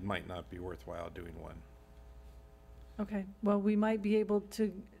 it might not be worthwhile doing one. Okay. Well, we might be able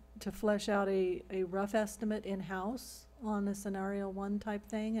to flesh out a rough estimate in-house on a scenario 1 type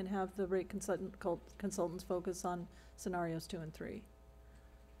thing and have the rate consultants focus on scenarios 2 and 3.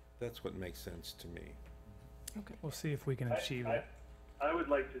 That's what makes sense to me. Okay. we'll see if we can achieve it. I would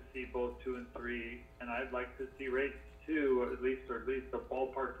like to see both 2 and 3, and I'd like to see rates 2, or at least a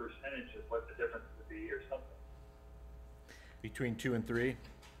ballpark percentage of what the difference would be or something. Between 2 and 3?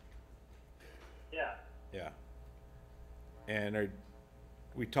 Yeah. Yeah. And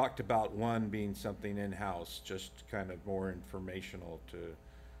we talked about 1 being something in-house, just kind of more informational to,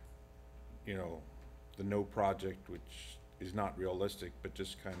 you know, the no project, which is not realistic, but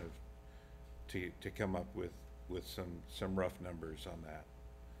just kind of to come up with some rough numbers on that,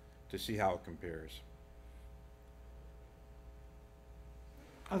 to see how it compares.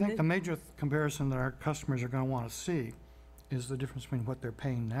 I think the major comparison that our customers are gonna wanna see is the difference between what they're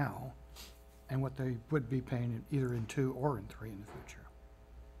paying now and what they would be paying either in 2 or in 3 in the future.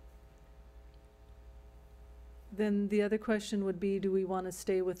 Then the other question would be, do we want to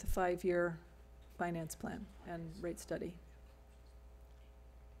stay with the 5-year finance plan and rate study?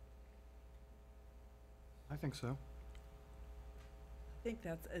 I think so. I think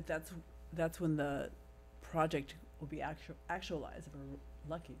that's when the project will be actualized if we're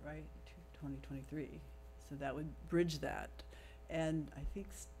lucky, right? 2023. So that would bridge that. And I think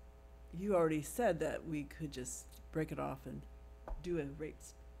you already said that we could just break it off and do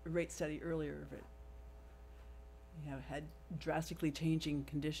a rate study earlier if it, you know, had drastically changing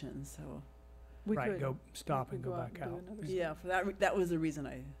conditions. So We Right, could. go stop We and could go go back and do out. another yeah, for that was the reason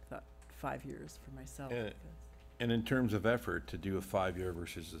I thought 5 years for myself. Yeah. because- And in terms of effort, to do a 5-year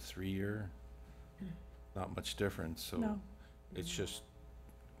versus a 3-year, not much difference, so No. it's just,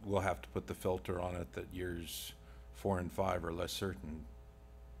 we'll have to put the filter on it that years 4 and 5 are less certain.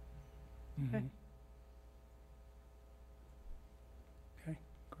 Okay. Mhm. Okay,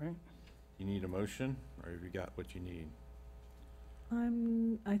 great. You need a motion, or have you got what you need?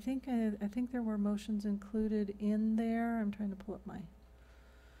 I think there were motions included in there. I'm trying to pull up my.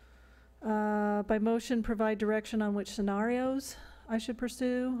 By motion, provide direction on which scenarios I should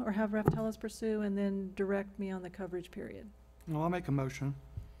pursue or have Raftellus pursue, and then direct me on the coverage period. Well, I'll make a motion.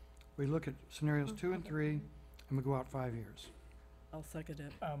 We look at scenarios 2 and 3, and we go out 5 years. I'll second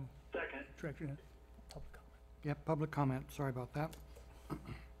it. Second. Director, public comment. Yep, public comment, sorry about that.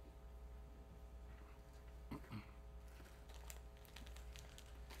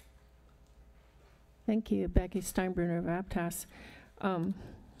 Thank you, Becky Steinbruner of Aptas.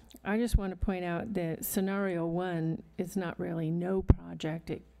 I just want to point out that scenario 1 is not really no project.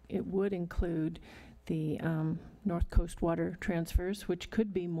 It would include the North Coast water transfers, which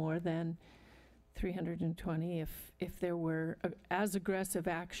could be more than 320 if there were as aggressive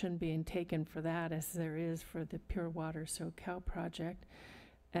action being taken for that as there is for the Pure Water Soquel project,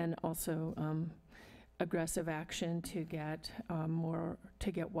 and also aggressive action to get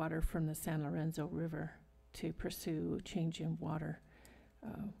water from the San Lorenzo River to pursue change in water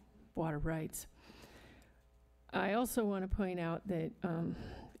rights. I also want to point out that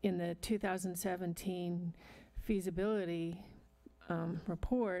in the 2017 feasibility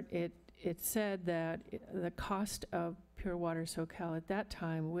report, it said that the cost of Pure Water Soquel at that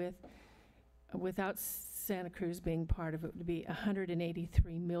time, without Santa Cruz being part of it, would be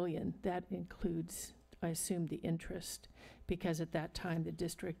 $183 million. That includes, I assume, the interest, because at that time the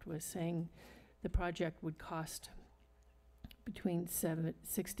district was saying the project would cost between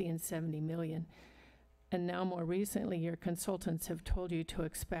 60 and 70 million. And now more recently, your consultants have told you to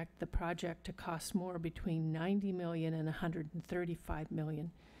expect the project to cost more, between 90 million and 135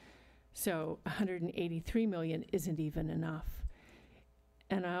 million. So 183 million isn't even enough.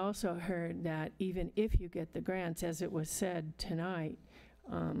 And I also heard that even if you get the grants, as it was said tonight,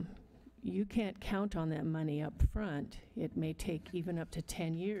 you can't count on that money up front. It may take even up to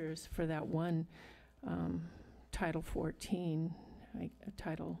 10 years for that one Title 14,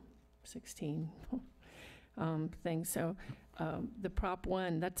 Title 16 thing. So The Prop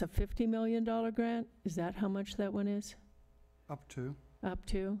 1, that's a $50 million grant? Is that how much that one is? Up to. Up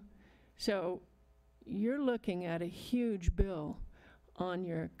to? So you're looking at a huge bill on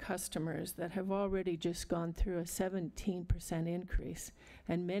your customers that have already just gone through a 17% increase,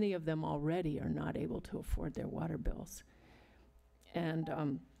 and many of them already are not able to afford their water bills.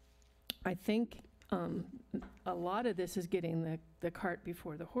 And I think a lot of this is getting the cart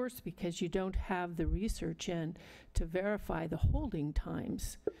before the horse, because you don't have the research in to verify the holding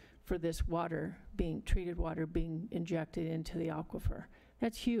times for this water treated water being injected into the aquifer.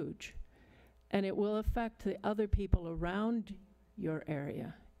 That's huge. And it will affect the other people around your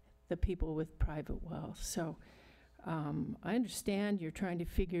area, the people with private wells. So I understand you're trying to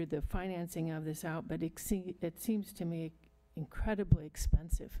figure the financing of this out, but it seems to me incredibly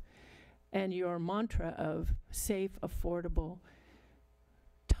expensive. And your mantra of safe, affordable,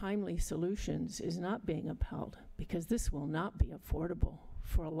 timely solutions is not being upheld, because this will not be affordable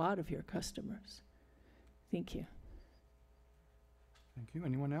for a lot of your customers. Thank you. Thank you.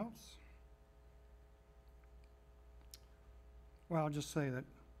 Anyone else? Well, I'll just say that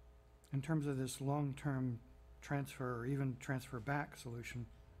in terms of this long-term transfer or even transfer back solution,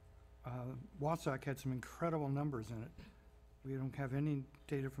 Wausau had some incredible numbers in it. We don't have any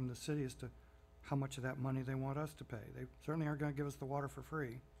data from the city as to how much of that money they want us to pay. They certainly aren't going to give us the water for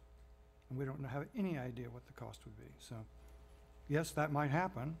free, and we don't have any idea what the cost would be. So, yes, that might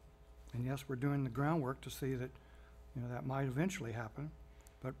happen, and yes, we're doing the groundwork to see that, you know, that might eventually happen,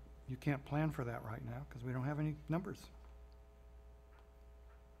 but you can't plan for that right now because we don't have any numbers,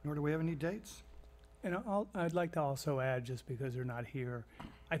 nor do we have any dates. And I'd like to also add, just because they're not here,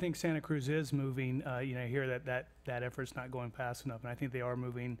 I think Santa Cruz is moving. You know, here that effort's not going fast enough, and I think they are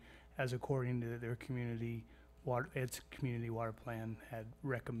moving as according to their community water plan had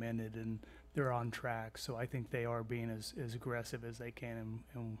recommended, and they're on track. So I think they are being as aggressive as they can,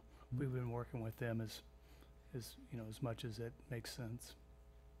 and we've been working with them as you know, as much as it makes sense.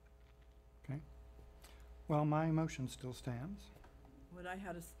 Okay. Well, my motion still stands. What I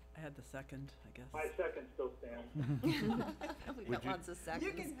had the second, I guess. My second still stands. We Would got you- lots of seconds.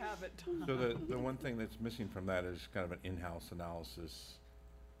 You can have it, Tom. So the one thing that's missing from that is kind of an in-house analysis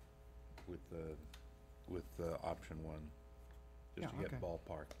with the option one, just to Yeah, get okay.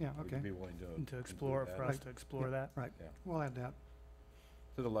 ballpark. Yeah, Would okay. you be willing to And to explore, include for that? us to explore that. Right. Yeah. We'll add that.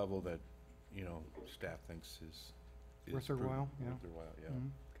 To the level that, you know, staff thinks is Worth their prudent, while, yeah. Worth their while, yeah.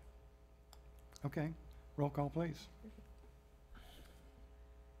 Mhm. Okay. Roll call, please.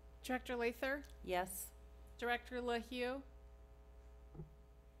 Director Lather, Yes. Director LaHue,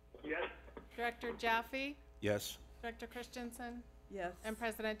 Yes? Director Jaffe, Yes. Director Christensen, Yes. and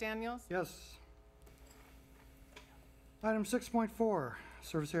President Daniels. Yes. Item 6.4,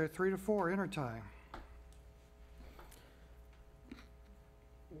 Service Area 3 to 4, intertie.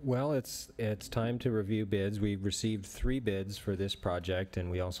 Well, it's time to review bids. We've received 3 bids for this project,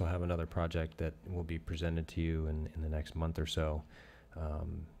 and we also have another project that will be presented to you in the next month or so.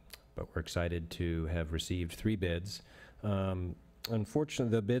 But we're excited to have received 3 bids.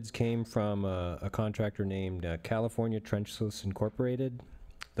 Unfortunately, the bids came from a contractor named California Trenchless Incorporated,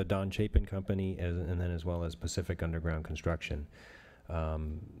 the Don Chapin Company, and then as well as Pacific Underground Construction.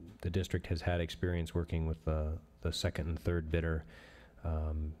 The district has had experience working with the second and third bidder.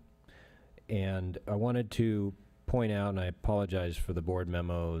 And I wanted to point out, and I apologize for the board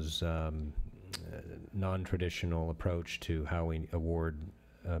memo's non-traditional approach to how we award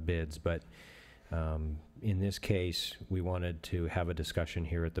bids, but in this case, we wanted to have a discussion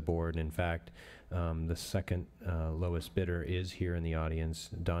here at the board. In fact, the second lowest bidder is here in the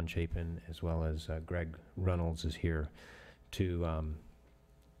audience. Don Chapin, as well as Greg Reynolds, is here to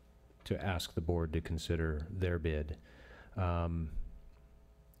ask the board to consider their bid.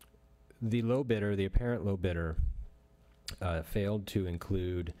 The low bidder, the apparent low bidder, failed to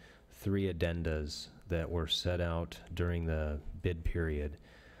include 3 addendas that were set out during the bid period.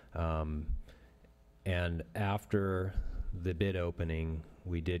 And after the bid opening,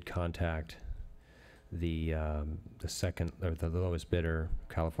 we did contact the second, or the lowest bidder,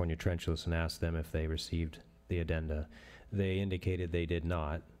 California Trenchless, and asked them if they received the addenda. They indicated they did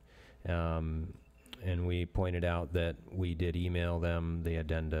not. And we pointed out that we did email them the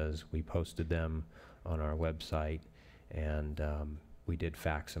addendas, we posted them on our website, and we did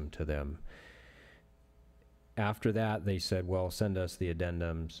fax them to them. After that, they said, well, send us the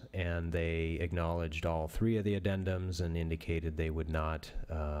addendums, and they acknowledged all 3 of the addendums and indicated they would not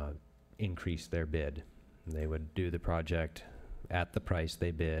increase their bid. They would do the project at the price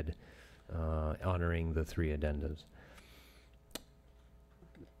they bid, honoring the 3 addendas.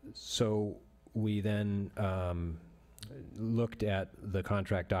 So we then looked at the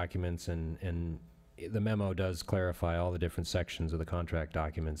contract documents, and the memo does clarify all the different sections of the contract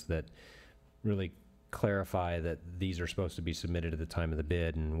documents that really clarify that these are supposed to be submitted at the time of the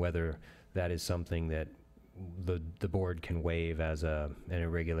bid, and whether that is something that the board can waive as an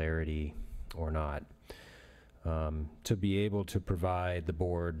irregularity or not. To be able to provide the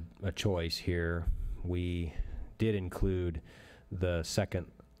board a choice here, we did include the second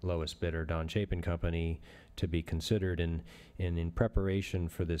lowest bidder, Don Chapin Company, to be considered. And in preparation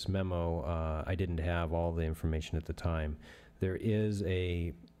for this memo, I didn't have all the information at the time. There is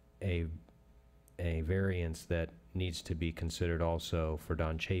a variance that needs to be considered also for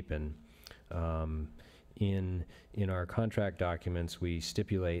Don Chapin. In our contract documents, we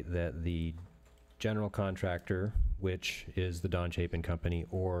stipulate that the general contractor, which is the Don Chapin Company,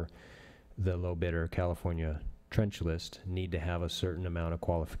 or the low bidder, California Trench List, need to have a certain amount of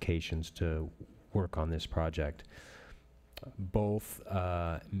qualifications to work on this project. Both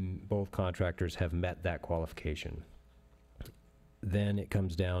contractors have met that qualification. Then it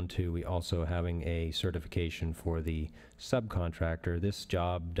comes down to we also having a certification for the subcontractor. This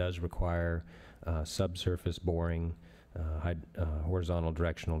job does require subsurface boring, horizontal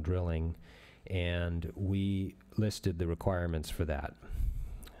directional drilling, and we listed the requirements for that.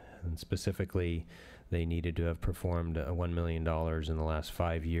 And specifically, they needed to have performed $1 million in the last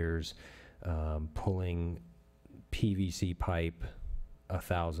 5 years, pulling PVC pipe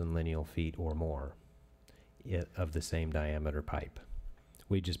 1,000 lineal feet or more of the same diameter pipe.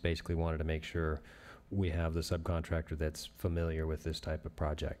 We just basically wanted to make sure we have the subcontractor that's familiar with this type of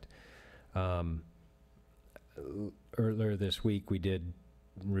project. Earlier this week, we did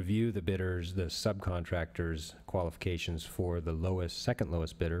review the bidders, the subcontractors' qualifications for the second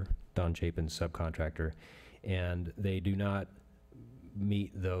lowest bidder, Don Chapin's subcontractor, and they do not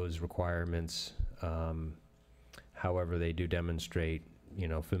meet those requirements. However, they do demonstrate,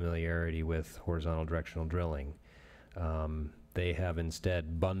 familiarity with horizontal directional drilling. They have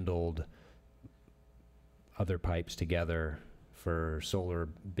instead bundled other pipes together for solar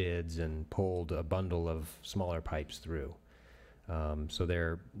bids and pulled a bundle of smaller pipes through. So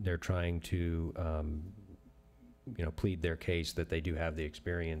they're trying to plead their case that they do have the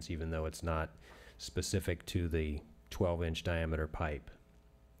experience, even though it's not specific to the 12-inch diameter pipe.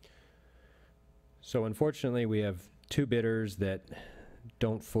 So unfortunately, we have two bidders that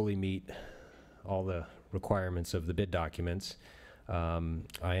don't fully meet all the requirements of the bid documents. I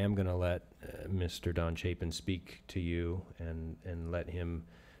am going to let Mr. Don Chapin speak to you and let him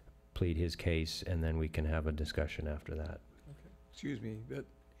plead his case, and then we can have a discussion after that. Excuse me, but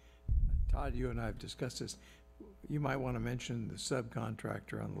Todd, you and I have discussed this. You might want to mention the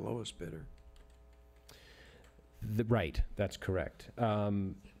subcontractor on the lowest bidder. Right, that's correct.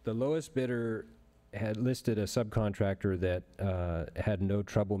 The lowest bidder had listed a subcontractor that had no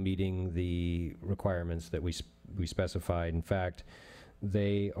trouble meeting the requirements that we specified. In fact,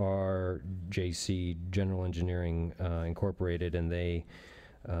 they are JC, General Engineering Incorporated, and they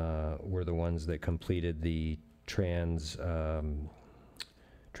were the ones that completed the Trans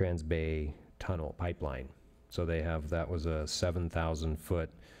Bay Tunnel pipeline. So they have, that was a 7,000 foot,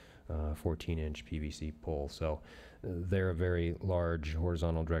 14-inch PVC pole. So they're a very large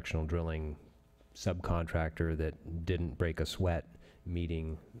horizontal directional drilling subcontractor that didn't break a sweat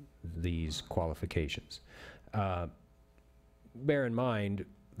meeting these qualifications. Bear in mind,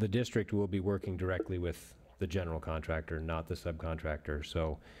 the district will be working directly with the general contractor, not the subcontractor.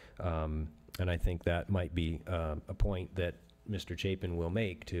 So, and I think that might be a point that Mr. Chapin will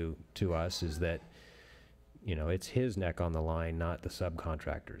make to us, is that, it's his neck on the line, not the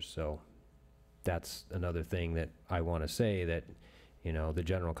subcontractors. So that's another thing that I want to say, that, the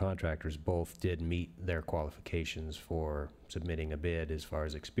general contractors both did meet their qualifications for submitting a bid as far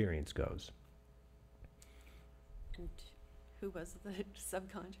as experience goes. And who was the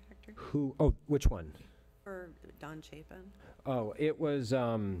subcontractor? Who? Oh, which one? For Don Chapin? Oh, it was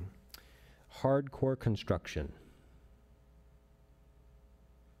Hardcore Construction.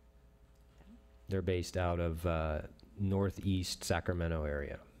 They're based out of northeast Sacramento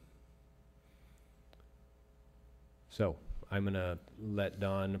area. So I'm going to let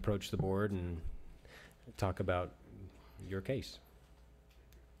Don approach the board and talk about your case.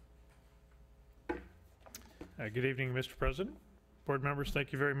 Good evening, Mr. President. Board members,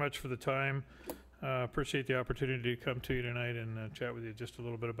 thank you very much for the time. Appreciate the opportunity to come to you tonight and chat with you just a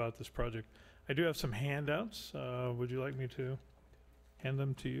little bit about this project. I do have some handouts. Would you like me to hand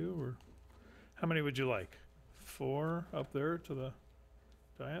them to you, or how many would you like? 4 up there to the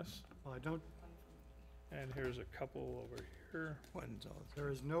dais? Well, I don't. And here's a couple over here. One's all. There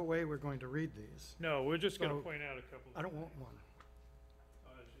is no way we're going to read these. No, we're just gonna So, point out a couple. I don't want one.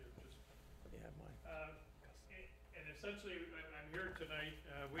 Yeah, mine. And essentially, I'm here tonight,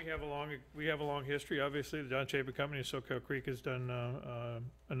 we have a long history, obviously, the John Chapin Company and Soquel Creek has done,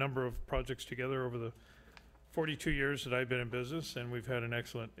 a number of projects together over the 42 years that I've been in business, and we've had an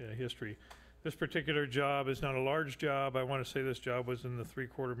excellent, history. This particular job is not a large job. I want to say this job was in the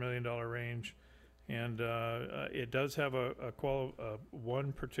 $750,000 range, and, it does have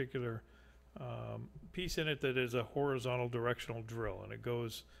one particular, piece in it that is a horizontal directional drill, and it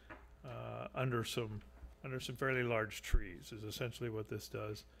goes, under some fairly large trees is essentially what this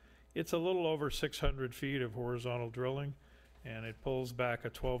does. It's a little over 600 feet of horizontal drilling, and it pulls back a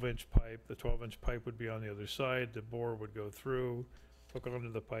 12-inch pipe. The 12-inch pipe would be on the other side. The bore would go through, hook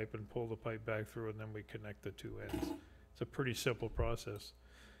onto the pipe, and pull the pipe back through, and then we connect the two ends. It's a pretty simple process.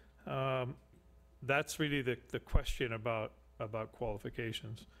 That's really the question about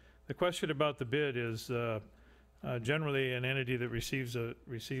qualifications. The question about the bid is generally an entity that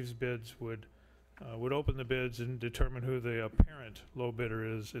receives bids would open the bids and determine who the apparent low bidder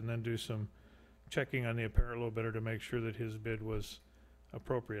is, and then do some checking on the apparent low bidder to make sure that his bid was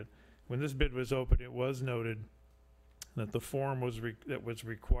appropriate. When this bid was opened, it was noted that the form that was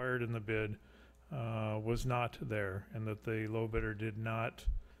required in the bid was not there, and that the low bidder did not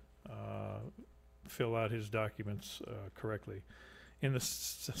fill out his documents correctly. In the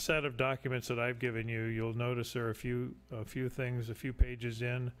set of documents that I've given you, you'll notice there are a few things, a few pages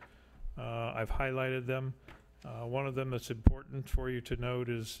in. I've highlighted them. One of them that's important for you to note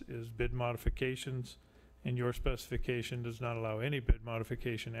is bid modifications, and your specification does not allow any bid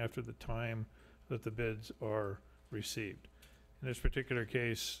modification after the time that the bids are received. In this particular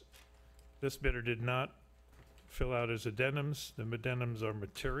case, this bidder did not fill out his addendums. The addendums are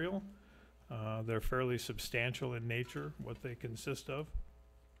material. They're fairly substantial in nature, what they consist of.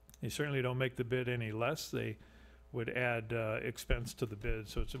 They certainly don't make the bid any less. They would add expense to the bid,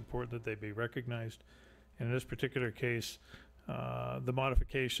 so it's important that they be recognized. And in this particular case, the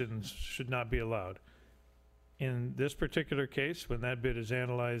modifications should not be allowed. In this particular case, when that bid is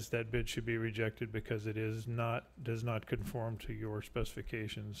analyzed, that bid should be rejected because it does not conform to your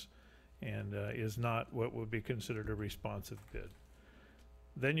specifications and is not what would be considered a responsive bid.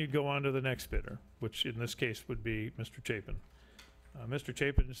 Then you'd go on to the next bidder, which in this case would be Mr. Chapin. Mr.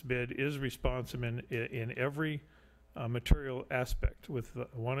 Chapin's bid is responsive in every material aspect, with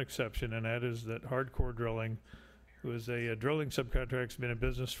one exception, and that is that Hardcore Drilling, who is a drilling subcontractor, has been in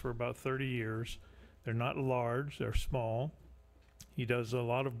business for about 30 years. They're not large, they're small. He does a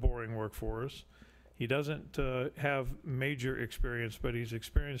lot of boring work for us. He doesn't have major experience, but he's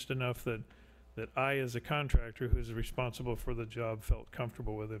experienced enough that I, as a contractor who's responsible for the job, felt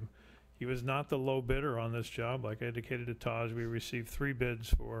comfortable with him. He was not the low bidder on this job. Like I indicated to Taj, we received 3 bids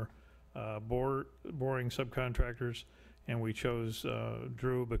for boring subcontractors, and we chose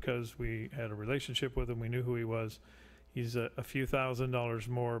Drew because we had a relationship with him. We knew who he was. He's a few $1,000s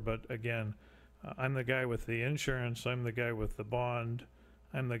more, but again, I'm the guy with the insurance. I'm the guy with the bond.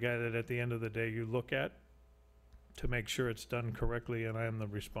 I'm the guy that at the end of the day you look at to make sure it's done correctly, and I am the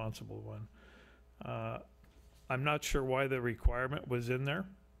responsible one. I'm not sure why the requirement was in there.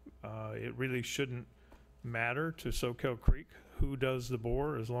 It really shouldn't matter to Soquel Creek who does the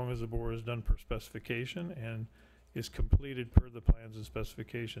bore, as long as the bore is done per specification and is completed per the plans and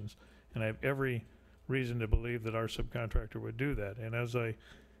specifications. And I have every reason to believe that our subcontractor would do that. And as I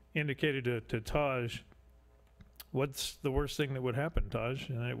indicated to Taj, what's the worst thing that would happen, Taj?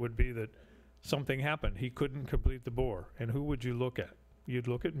 And it would be that something happened. He couldn't complete the bore. And who would you look at? You'd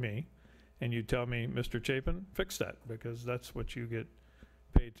look at me, and you'd tell me, Mr. Chapin, fix that, because that's what you get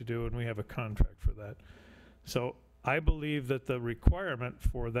paid to do, and we have a contract for that. So I believe that the requirement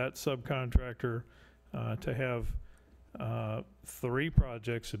for that subcontractor to have 3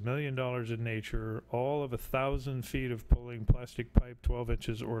 projects, $1 million in nature, all of 1,000 feet of pulling plastic pipe 12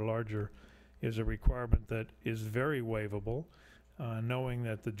 inches or larger, is a requirement that is very waivable, knowing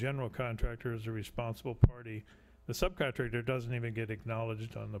that the general contractor is a responsible party. The subcontractor doesn't even get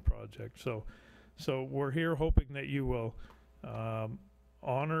acknowledged on the project. So we're here hoping that you will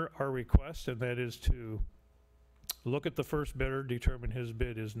honor our request, and that is to look at the first bidder, determine his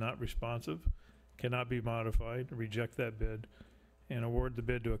bid is not responsive, cannot be modified, reject that bid, and award the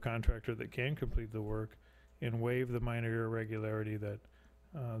bid to a contractor that can complete the work, and waive the minor irregularity that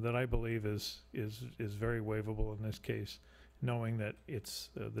I believe is very waivable in this case, knowing that it's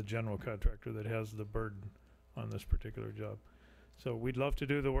the general contractor that has the burden on this particular job. So we'd love to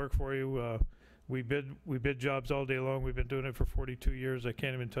do the work for you. We bid jobs all day long. We've been doing it for 42 years. I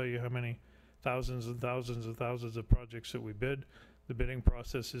can't even tell you how many thousands and thousands and thousands of projects that we bid. The bidding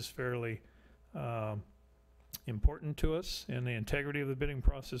process is fairly important to us, and the integrity of the bidding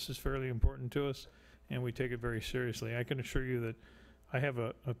process is fairly important to us, and we take it very seriously. I can assure you that I have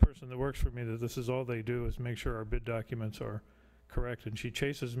a person that works for me that this is all they do is make sure our bid documents are correct, and she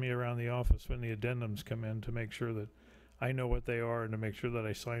chases me around the office when the addendums come in to make sure that I know what they are and to make sure that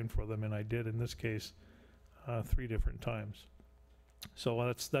I sign for them, and I did in this case 3 different times.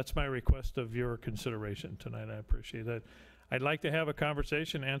 So that's my request of your consideration tonight. I appreciate that. I'd like to have a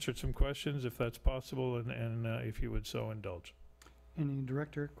conversation, answer some questions if that's possible, and if you would so indulge. Any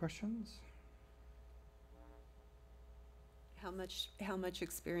director questions? How much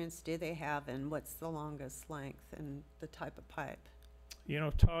experience do they have, and what's the longest length and the type of pipe? You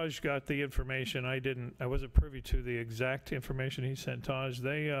know, Taj got the information. I wasn't privy to the exact information he sent Taj.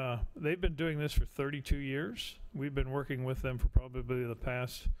 They've been doing this for 32 years. We've been working with them for probably the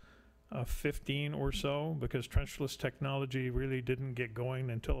past 15 or so, because trenchless technology really didn't get going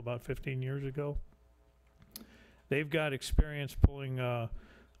until about 15 years ago. They've got experience pulling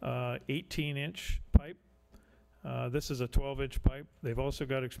 18-inch pipe. This is a 12-inch pipe. They've also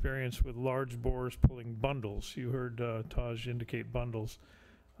got experience with large bores pulling bundles. You heard Taj indicate bundles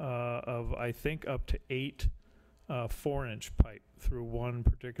of, I think, up to 8 4-inch pipe through one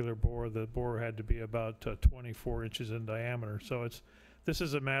particular bore. The bore had to be about 24 inches in diameter. So this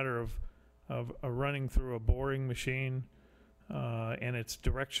is a matter of running through a boring machine, and it's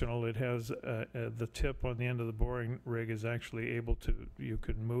directional. It has the tip on the end of the boring rig is actually able to, you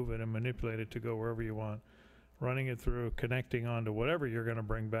can move it and manipulate it to go wherever you want. Running it through, connecting onto whatever you're going to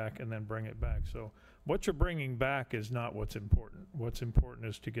bring back, and then bring it back. So what you're bringing back is not what's important. What's important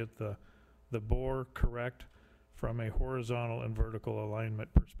is to get the bore correct from a horizontal and vertical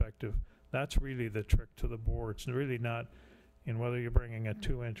alignment perspective. That's really the trick to the bore. It's really not in whether you're bringing a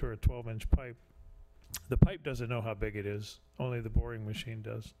 2-inch or a 12-inch pipe. The pipe doesn't know how big it is. Only the boring machine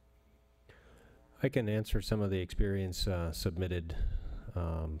does. I can answer some of the experience submitted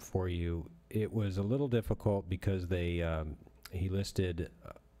for you. It was a little difficult because he listed,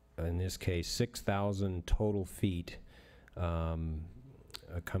 in this case, 6,000 total feet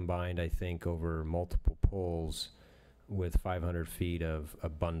combined, I think, over multiple poles with 500 feet of a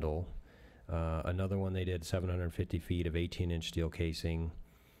bundle. Another one they did 750 feet of 18-inch steel casing.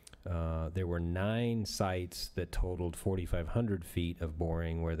 There were 9 sites that totaled 4,500 feet of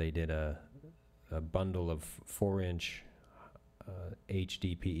boring where they did a bundle of 4-inch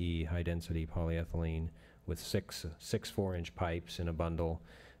HDPE, high-density polyethylene, with six 4-inch pipes in a bundle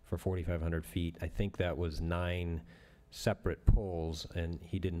for 4,500 feet. I think that was 9 separate poles, and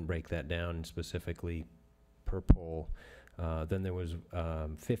he didn't break that down specifically per pole. Then there was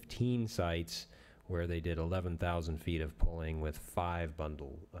 15 sites where they did 11,000 feet of pulling with a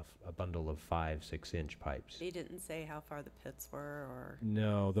bundle of 5 6-inch pipes. He didn't say how far the pits were, or?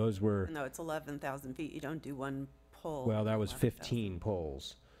 No, those were... No, it's 11,000 feet. You don't do one pull. Well, that was 15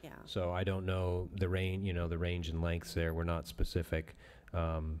 poles. Yeah. So I don't know the range, the range and lengths there were not specific.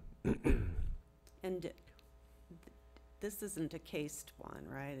 And this isn't a cased one,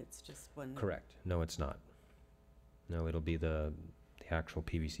 right? It's just one. Correct. No, it's not. No, it'll be the actual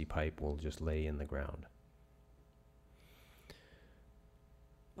PVC pipe will just lay in the ground.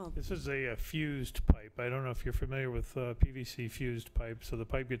 Well, this is a fused pipe. I don't know if you're familiar with PVC fused pipe. So the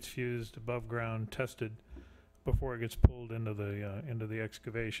pipe gets fused above ground, tested before it gets pulled into the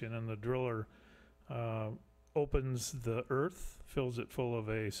excavation, and the driller opens the earth, fills it full of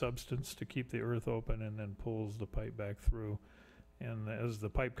a substance to keep the earth open, and then pulls the pipe back through. And as the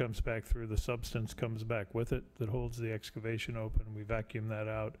pipe comes back through, the substance comes back with it that holds the excavation open. We vacuum that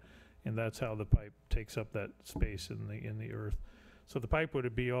out, and that's how the pipe takes up that space in the earth. So the pipe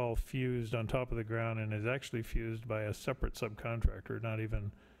would be all fused on top of the ground, and is actually fused by a separate subcontractor, not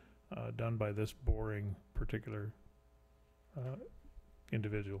even done by this boring particular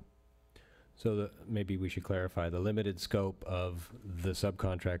individual. So maybe we should clarify, the limited scope of the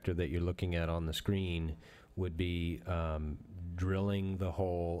subcontractor that you're looking at on the screen would be drilling the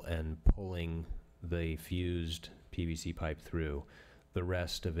hole and pulling the fused PVC pipe through. The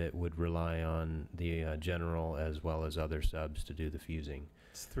rest of it would rely on the general as well as other subs to do the fusing.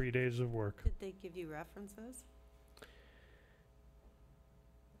 It's 3 days of work. Did they give you references?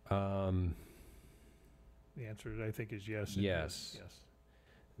 The answer, I think, is yes. Yes.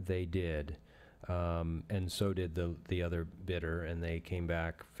 They did. And so did the other bidder, and they came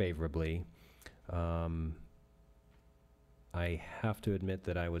back favorably. I have to admit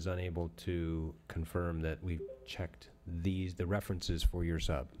that I was unable to confirm that we've checked the references for your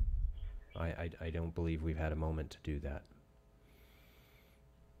sub. I don't believe we've had a moment to do that.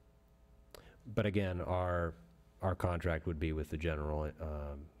 But again, our contract would be with the general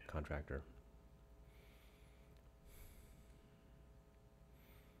contractor.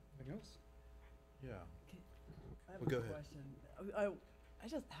 Anything else? Yeah. I have Well, go a ahead. question. I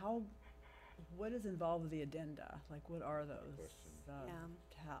just, what is involved with the addenda? Like, what are those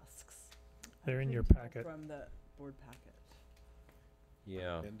tasks? They're in I your couldn't tell packet. from the board packet.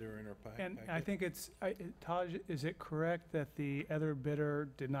 Yeah. And they're in our And packet. I think Taj, is it correct that the other bidder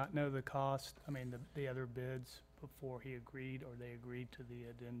did not know the cost, I mean, the other bids before he agreed, or they agreed to the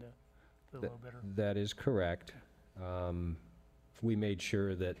addenda, the low bidder? That is correct. We made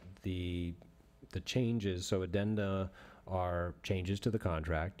sure that the changes, so addenda are changes to the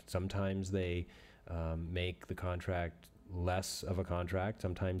contract. Sometimes they make the contract less of a contract.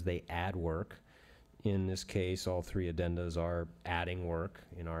 Sometimes they add work. In this case, all three addendas are adding work,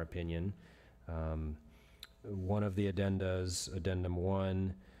 in our opinion. One of the addendas, Addendum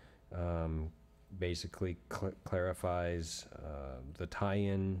 1, basically clarifies the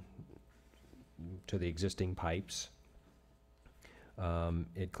tie-in to the existing pipes.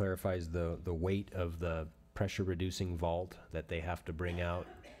 It clarifies the weight of the pressure-reducing vault that they have to bring out,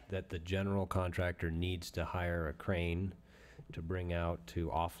 that the general contractor needs to hire a crane to bring out to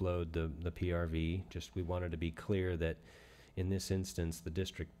offload the PRV. Just, we wanted to be clear that in this instance, the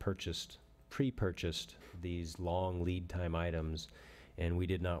district pre-purchased these long lead time items, and we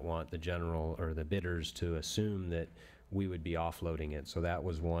did not want the general or the bidders to assume that we would be offloading it. So that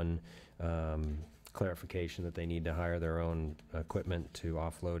was one clarification, that they need to hire their own equipment to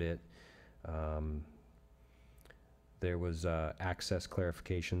offload it. There was access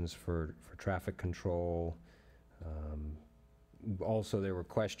clarifications for traffic control. Also, there were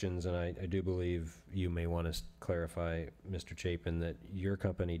questions, and I do believe you may want to clarify, Mr. Chapin, that your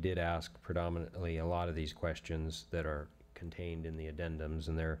company did ask predominantly a lot of these questions that are contained in the addendums,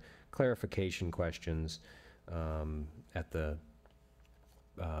 and they're clarification questions at the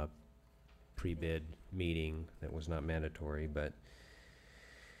pre-bid meeting that was not mandatory, but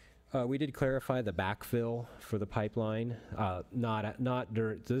we did clarify the backfill for the pipeline.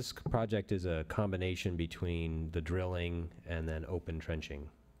 This project is a combination between the drilling and then open trenching.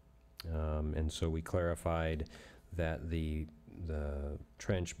 And so we clarified that the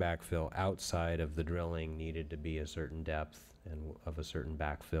trench backfill outside of the drilling needed to be a certain depth and of a certain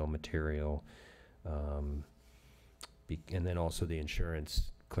backfill material. And then also the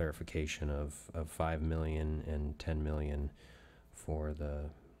insurance clarification of 5 million and 10 million for the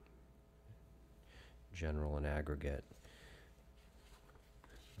general and aggregate.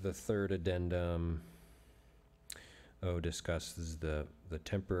 The third addendum discusses the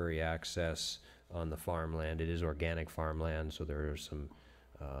temporary access on the farmland. It is organic farmland, so there are some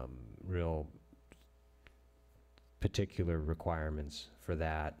real particular requirements for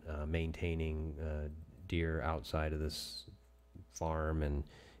that, maintaining deer outside of this farm,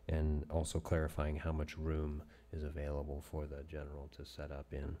 and also clarifying how much room is available for the general to set up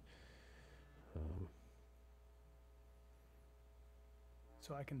in.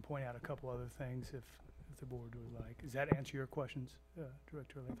 So I can point out a couple other things if the board would like. Does that answer your questions,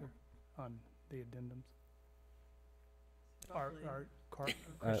 Director Lather, on the addendums?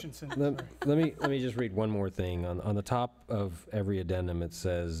 Christensen, Let me just read one more thing. On the top of every addendum, it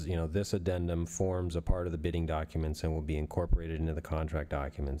says, this addendum forms a part of the bidding documents and will be incorporated into the contract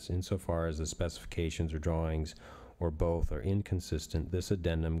documents. Insofar as the specifications or drawings or both are inconsistent, this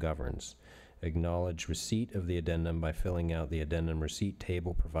addendum governs. Acknowledge receipt of the addendum by filling out the addendum receipt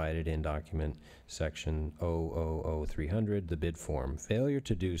table provided in document section 000300, the bid form. Failure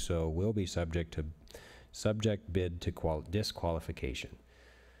to do so will be subject bid to disqualification.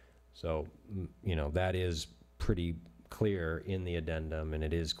 So, that is pretty clear in the addendum, and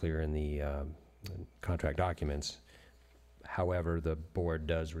it is clear in the contract documents. However, the board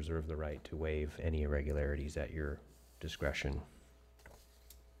does reserve the right to waive any irregularities at your discretion.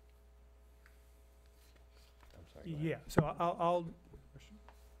 yeah, so I'll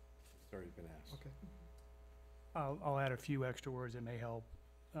It's already been asked. Okay. I'll add a few extra words that may help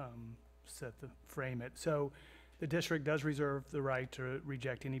frame it. So the district does reserve the right to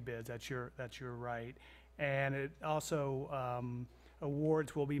reject any bids. That's your right. And it also,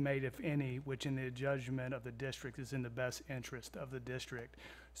 awards will be made, if any, which in the judgment of the district is in the best interest of the district.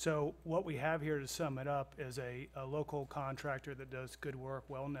 So what we have here, to sum it up, is a local contractor that does good work,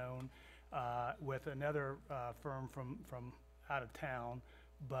 well-known, with another firm from out of town,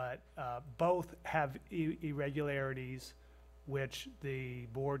 but both have irregularities which the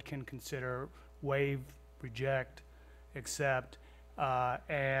board can consider, waive, reject, accept, but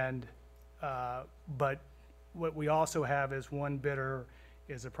what we also have is one bidder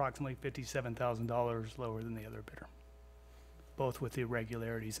is approximately $57,000 lower than the other bidder, both with the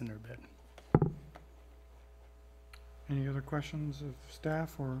irregularities in their bid. Any other questions of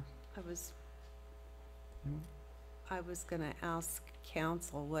staff or? anyone? I was gonna ask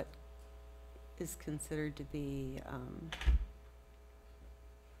council what is considered to be,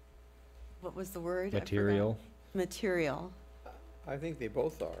 what was the word? I forgot. Material. Material. I think they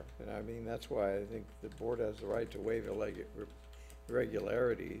both are, and I mean, that's why I think the board has the right to waive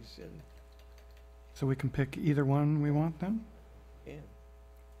irregularities and So we can pick either one we want then? can.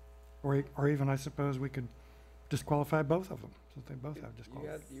 Or even, I suppose, we could disqualify both of them, since they both have You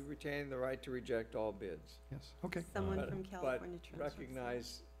disqualified. you retain the right to reject all bids. Yes, okay. Someone But- from California But Transit.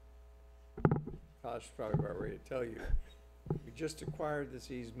 recognize, Tosh probably about ready to tell you, we just acquired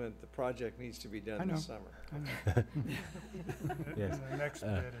this easement, the project needs to be I done know. this summer. I know. Yes. And the next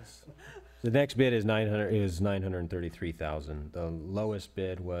bid is, The next bid is 933,000. The lowest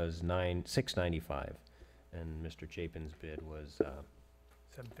bid was 695, and Mr. Chapin's bid was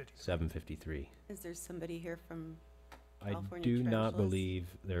 750. 753. Is there somebody here from I California do not Trenchless?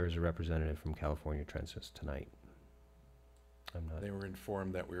 believe there is a representative from California Transit tonight. I'm not. They were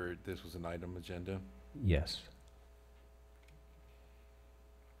informed that this was an item agenda. Yes.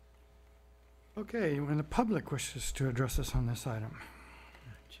 Okay, when the public wishes to address us on this item.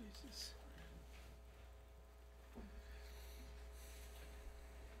 Jesus.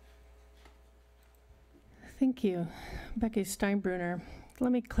 Thank you. Becky Steinbrunner.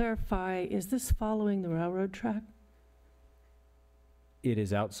 Let me clarify, is this following the railroad track? It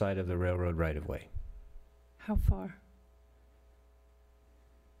is outside of the railroad right-of-way. How far?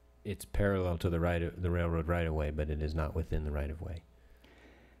 It's parallel to the railroad right-of-way, but it is not within the right-of-way.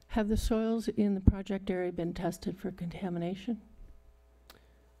 Have the soils in the project area been tested for contamination?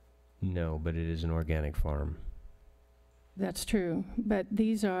 No, but it is an organic farm. That's true, but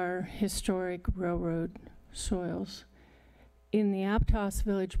these are historic railroad soils. In the Aptos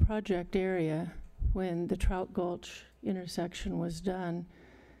Village project area, when the Trout Gulch intersection was done,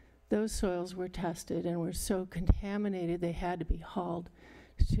 those soils were tested and were so contaminated they had to be hauled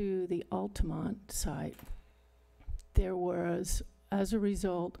to the Altamont site. There was, as a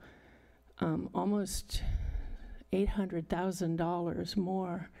result, almost $800,000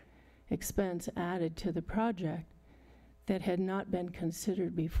 more expense added to the project that had not been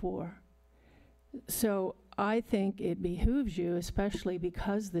considered before. So I think it behooves you, especially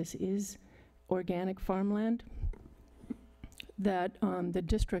because this is organic farmland, that the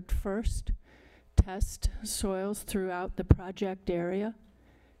district first test soils throughout the project area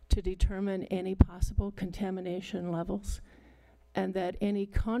to determine any possible contamination levels, and that any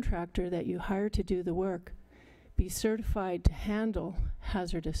contractor that you hire to do the work be certified to handle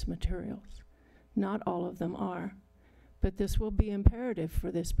hazardous materials. Not all of them are, but this will be imperative for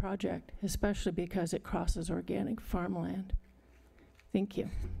this project, especially because it crosses organic farmland. Thank you.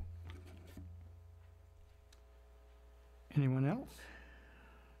 Anyone else?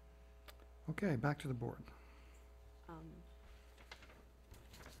 Okay, back to the board.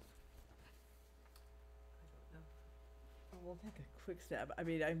 We'll take a quick stab. I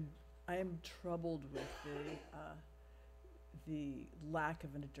mean, I am troubled with the lack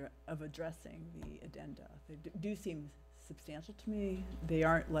of addressing the addenda. They do seem substantial to me. They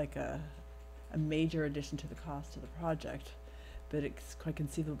aren't like a major addition to the cost of the project, but it's quite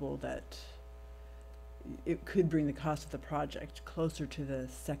conceivable that it could bring the cost of the project closer to the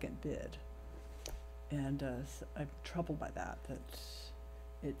second bid. And I'm troubled by that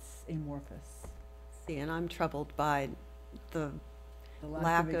it's amorphous. See, and I'm troubled by the The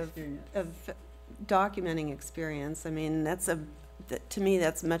lack of documenting experience. I mean, to me,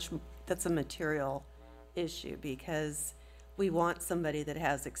 that's a material issue, because we want somebody that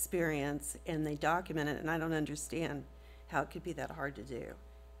has experience and they document it, and I don't understand how it could be that hard to do.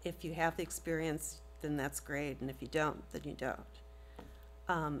 If you have the experience, then that's great, and if you don't, then you don't.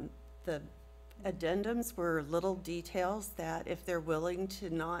 The addendums were little details that if they're willing to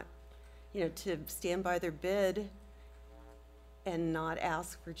not, to stand by their bid and not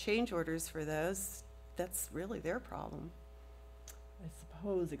ask for change orders for those, that's really their problem. I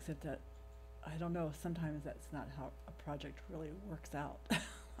suppose, except that, I don't know, sometimes that's not how a project really works out.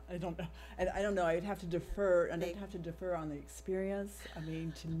 I don't know. I don't know, I'd have to defer on the experience. I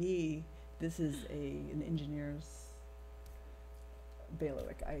mean, to me, this is an engineer's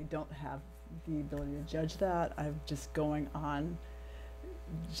bailiwick. I don't have the ability to judge that. I'm just going on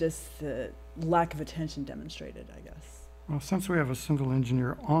just the lack of attention demonstrated, I guess. Well, since we have a civil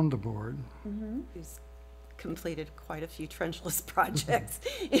engineer on the board, Who's completed quite a few trenchless projects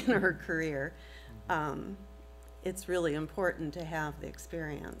in her career. it's really important to have the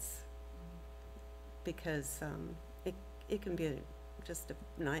experience because it can be just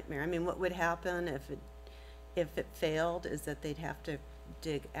a nightmare. I mean, what would happen if it failed is that they'd have to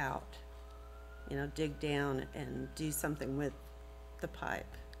dig out, dig down and do something with the pipe.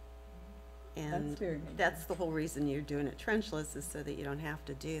 And that's the whole reason you're doing it trenchless, is so that you don't have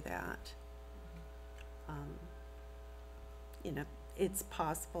to do that. It's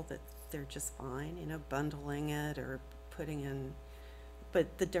possible that they're just fine, bundling it or putting in,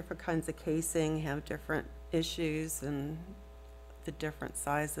 but the different kinds of casing have different issues, and the different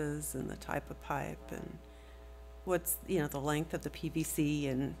sizes and the type of pipe and what's, the length of the PVC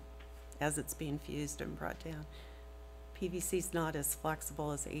and as it's being fused and brought down. PVC is not as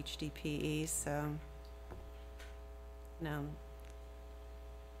flexible as HDPE, so no.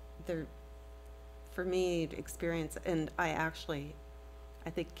 For me, experience, and I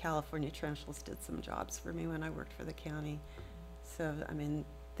think California Trenchless did some jobs for me when I worked for the county. So, I mean,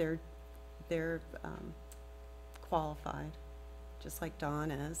 they're qualified, just like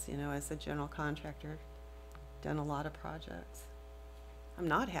Dawn is, as a general contractor, done a lot of projects. I'm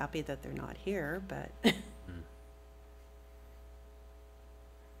not happy that they're not here, but.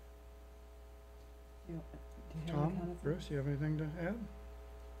 Tom, Bruce, you have anything to add?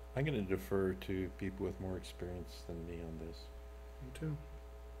 I'm going to defer to people with more experience than me on this. Me too.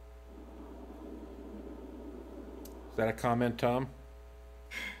 Is that a comment, Tom?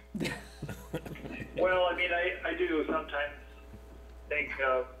 Well, I mean, I do sometimes think,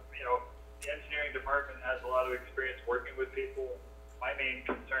 the engineering department has a lot of experience working with people. My main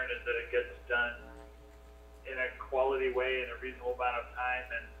concern is that it gets done in a quality way in a reasonable amount of time,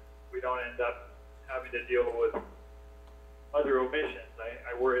 and we don't end up having to deal with other omissions.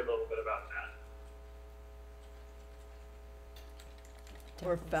 I worry a little bit about that.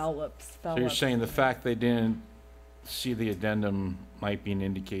 Or foul-ups. So you're saying the fact they didn't see the addendum might be an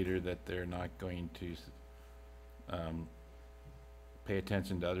indicator that they're not going to pay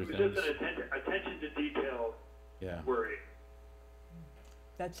attention to other It's things? just an attention to detail worry.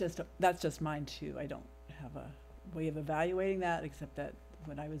 That's just mine too. I don't have a way of evaluating that, except that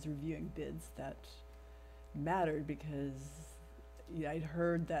when I was reviewing bids, that mattered because I'd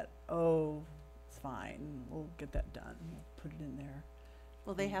heard that, it's fine, we'll get that done, we'll put it in there.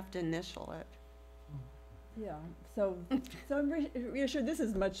 Well, they have to initial it. Yeah, so I'm reassured this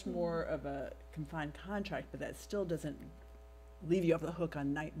is much more of a confined contract, but that still doesn't leave you off the hook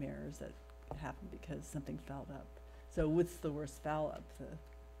on nightmares that happen because something fouled up. So what's the worst foul up? The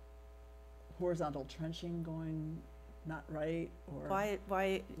horizontal trenching going not right, or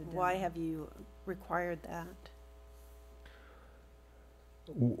why have you required that?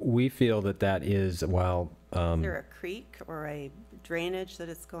 We feel that is, while Is there a creek or a drainage that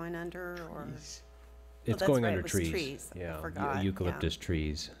it's going under, or? it's Oh, going that's right, under it was trees. trees. I Yeah, forgot, eucalyptus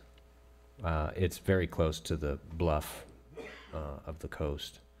trees. It's very close to the bluff of the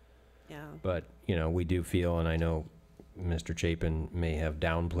coast. Yeah. But, we do feel, and I know Mr. Chapin may have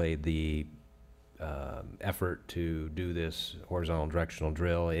downplayed the effort to do this horizontal directional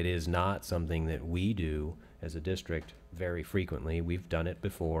drill. It is not something that we do as a district very frequently. We've done it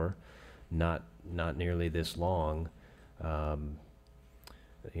before, not nearly this long.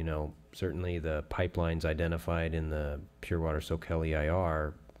 Certainly the pipelines identified in the Pure Water Soquel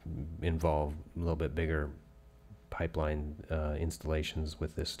EIR involve a little bit bigger pipeline installations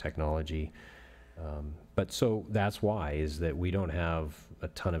with this technology. But so that's why, is that we don't have a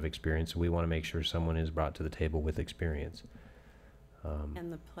ton of experience. We want to make sure someone is brought to the table with experience.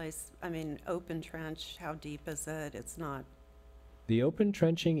 And the place, open trench, how deep is it? It's not. The open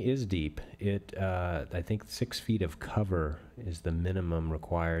trenching is deep. I think 6 feet of cover is the minimum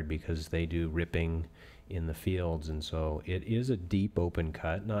required because they do ripping in the fields, and so it is a deep open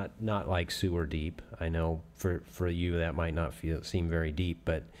cut, not like sewer deep. I know for you that might not seem very deep,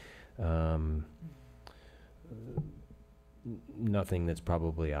 but nothing that's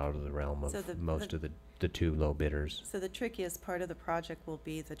probably out of the realm of most of the two low bidders. So the trickiest part of the project will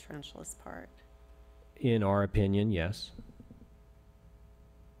be the trenchless part. In our opinion, yes.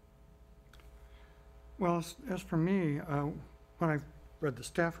 Well, as for me, when I read the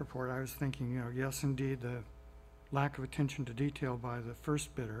staff report, I was thinking, yes, indeed, the lack of attention to detail by the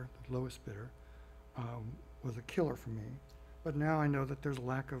first bidder, the lowest bidder, was a killer for me. But now I know that there's a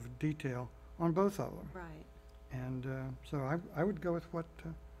lack of detail on both of them. Right. And so I would go with what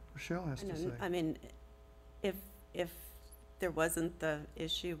Rochelle has to say. If there wasn't the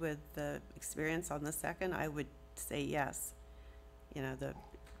issue with the experience on the second, I would say yes.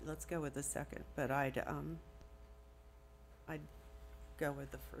 Let's go with the second, but I'd go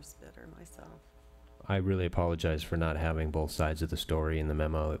with the first bidder myself. I really apologize for not having both sides of the story in the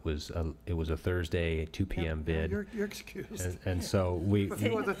memo. It was a Thursday, 2 p.m. bid. You're excused. And so we, A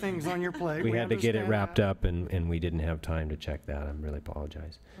few other things on your plate. we had to get it understand wrapped that. up, and we didn't have time to check that. I really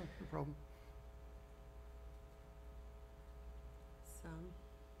apologize. Oh, no problem. So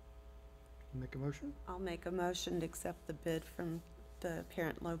Make a motion? I'll make a motion to accept the bid from the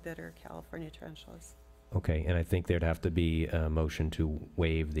apparent low bidder, California Trenchless. Okay, and I think there'd have to be a motion to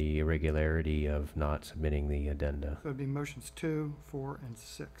waive the irregularity of not submitting the addenda. So it'd be motions 2, 4, and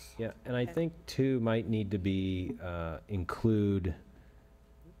 6. Yeah, and I Okay. think 2 might need to be, include,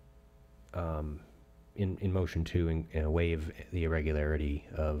 in motion 2, waive the irregularity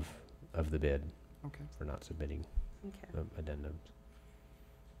of the bid Okay. for not submitting Okay. addendums.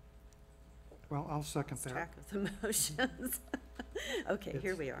 Well, I'll second Lost that. track of the motions. Okay,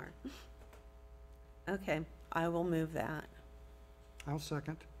 here It's- we are. Okay, I will move that. I'll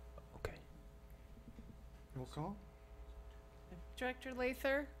second. Okay. Roll call? Director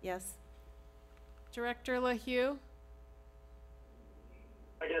Lather, Yes? Director LaHue,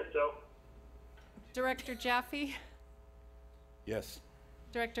 I guess so. Director Jaffe, Yes.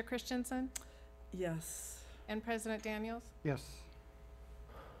 Director Christensen, Yes. and President Daniels. Yes.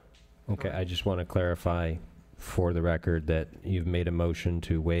 Okay, I just want to clarify for the record that you've made a motion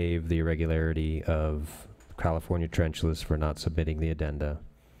to waive the irregularity of California Trenchless for not submitting the addenda.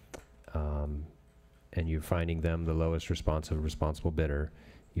 And you're finding them the lowest responsible bidder.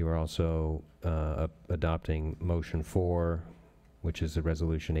 You are also adopting motion 4, which is the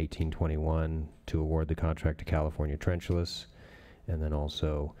resolution 1821 to award the contract to California Trenchless, and then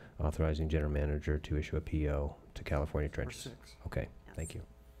also authorizing general manager to issue a PO to California Or Trenchless. 6. Okay, Yes. thank you.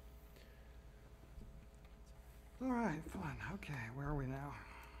 All right, fine. Okay, where are we now?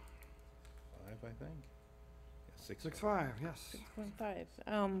 5, I think. Yeah, 6. 6.5, yes.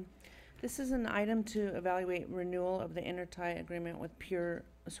 6.5. This is an item to evaluate renewal of the intertie agreement with Pure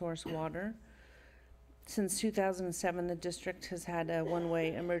Source Water. Since 2007, the district has had a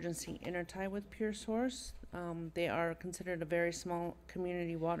one-way emergency intertie with Pure Source. They are considered a very small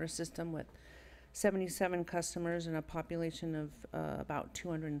community water system with 77 customers and a population of about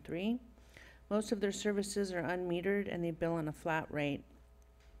 203. Most of their services are unmetered and they bill on a flat rate.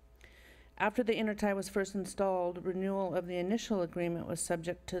 After the intertie was first installed, renewal of the initial agreement was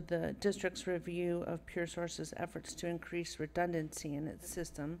subject to the district's review of Pure Source's efforts to increase redundancy in its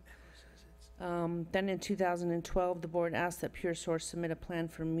system. Then in 2012, the board asked that Pure Source submit a plan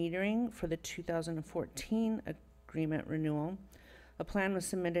for metering for the 2014 agreement renewal. A plan was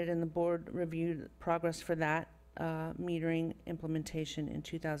submitted and the board reviewed progress for that metering implementation in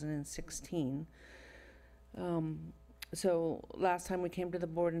 2016. So last time we came to the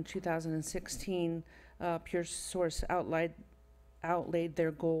board in 2016, Pure Source outlaid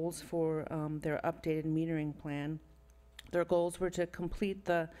their goals for their updated metering plan. Their goals were to complete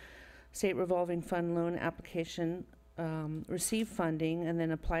the state revolving fund loan application, receive funding, and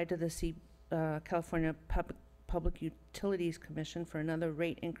then apply to the California Public Utilities Commission for another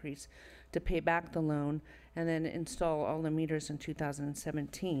rate increase to pay back the loan, and then install all the meters in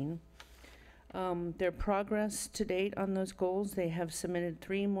 2017. Their progress to date on those goals, they have submitted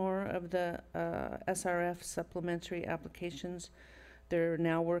 3 more of the SRF supplementary applications. They're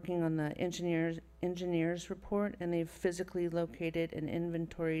now working on the engineer's report, and they've physically located and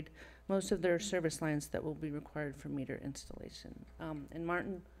inventoried most of their service lines that will be required for meter installation. And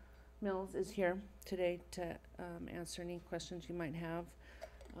Martin Mills is here today to answer any questions you might have.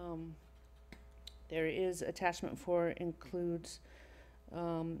 There is attachment 4 includes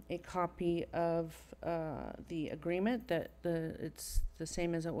a copy of the agreement that it's the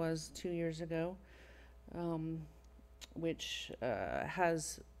same as it was 2 years ago, which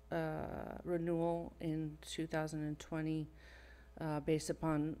has renewal in 2020 based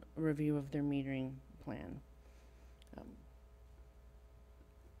upon review of their metering plan.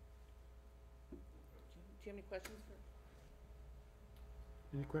 Do you have any questions?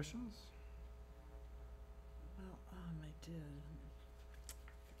 Any questions? Well, I did.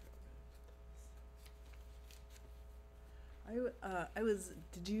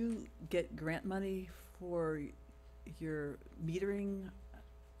 Did you get grant money for your metering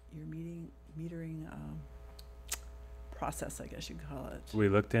process, I guess you'd call it? We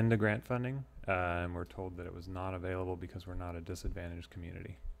looked into grant funding, and we're told that it was not available because we're not a disadvantaged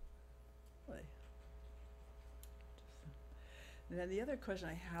community. Really? And then the other question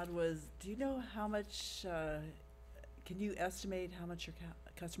I had was, do you know how much, can you estimate how much your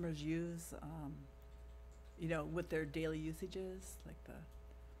customers use, what their daily usage is, like the?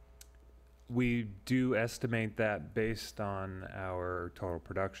 We do estimate that based on our total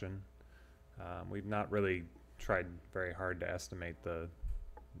production. We've not really tried very hard to estimate the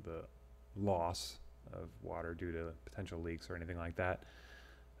loss of water due to potential leaks or anything like that.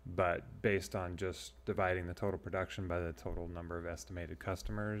 But based on just dividing the total production by the total number of estimated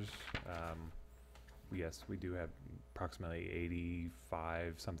customers, yes, we do have approximately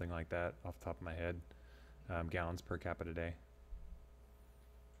 85, something like that off the top of my head, gallons per capita day.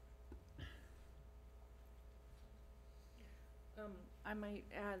 I might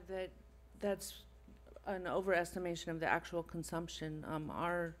add that that's an overestimation of the actual consumption.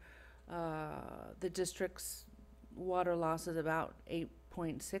 The district's water loss is about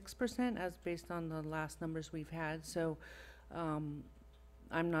 8.6% as based on the last numbers we've had. So I'm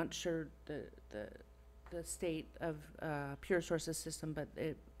not sure the state of Pure Sources system, but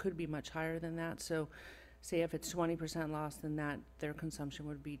it could be much higher than that. So say if it's 20% loss, then their consumption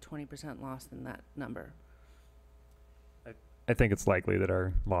would be 20% loss than that number. I think it's likely that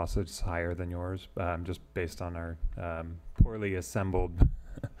our loss is higher than yours, just based on our poorly assembled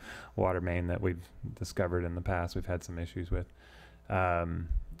water main that we've discovered in the past. We've had some issues with.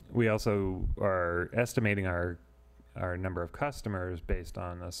 We also are estimating our number of customers based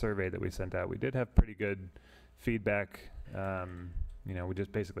on a survey that we sent out. We did have pretty good feedback. We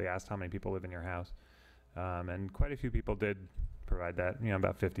just basically asked how many people live in your house, and quite a few people did provide that.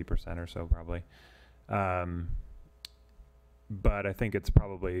 About 50% or so probably. But I think it's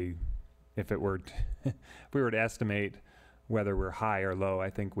probably, if we were to estimate whether we're high or low, I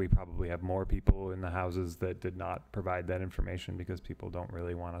think we probably have more people in the houses that did not provide that information because people don't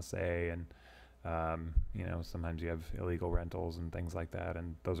really want to say, and sometimes you have illegal rentals and things like that,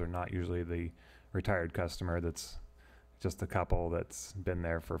 and those are not usually the retired customer that's just a couple that's been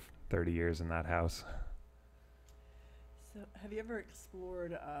there for 30 years in that house. So have you ever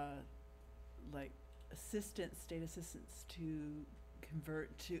explored state assistance to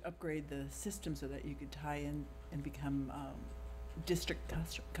upgrade the system so that you could tie in and become district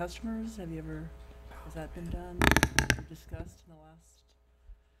customers? Has that been done or discussed in the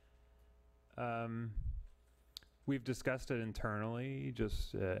last? We've discussed it internally,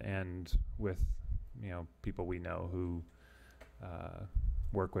 and with people we know who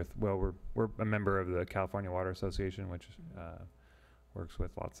work with. Well, we're a member of the California Water Association, which works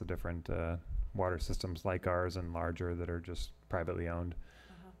with lots of different water systems like ours and larger that are just privately owned.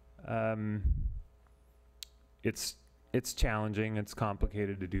 It's challenging. It's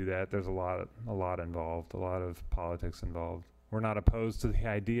complicated to do that. There's a lot involved, a lot of politics involved. We're not opposed to the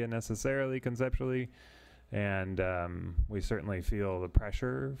idea necessarily conceptually, and we certainly feel the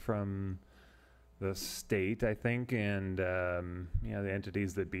pressure from the state, I think, and the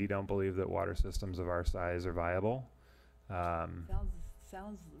entities that don't believe that water systems of our size are viable.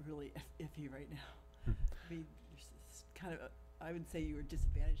 Sounds really iffy right now. I mean, I would say you were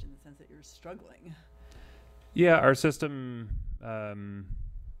disadvantaged in the sense that you're struggling. Yeah, our system,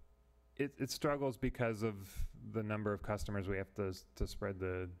 it struggles because of the number of customers we have to spread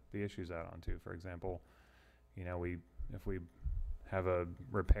the issues out onto. For example, if we have a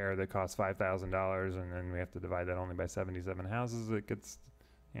repair that costs $5,000 and then we have to divide that only by 77 houses, it gets,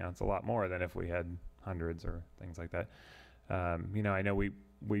 it's a lot more than if we had hundreds or things like that. I know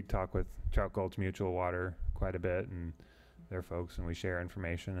we talk with Trout Gulch Mutual Water quite a bit, and their folks, and we share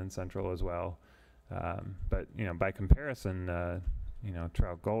information in Central as well. But by comparison,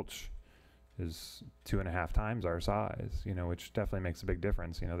 Trout Gulch is 2.5 times our size, which definitely makes a big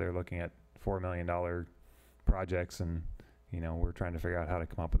difference. They're looking at $4 million projects, and we're trying to figure out how to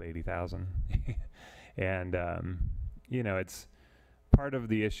come up with 80,000. And it's part of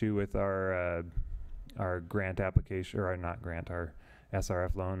the issue with our grant application, or not grant, our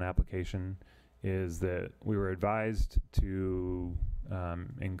SRF loan application, is that we were advised to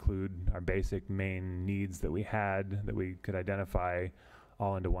include our basic main needs that we had, that we could identify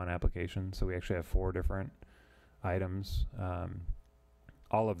all into one application. So we actually have 4 different items.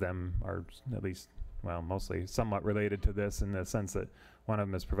 All of them are at least, mostly somewhat related to this, in the sense that one of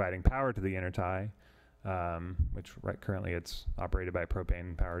them is providing power to the intertie, which currently it's operated by a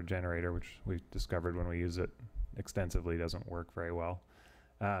propane powered generator, which we discovered when we use it extensively doesn't work very well.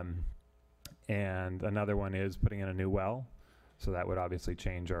 And another one is putting in a new well, so that would obviously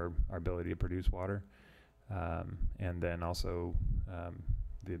change our ability to produce water. And then also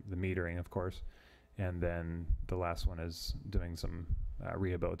the metering, of course. And then the last one is doing some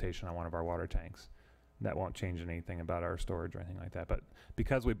rehabilitation on one of our water tanks. That won't change anything about our storage or anything like that. But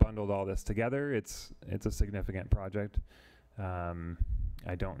because we bundled all this together, it's a significant project.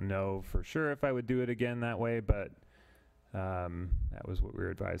 I don't know for sure if I would do it again that way, but that was what we were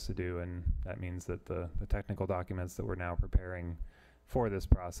advised to do, and that means that the technical documents that we're now preparing for this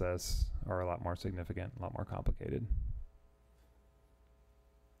process are a lot more significant, a lot more complicated.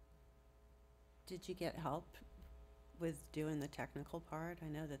 Did you get help with doing the technical part? I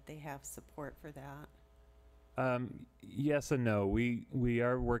know that they have support for that. Yes and no. We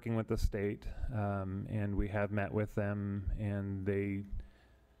are working with the state, and we have met with them, and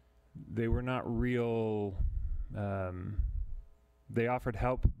they were not real. They offered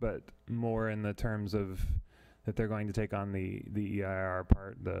help, but more in the terms of that they're going to take on the EIR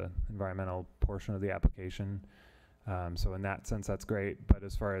part, the environmental portion of the application. So in that sense, that's great. But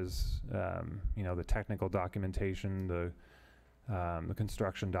as far as the technical documentation, the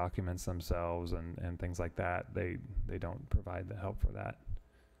construction documents themselves and things like that, they don't provide the help for that.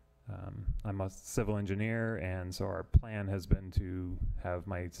 I'm a civil engineer, and so our plan has been to have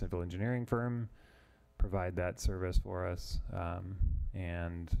my civil engineering firm provide that service for us,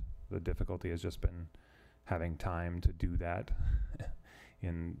 and the difficulty has just been having time to do that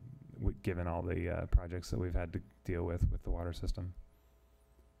given all the projects that we've had to deal with the water system.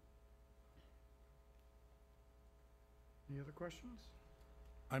 Any other questions?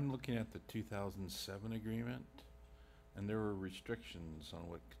 I'm looking at the 2007 agreement, and there were restrictions on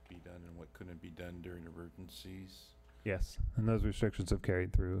what could be done and what couldn't be done during emergencies. Yes, and those restrictions have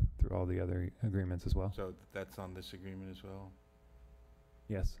carried through all the other agreements as well. So that's on this agreement as well?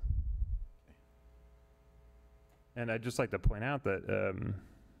 Yes. And I'd just like to point out that,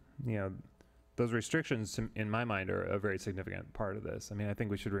 those restrictions, in my mind, are a very significant part of this. I mean, I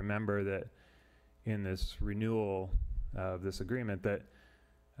think we should remember that in this renewal of this agreement that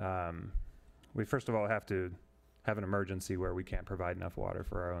we first of all have to have an emergency where we can't provide enough water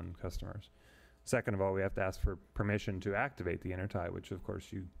for our own customers. Second of all, we have to ask for permission to activate the intertie, which of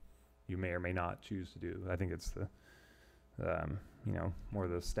course you may or may not choose to do. I think it's the more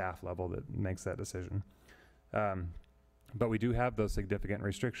the staff level that makes that decision. But we do have those significant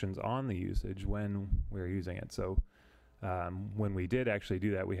restrictions on the usage when we're using it. So when we did actually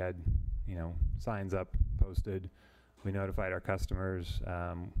do that, we had signs up posted. We notified our customers,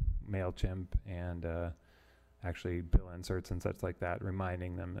 MailChimp, and actually bill inserts and such like that,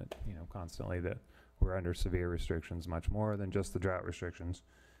 reminding them that constantly that we're under severe restrictions, much more than just the drought restrictions.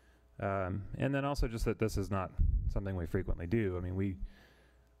 And then also just that this is not something we frequently do. I mean,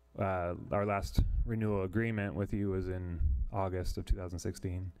 our last renewal agreement with you was in August of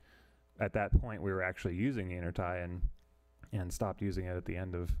 2016. At that point, we were actually using the intertie and stopped using it at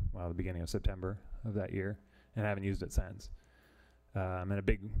the beginning of September of that year, and haven't used it since. And a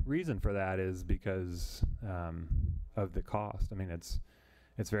big reason for that is because of the cost. I mean, it's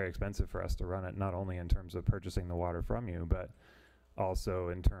very expensive for us to run it, not only in terms of purchasing the water from you, but also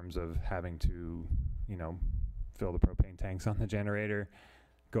in terms of having to, fill the propane tanks on the generator,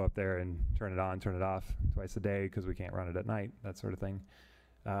 go up there and turn it on, turn it off twice a day because we can't run it at night, that sort of thing.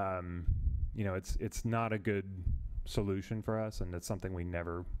 It's not a good solution for us, and it's something we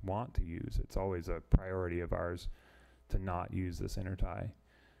never want to use. It's always a priority of ours to not use this intertie.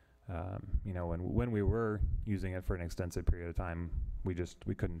 When we were using it for an extensive period of time, we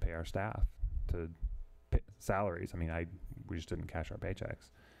couldn't pay our staff to pay salaries. I mean, we just didn't cash our paychecks.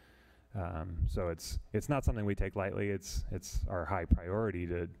 So it's not something we take lightly. It's our high priority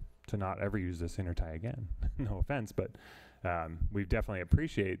to not ever use this intertie again. No offense, but we definitely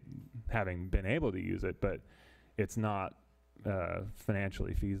appreciate having been able to use it, but it's not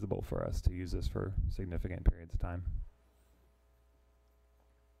financially feasible for us to use this for significant periods of time.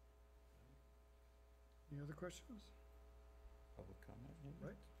 Any other questions? Public comment?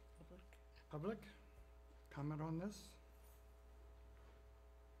 Right. Public comment on this?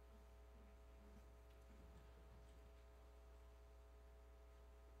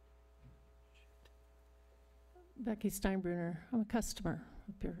 Becky Steinbrunner. I'm a customer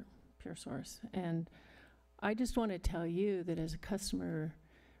of Pure Source, and I just want to tell you that as a customer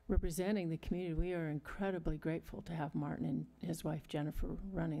representing the community, we are incredibly grateful to have Martin and his wife Jennifer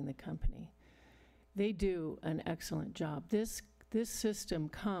running the company. They do an excellent job. This system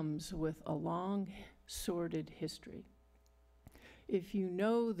comes with a long, sordid history. If you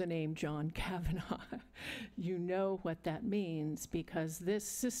know the name John Kavanaugh, you know what that means, because this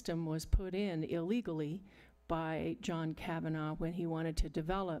system was put in illegally by John Kavanaugh when he wanted to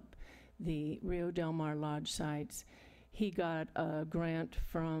develop the Rio Del Mar Lodge sites. He got a grant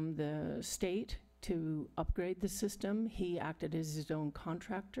from the state to upgrade the system. He acted as his own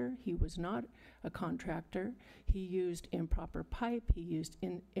contractor. He was not a contractor. He used improper pipe. He used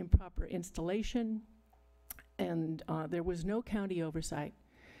improper installation, and there was no county oversight.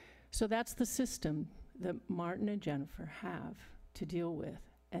 So that's the system that Martin and Jennifer have to deal with,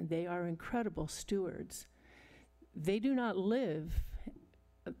 and they are incredible stewards. They do not live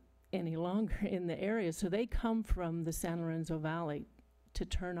any longer in the area. So they come from the San Lorenzo Valley to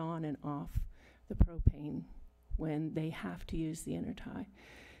turn on and off the propane when they have to use the intertie.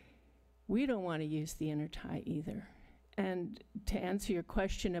 We don't want to use the intertie either. And to answer your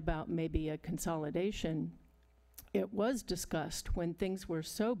question about maybe a consolidation, it was discussed when things were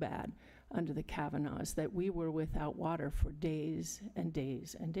so bad under the Kavanaughs that we were without water for days and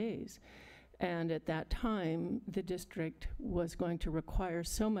days and days. And at that time, the district was going to require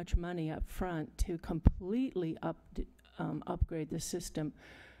so much money up front to completely upgrade the system.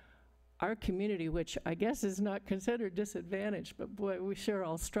 Our community, which I guess is not considered disadvantaged, but boy, we sure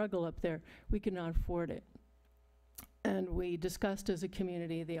all struggle up there, we could not afford it. And we discussed as a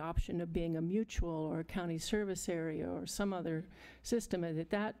community the option of being a mutual or a county service area or some other system. And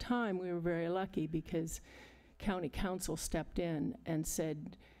at that time, we were very lucky because county council stepped in and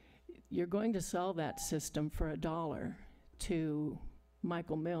said, you're going to sell that system for $1 to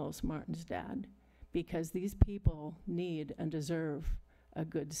Michael Mills, Martin's dad, because these people need and deserve a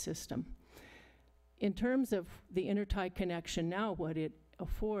good system. In terms of the intertie connection now, what it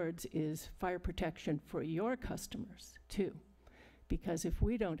affords is fire protection for your customers too. Because if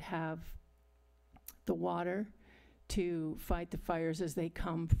we don't have the water to fight the fires as they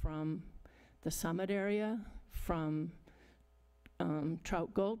come from the Summit area, from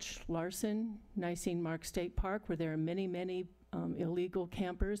Trout Gulch, Larson, Nicene Mark State Park, where there are many, many illegal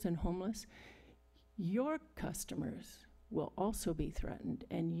campers and homeless, your customers will also be threatened,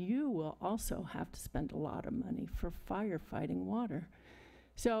 and you will also have to spend a lot of money for firefighting water.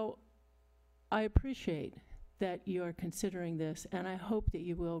 So I appreciate that you are considering this, and I hope that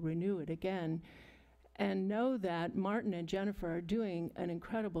you will renew it again, and know that Martin and Jennifer are doing an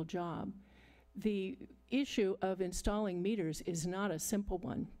incredible job. The issue of installing meters is not a simple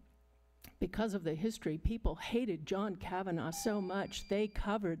one. Because of the history, people hated John Kavanaugh so much, they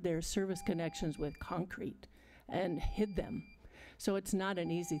covered their service connections with concrete and hid them. So it's not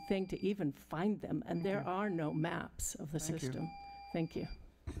an easy thing to even find them, and there are no maps of the system. Thank you.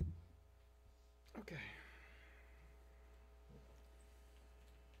 Okay.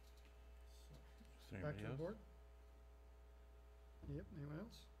 Is there Back to anybody the else? board? Yep, anyone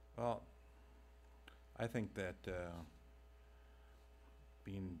else? Well, I think that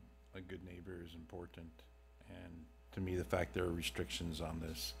being a good neighbor is important, and to me, the fact there are restrictions on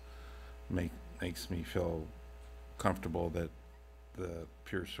this makes me feel comfortable that the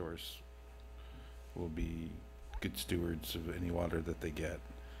Pure Source will be good stewards of any water that they get.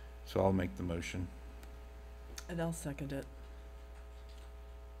 So I'll make the motion. And I'll second it.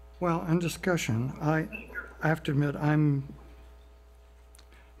 Well, in discussion, I have to admit, I mean,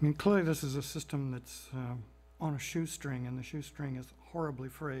 clearly this is a system that's on a shoestring, and the shoestring is horribly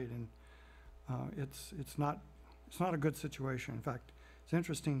frayed, and it's not a good situation. In fact, it's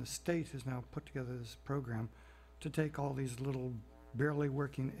interesting, the state has now put together this program to take all these little barely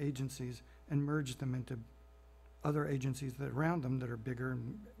working agencies and merge them into other agencies that around them that are bigger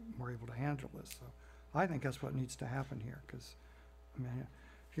and more able to handle this. So I think that's what needs to happen here, because, I mean,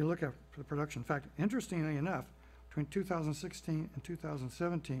 if you look at the production, in fact, interestingly enough, between 2016 and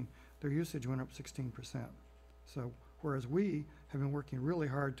 2017, their usage went up 16%. So whereas we have been working really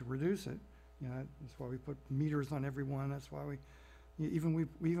hard to reduce it, you know, that's why we put meters on everyone. That's why we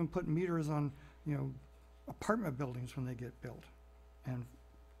even put meters on, you know, apartment buildings when they get built. And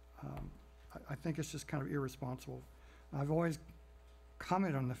I think it's just kind of irresponsible. I've always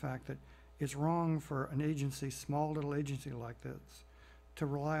commented on the fact that it's wrong for an agency, small little agency like this, to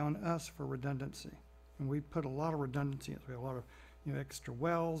rely on us for redundancy. And we put a lot of redundancy, we have a lot of, you know, extra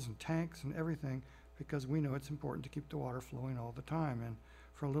wells and tanks and everything, because we know it's important to keep the water flowing all the time. And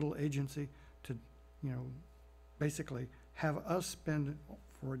for a little agency to, you know, basically have us spend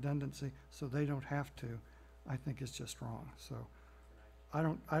for redundancy so they don't have to, I think is just wrong. So I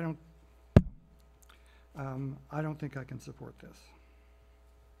don't think I can support this.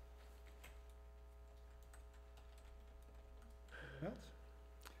 Else?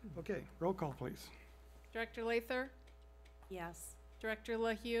 Okay, roll call, please. Director Lather? Yes. Director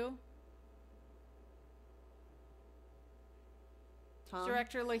LaHue? Tom?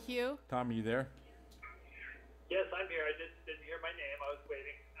 Director LaHue? Tom, are you there? Yes, I'm here. I just didn't hear my name. I was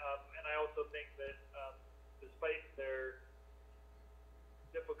waiting. And I also think that despite their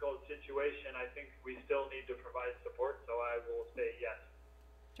difficult situation, I think we still need to provide support, so I will say yes.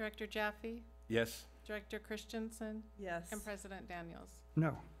 Director Jaffe? Yes. Director Christensen? Yes. And President Daniels?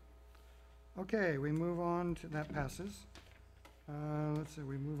 No. Okay, we move on to, that passes. Let's see,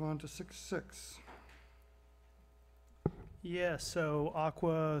 we move on to 6.6. Yeah, so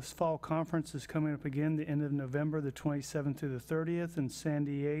Aqua's Fall Conference is coming up again the end of November, the 27th through the 30th in San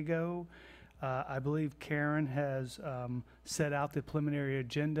Diego. I believe Karen has set out the preliminary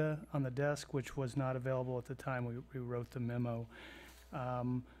agenda on the desk, which was not available at the time we wrote the memo.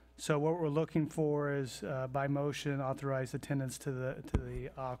 So what we're looking for is, by motion, authorized attendance to the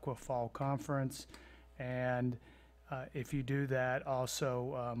Aqua Fall Conference. And if you do that,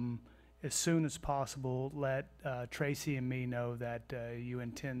 also, as soon as possible, let Tracy and me know that you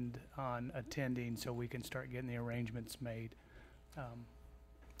intend on attending so we can start getting the arrangements made.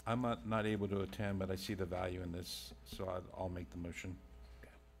 I'm not able to attend, but I see the value in this, so I'll make the motion.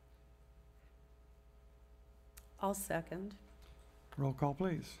 I'll second. Roll call,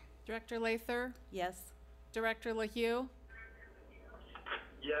 please. Director Lather? Yes. Director LaHue?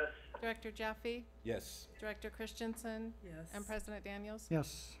 Yes. Director Jaffe? Yes. Director Christensen? Yes. And President Daniels?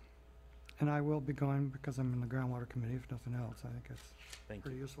 Yes. And I will be going because I'm in the groundwater committee, if nothing else. I think it's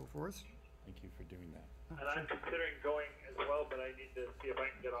pretty useful for us. Thank you for doing that. And I'm considering going as well, but I need to see if I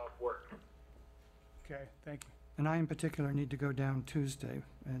can get off work. Okay, thank you. And I in particular need to go down Tuesday,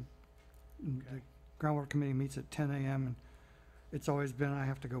 and the groundwater committee meets at 10 a.m. and it's always been I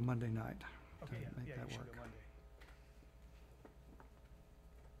have to go Monday night to make Yeah, that you should work. go Monday.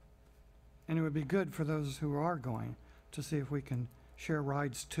 And it would be good for those who are going to see if we can share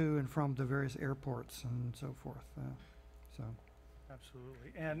rides to and from the various airports and so forth. So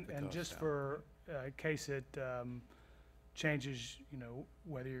Absolutely. And the cost just down. for, in case it changes,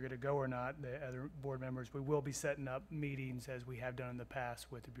 whether you're going to go or not, the other board members, we will be setting up meetings as we have done in the past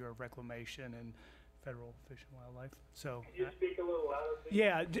with the Bureau of Reclamation and Federal Fish and Wildlife. So, Can you speak a little louder, please?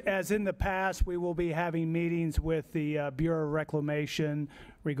 yeah, as in the past, we will be having meetings with the Bureau of Reclamation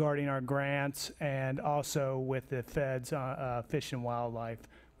regarding our grants and also with the Fed's Fish and Wildlife.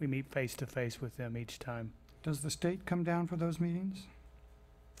 We meet face to face with them each time. does the state come down for those meetings?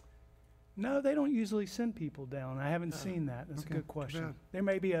 No, they don't usually send people down. I haven't seen that. That's okay, a good too question. bad. There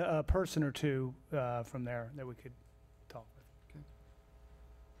may be a person or two from there that we could talk with.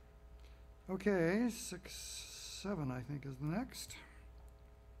 Okay, 6.7, I think, is the next.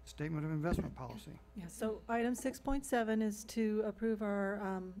 Statement of investment policy. Yeah, so item 6.7 is to approve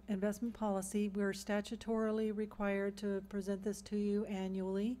our investment policy. We're statutorily required to present this to you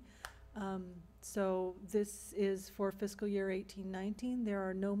annually. So this is for fiscal year 18-19. There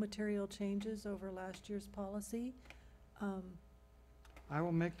are no material changes over last year's policy. I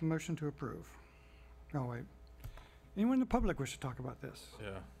will make the motion to approve. Oh, wait. Anyone in the public wish to talk about this?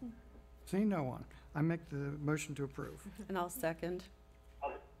 Yeah. Seeing no one, I make the motion to approve. And I'll second.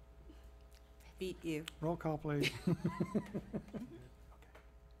 Beat you. Roll call, please.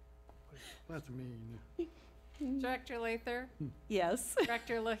 That's mean. Director Lather? Yes.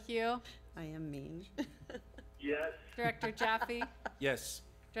 Director LaHue? I am mean. Yes. Director Jaffe? Yes.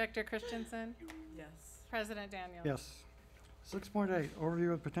 Director Christensen? Yes. President Daniels? Yes. 6.8,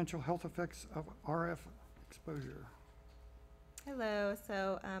 overview of potential health effects of RF exposure. Hello,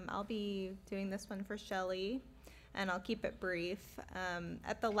 so I'll be doing this one for Shelley, and I'll keep it brief.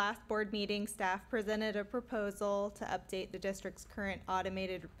 At the last board meeting, staff presented a proposal to update the district's current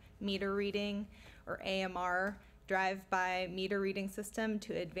automated meter reading, or AMR, drive-by meter reading system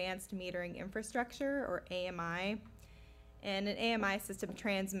to advanced metering infrastructure, or AMI. And an AMI system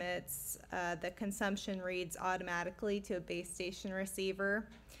transmits the consumption reads automatically to a base station receiver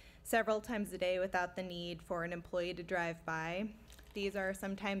several times a day without the need for an employee to drive by. These are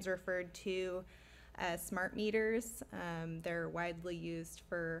sometimes referred to as smart meters. They're widely used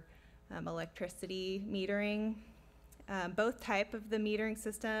for electricity metering. Both type of the metering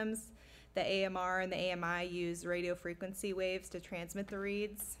systems, the AMR and the AMI, use radio frequency waves to transmit the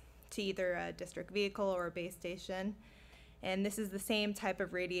reads to either a district vehicle or a base station. And this is the same type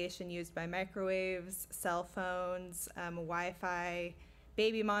of radiation used by microwaves, cell phones, Wi-Fi,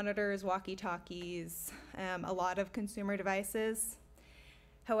 baby monitors, walkie-talkies, a lot of consumer devices.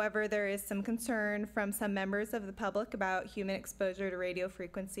 However, there is some concern from some members of the public about human exposure to radio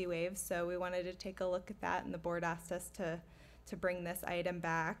frequency waves, so we wanted to take a look at that, and the board asked us to bring this item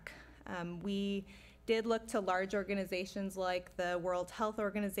back. We did look to large organizations like the World Health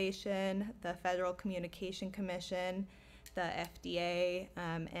Organization, the Federal Communication Commission, the FDA,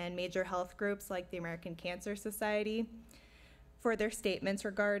 and major health groups like the American Cancer Society for their statements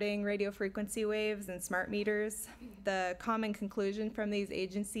regarding radio frequency waves and smart meters. The common conclusion from these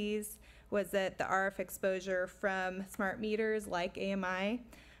agencies was that the RF exposure from smart meters like AMI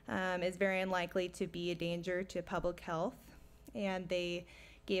is very unlikely to be a danger to public health. And they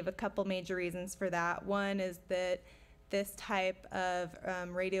gave a couple major reasons for that. One is that this type of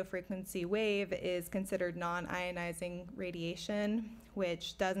radio frequency wave is considered non-ionizing radiation,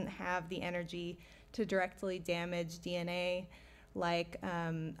 which doesn't have the energy to directly damage DNA like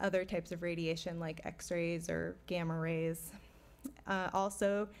other types of radiation like X-rays or gamma rays.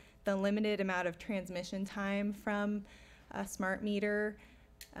 Also, the limited amount of transmission time from a smart meter.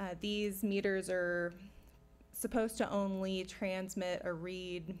 These meters are supposed to only transmit a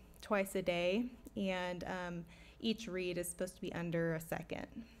read twice a day, and each read is supposed to be under a second.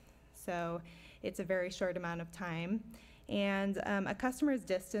 So it's a very short amount of time. And a customer's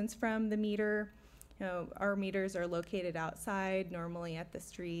distance from the meter, you know, our meters are located outside, normally at the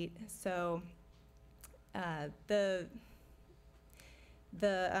street. So the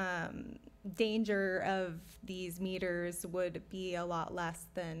danger of these meters would be a lot less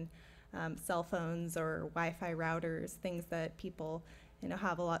than cell phones or Wi-Fi routers, things that people, you know,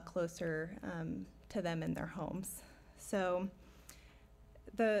 have a lot closer to them in their homes. So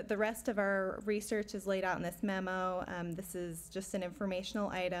the rest of our research is laid out in this memo. This is just an informational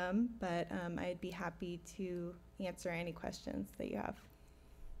item, but I'd be happy to answer any questions that you have.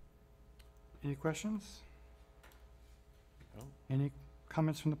 Any questions? No. Any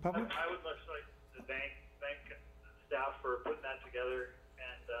comments from the public? I would just like to thank staff for putting that together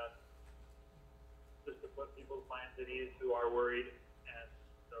and just to put people's minds at ease who are worried, and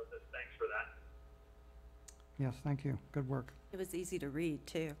so just thanks for that. Yes, thank you. Good work. It was easy to read,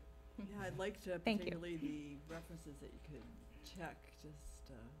 too. Yeah, I'd like to Thank you. particularly the references that you could check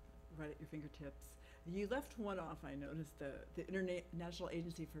just right at your fingertips. You left one off, I noticed. The International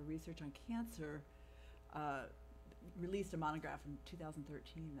Agency for Research on Cancer released a monograph in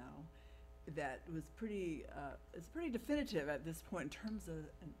 2013, though, that was pretty, it's pretty definitive at this point in terms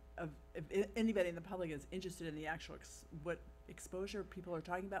of if anybody in the public is interested in the actual what exposure people are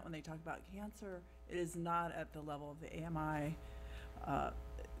talking about when they talk about cancer. It is not at the level of the AMI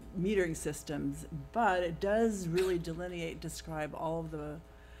metering systems, but it does really describe all of the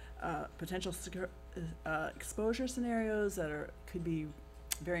potential exposure scenarios that could be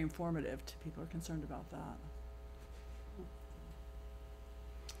very informative to people who are concerned about that.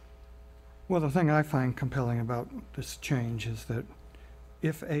 Well, the thing I find compelling about this change is that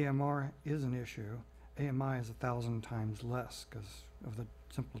if AMR is an issue, AMI is 1,000 times less because of the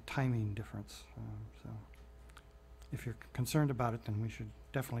simple timing difference. So if you're concerned about it, then we should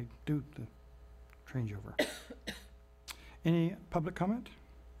definitely do the changeover. Any public comment?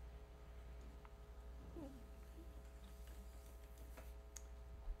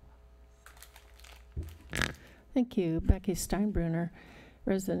 Thank you, Becky Steinbrunner,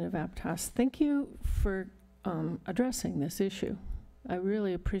 resident of Aptos. Thank you for addressing this issue. I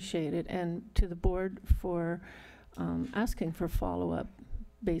really appreciate it, and to the board for asking for follow-up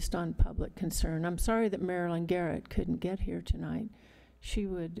based on public concern. I'm sorry that Marilyn Garrett couldn't get here tonight. She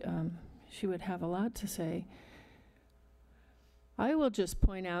would have a lot to say. I will just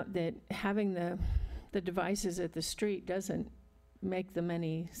point out that having the devices at the street doesn't make them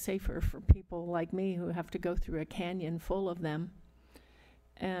any safer for people like me who have to go through a canyon full of them.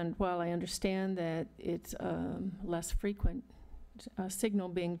 And while I understand that it's less frequent signal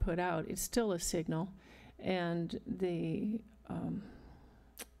being put out, it's still a signal, and the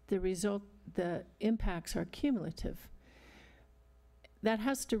impacts are cumulative. That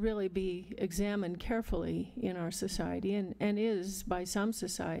has to really be examined carefully in our society, and is by some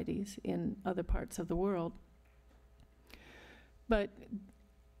societies in other parts of the world. But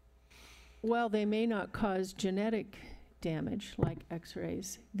while they may not cause genetic damage like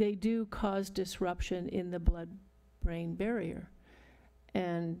X-rays, they do cause disruption in the blood-brain barrier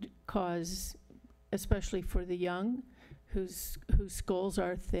and cause, especially for the young whose skulls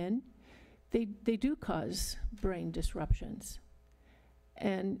are thin, they do cause brain disruptions.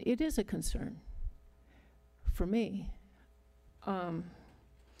 And it is a concern for me.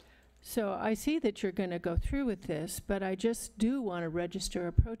 So I see that you're going to go through with this, but I just do want to register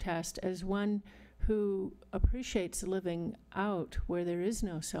a protest as one who appreciates living out where there is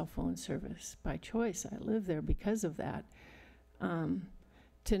no cell phone service by choice. I live there because of that.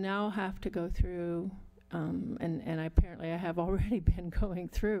 To now have to go through, and apparently I have already been going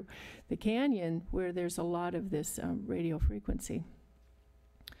through the canyon where there's a lot of this radio frequency.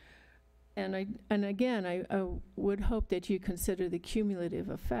 And again, I would hope that you consider the cumulative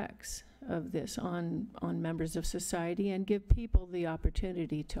effects of this on members of society and give people the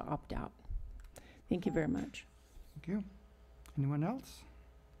opportunity to opt out. Thank you very much. Thank you. Anyone else?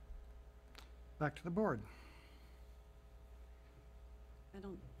 Back to the board. I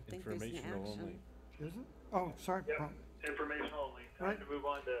don't think there's an Informational action. only. Is it? Oh, sorry. Yep, informational only. Time Right. to move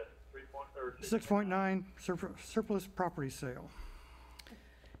on to 6.9, surplus property sale.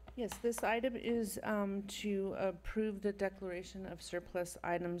 Yes, this item is to approve the declaration of surplus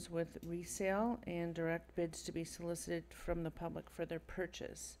items with resale and direct bids to be solicited from the public for their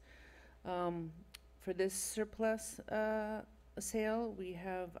purchase. For this surplus sale, we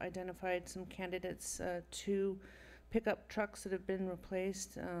have identified some candidates, 2 pickup trucks that have been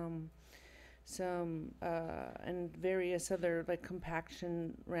replaced, and various other like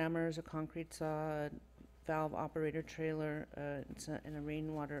compaction rammers, a concrete saw, valve operator trailer, and a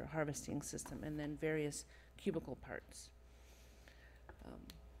rainwater harvesting system, and then various cubicle parts.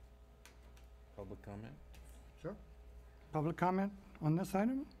 Public comment? Sure. Public comment on this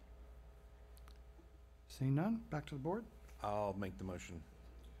item? Seeing none, back to the board. I'll make the motion.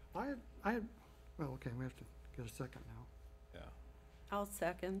 Well, okay, we have to get a second now. Yeah. I'll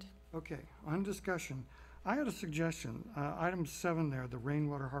second. Okay, on discussion, I had a suggestion, item 7 there, the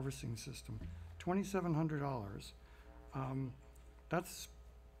rainwater harvesting system, $2,700. That's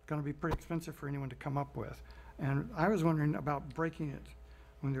gonna be pretty expensive for anyone to come up with. And I was wondering about breaking it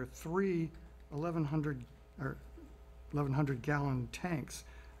when there are 3 1,100 gallon tanks,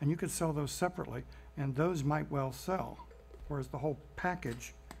 and you could sell those separately, and those might well sell. Whereas the whole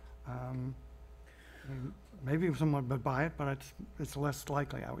package, I mean, maybe someone would buy it, but it's less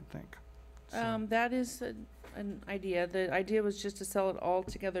likely, I would think. So That is an idea. The idea was just to sell it all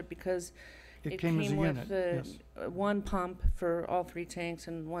together because it came as a with unit, the yes. one pump for all 3 tanks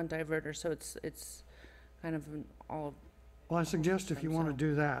and 1 diverter, so it's kind of an all. Well, I suggest if you want to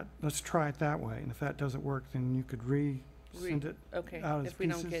do that, let's try it that way, and if that doesn't work, then you could send it Okay, out as if we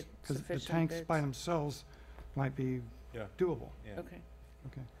don't pieces, get because the sufficient tanks by bids. themselves might be Yeah. doable. Yeah. Okay.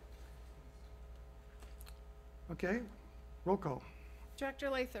 Okay. Okay, roll call. Director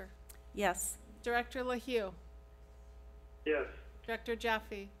Lather, Yes. Director LaHue, Yes. Director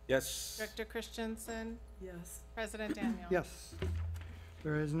Jaffe, Yes. Director Christensen, Yes. President Daniel. Yes.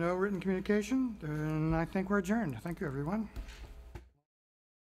 There is no written communication, then I think we're adjourned. Thank you, everyone.